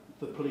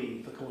for the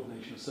plea for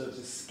coordination of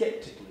services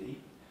skeptically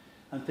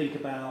and think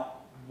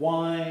about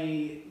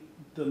why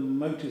the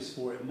motives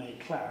for it may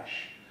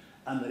clash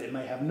and that it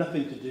may have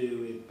nothing to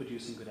do with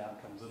producing good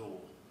outcomes at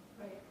all.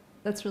 Right.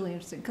 That's really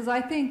interesting because I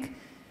think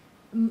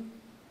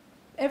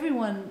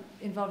everyone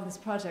involved in this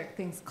project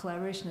thinks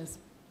collaboration is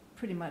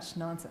pretty much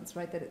nonsense,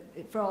 right? That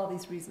it, for all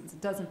these reasons, it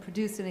doesn't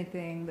produce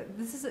anything. That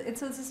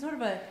it's a sort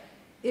of a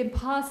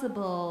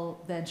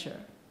impossible venture.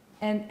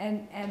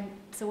 And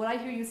so what I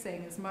hear you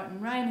saying is Martin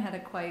Ryan had a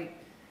quite,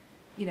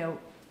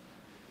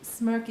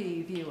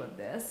 smirky view of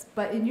this,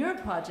 but in your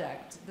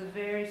project, the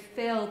very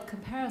failed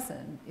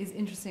comparison is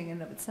interesting in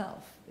and of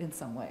itself in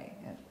some way,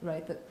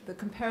 right? The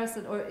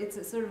comparison, or it's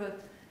a sort of a,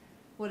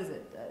 what is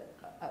it?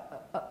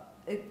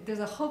 There's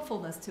a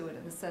hopefulness to it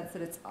in the sense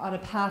that it's on a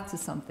path to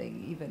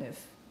something, even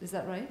if, is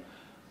that right?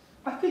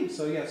 I think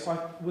so, yes. I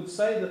would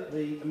say that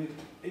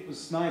it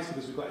was nice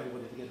because we got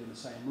everybody together in the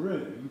same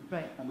room,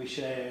 right, and we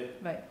shared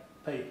right,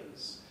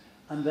 papers.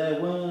 And there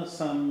were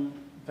some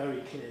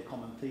very clear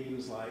common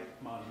themes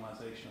like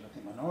marginalisation of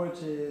ethnic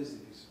minorities, the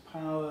abuse of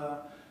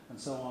power, and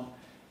so on.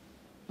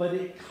 But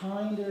it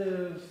kind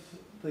of,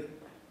 the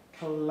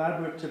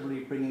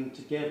collaboratively bringing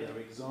together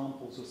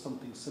examples of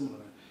something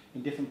similar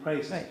in different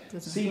places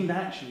seemed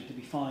actually to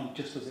be fine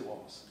just as it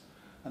was.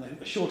 And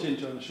a short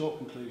intro and a short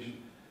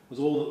conclusion was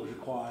all that was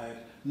required.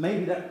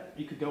 Maybe that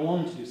you could go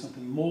on to do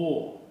something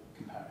more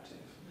comparative,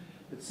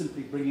 but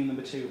simply bringing the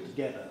material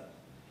together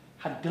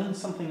had done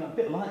something a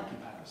bit like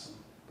comparison,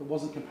 but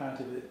wasn't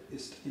comparative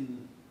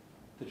in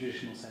the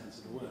traditional sense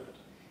of the word.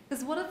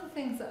 Because one of the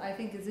things that I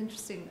think is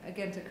interesting,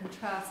 again, to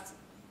contrast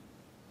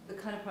the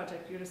kind of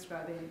project you're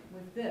describing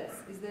with this,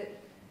 is that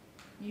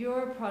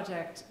your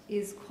project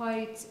is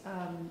quite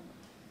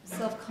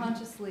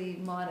self-consciously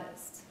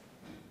modest,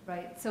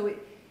 right? So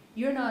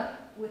you're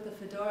not with the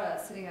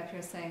fedora sitting up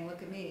here saying,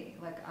 look at me,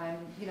 like I'm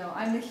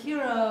the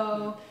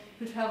hero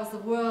who travels the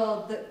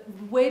world. The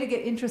way to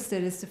get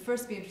interested is to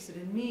first be interested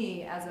in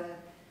me as a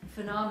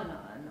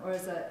phenomenon or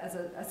as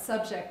a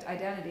subject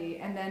identity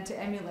and then to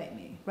emulate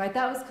me, right?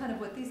 That was kind of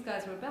what these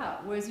guys were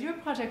about. Whereas your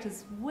project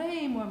is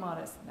way more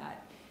modest than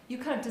that. You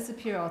kind of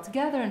disappear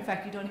altogether. In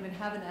fact, you don't even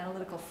have an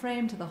analytical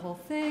frame to the whole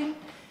thing.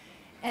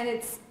 And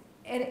this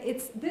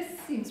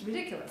seems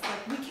ridiculous.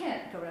 Like, we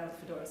can't go around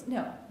with fedoras.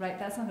 No, right?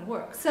 That's not going to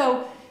work.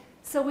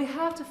 So we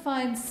have to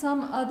find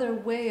some other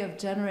way of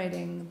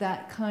generating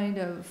that kind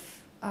of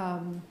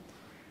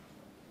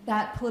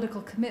that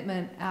political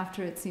commitment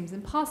after it seems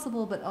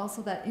impossible, but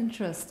also that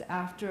interest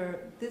after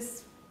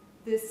this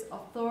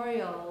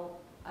authorial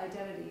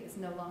identity is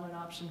no longer an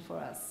option for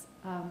us.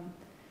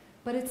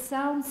 But it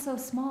sounds so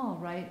small,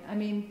 right? I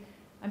mean,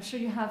 I'm sure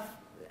you have,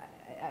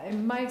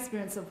 in my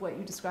experience of what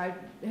you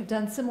described, have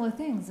done similar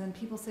things, and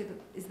people say,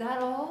 but is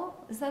that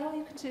all? Is that all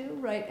you can do,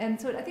 right? And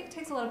so I think it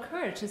takes a lot of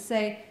courage to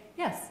say,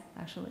 yes,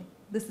 actually,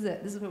 this is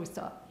it. This is where we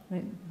stop,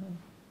 right?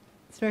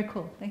 It's very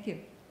cool. Thank you.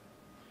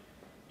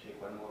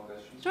 take one more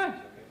question. Sure.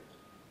 Okay.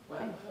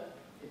 Well,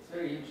 it's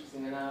very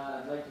interesting, and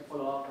I'd like to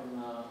follow up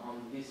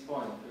on this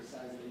point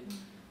precisely,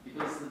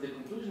 because the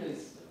conclusion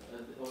is,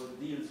 or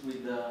deals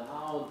with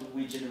how do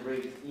we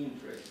generate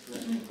interest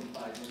in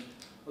comparison.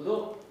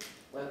 Although,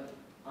 well,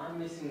 I'm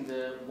missing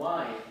the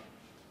why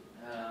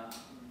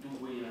do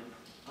we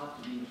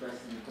have to be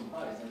interested in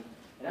comparison.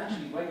 And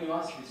actually, when you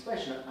ask this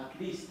question, at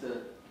least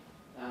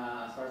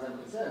as far as I'm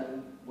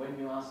concerned, when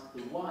you ask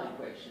the why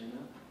question,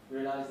 you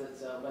realize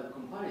that, well,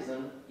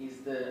 comparison is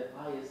the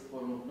highest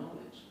form of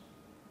knowledge.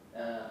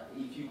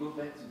 If you go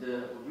back to the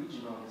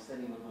original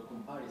understanding of a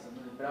comparison,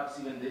 perhaps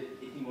even the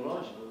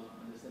etymological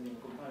understanding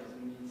of comparison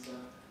means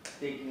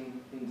taking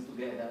things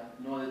together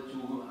in order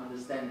to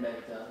understand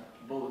better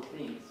both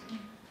things.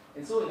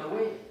 And so, in a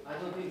way, I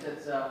don't think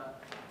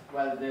that,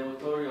 well, the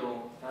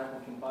authorial type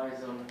of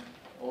comparison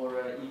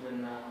or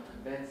even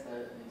advanced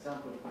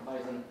example of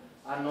comparison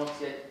are not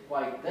yet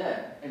quite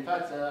there. In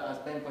fact, as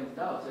Ben pointed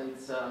out,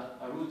 it's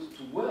a route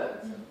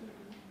towards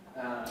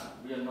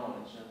real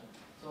knowledge.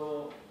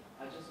 So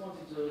I just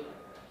wanted to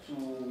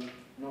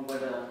know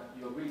whether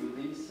you agree with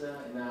this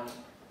and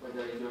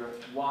whether your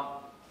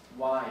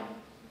why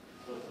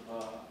sort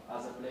of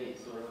as a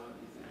place, or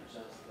is it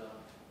just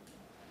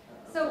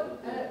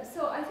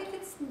So I think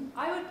it's,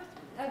 I would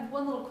add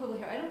one little quibble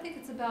here. I don't think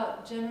it's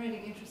about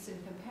generating interest in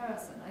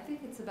comparison. I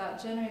think it's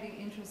about generating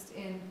interest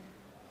in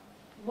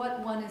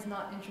what one is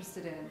not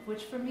interested in,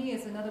 which for me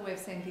is another way of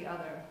saying the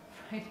other,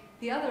 right?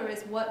 The other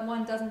is what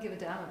one doesn't give a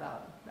damn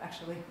about,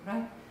 actually,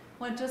 right?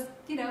 One just,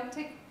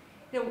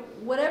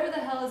 whatever the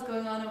hell is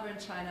going on over in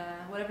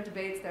China, whatever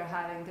debates they're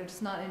having, they're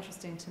just not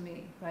interesting to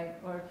me, right?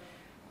 Or,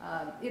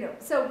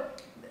 so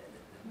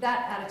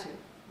that attitude,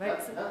 right?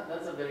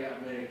 That's a very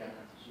American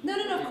attitude.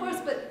 No, of course,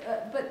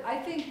 but I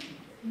think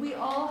we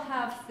all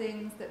have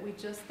things that we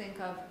just think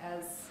of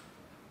as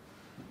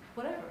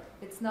whatever.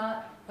 It's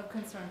not of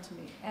concern to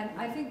me. And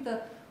I think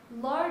the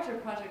larger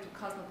project of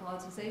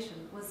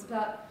cosmopolitization was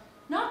about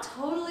not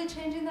totally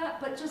changing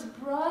that, but just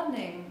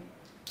broadening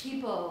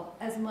people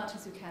as much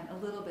as you can,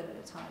 a little bit at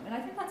a time. And I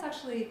think that's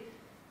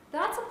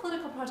a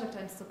political project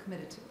I'm still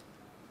committed to.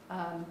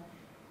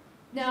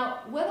 Now,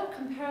 whether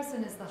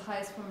comparison is the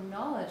highest form of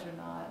knowledge or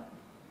not,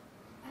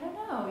 I don't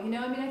know.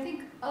 I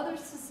think other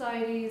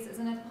societies, as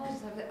an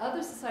anthropologist,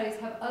 other societies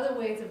have other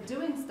ways of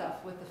doing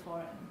stuff with the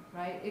foreign,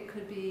 right? It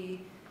could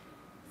be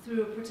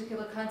through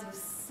particular kinds of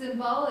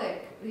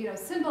symbolic,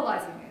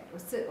 symbolizing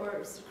it,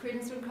 or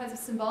creating certain kinds of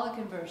symbolic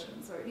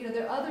inversions, or,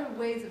 there are other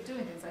ways of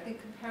doing things. I think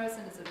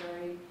comparison is a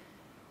very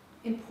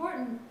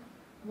important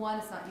one.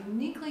 It's not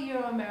uniquely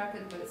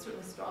Euro-American, but it's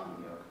certainly strong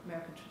in the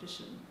Euro-American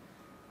tradition.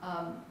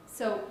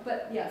 So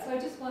I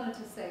just wanted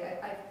to say,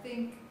 I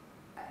think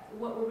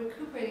what we're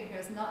recuperating here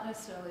is not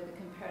necessarily the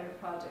comparative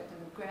project in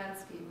the grand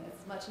scheme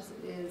as much as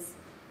it is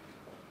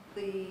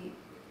the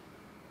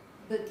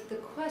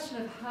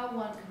question of how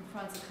one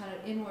confronts a kind of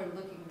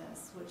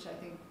inward-lookingness, which I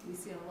think we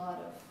see in a lot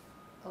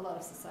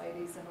of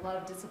societies and a lot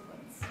of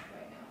disciplines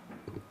right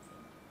now.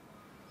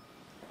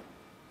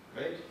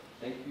 Great.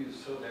 Thank you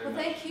so very much.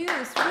 Well, thank you.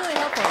 It's really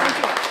helpful.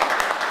 Thank you.